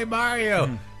want to play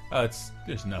Mario.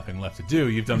 There's nothing left to do.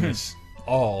 You've done this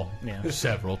all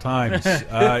several times.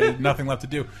 Nothing left to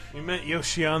do. You met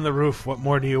Yoshi on the roof. What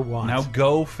more do you want? Now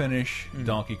go finish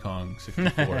Donkey Kong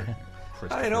 64.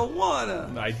 I don't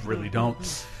wanna. I really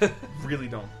don't. Really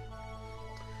don't.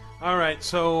 All right,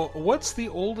 so what's the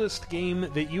oldest game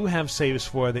that you have saves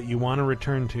for that you want to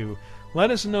return to?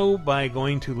 Let us know by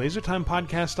going to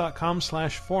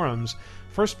lasertimepodcast.com/forums.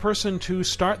 First person to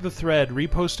start the thread,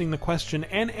 reposting the question,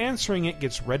 and answering it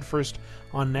gets read first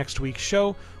on next week's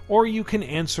show. Or you can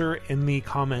answer in the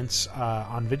comments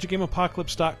on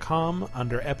VidjagameApocalypse.com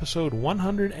under episode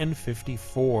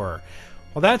 154.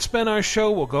 Well, that's been our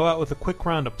show. We'll go out with a quick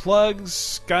round of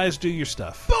plugs. Guys, do your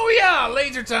stuff. Booyah!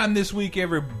 Laser time this week,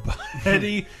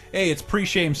 everybody. Hey, it's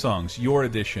pre-shame songs, your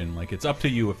edition. Like, it's up to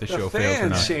you if the show fails or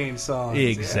not. Shame songs.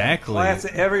 Exactly. Yeah.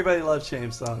 Classic. Everybody loves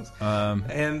shame songs.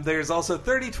 And there's also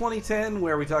 30-2010,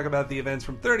 where we talk about the events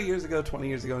from 30 years ago, 20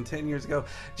 years ago, and 10 years ago.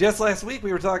 Just last week,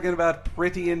 we were talking about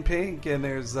Pretty in Pink, and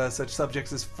there's such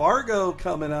subjects as Fargo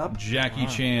coming up. Jackie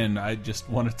Chan. I just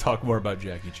want to talk more about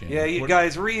Jackie Chan. Yeah, you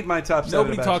guys read my top 7.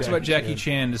 Nobody talks about Jackie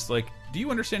Chan. Just like, do you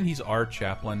understand he's our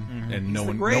Chaplin? And no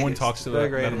one talks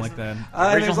about him like that.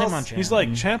 He's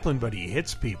like Chaplin, but he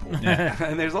hits people. Yeah.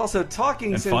 And there's also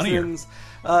Talking and Simpsons.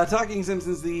 Talking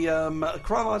Simpsons, the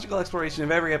chronological exploration of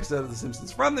every episode of The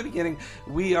Simpsons from the beginning.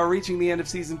 We are reaching the end of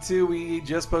season 2. We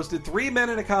just posted 3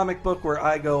 Men in a Comic Book, where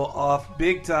I go off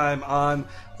big time on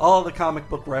all the comic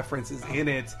book references in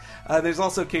it. There's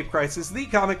also Cape Crisis, the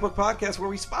comic book podcast, where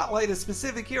we spotlight a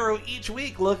specific hero each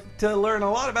week. Look to learn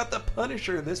a lot about the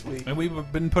Punisher this week. And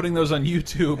we've been putting those on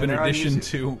YouTube in addition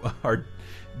to our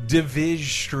Division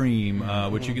stream,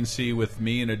 which you can see with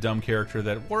me and a dumb character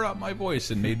that wore out my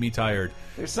voice and made me tired.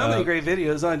 There's so many great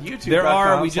videos on YouTube. There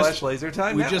are. We just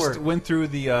went through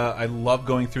the. I love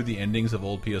going through the endings of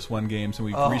old PS1 games, and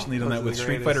we've recently done that with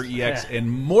Street Fighter EX,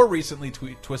 and more recently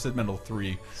Twisted Metal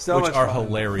 3, which are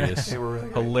hilarious. They were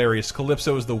really hilarious.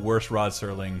 Calypso is the worst Rod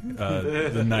Serling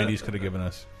the '90s could have given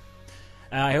us.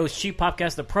 I host Cheap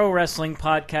Popcast, the pro wrestling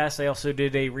podcast. I also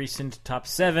did a recent top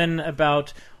 7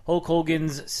 about Hulk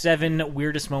Hogan's 7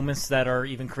 weirdest moments that are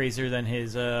even crazier than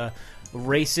his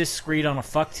racist screed on a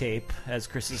fuck tape, as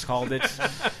Chris has called it.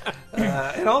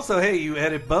 And also, hey, you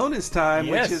edit Bonus Time,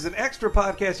 Yes. which is an extra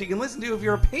podcast you can listen to if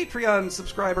you're a Patreon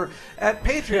subscriber at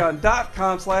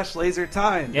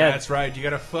patreon.com/lasertime. Yeah. That's right. You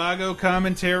got a Fago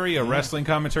commentary, a wrestling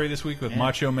commentary this week with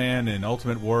Macho Man and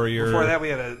Ultimate Warrior. Before that, we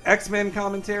had an X-Men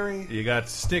commentary. You got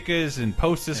stickers and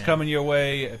posters coming your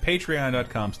way.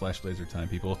 Patreon.com/lasertime,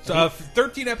 people.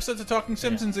 13 episodes of Talking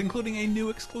Simpsons, including a new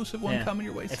exclusive one coming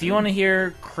your way soon. If you want to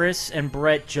hear Chris and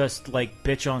Brett just like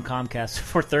bitch on Comcast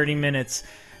for 30 minutes,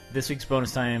 this week's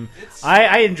Bonus Time,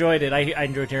 I enjoyed it. I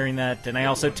enjoyed hearing that, and I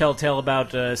also tell tale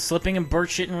about slipping and bird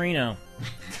shit in Reno,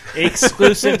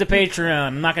 exclusive to Patreon.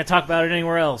 I'm not going to talk about it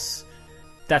anywhere else.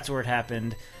 That's where it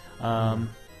happened.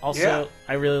 Also,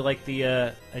 I really like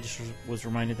the. I just was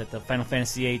reminded that the Final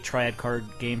Fantasy VIII Triad card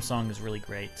game song is really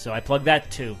great, so I plug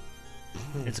that too.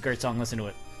 It's a great song. Listen to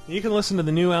it. You can listen to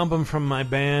the new album from my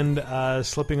band,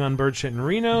 Slipping on Bird Shit in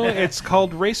Reno. It's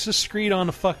called Racist Screed on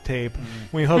a Fuck Tape.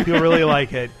 We hope you'll really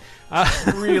like it.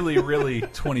 Really, really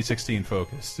 2016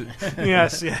 focused.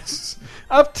 Yes.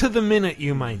 Up to the minute,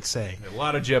 you might say. A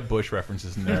lot of Jeb Bush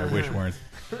references in there I wish weren't.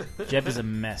 Jeb is a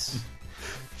mess.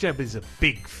 Jeb is a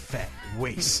big fat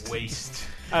waste.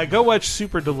 Go watch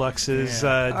Super Deluxe's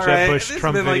Jeb Bush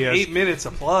Trump been videos. Like 8 minutes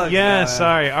of plugs. Yeah,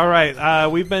 sorry. All right.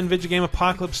 We've been Vidjagame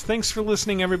Apocalypse. Thanks for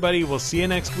listening, everybody. We'll see you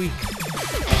next week.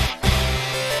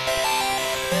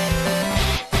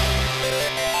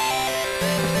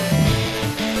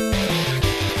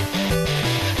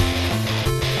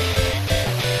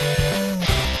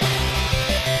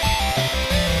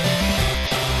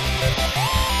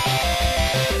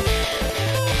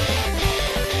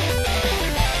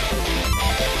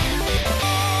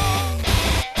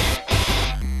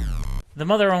 The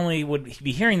mother only would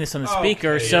be hearing this on the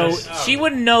speaker, so she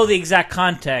wouldn't know the exact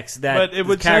context. But it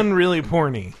would sound really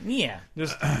porny. Yeah.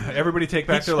 Just everybody take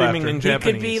back their screaming laughter. in It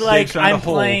Japanese. could be like, Dave's found a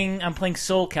hole. I'm playing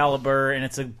Soul Calibur, and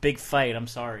it's a big fight. I'm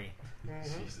sorry.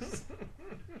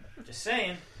 Just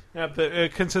saying. Yeah, but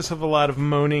it consists of a lot of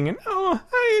moaning and I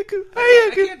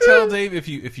can't tell, Dave,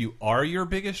 if you are your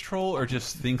biggest troll or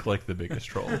just think like the biggest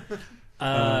troll.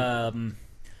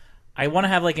 I want to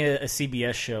have like a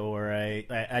CBS show where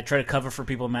I try to cover for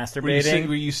people masturbating.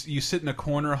 Where you sit in a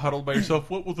corner huddled by yourself.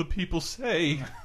 What will the people say?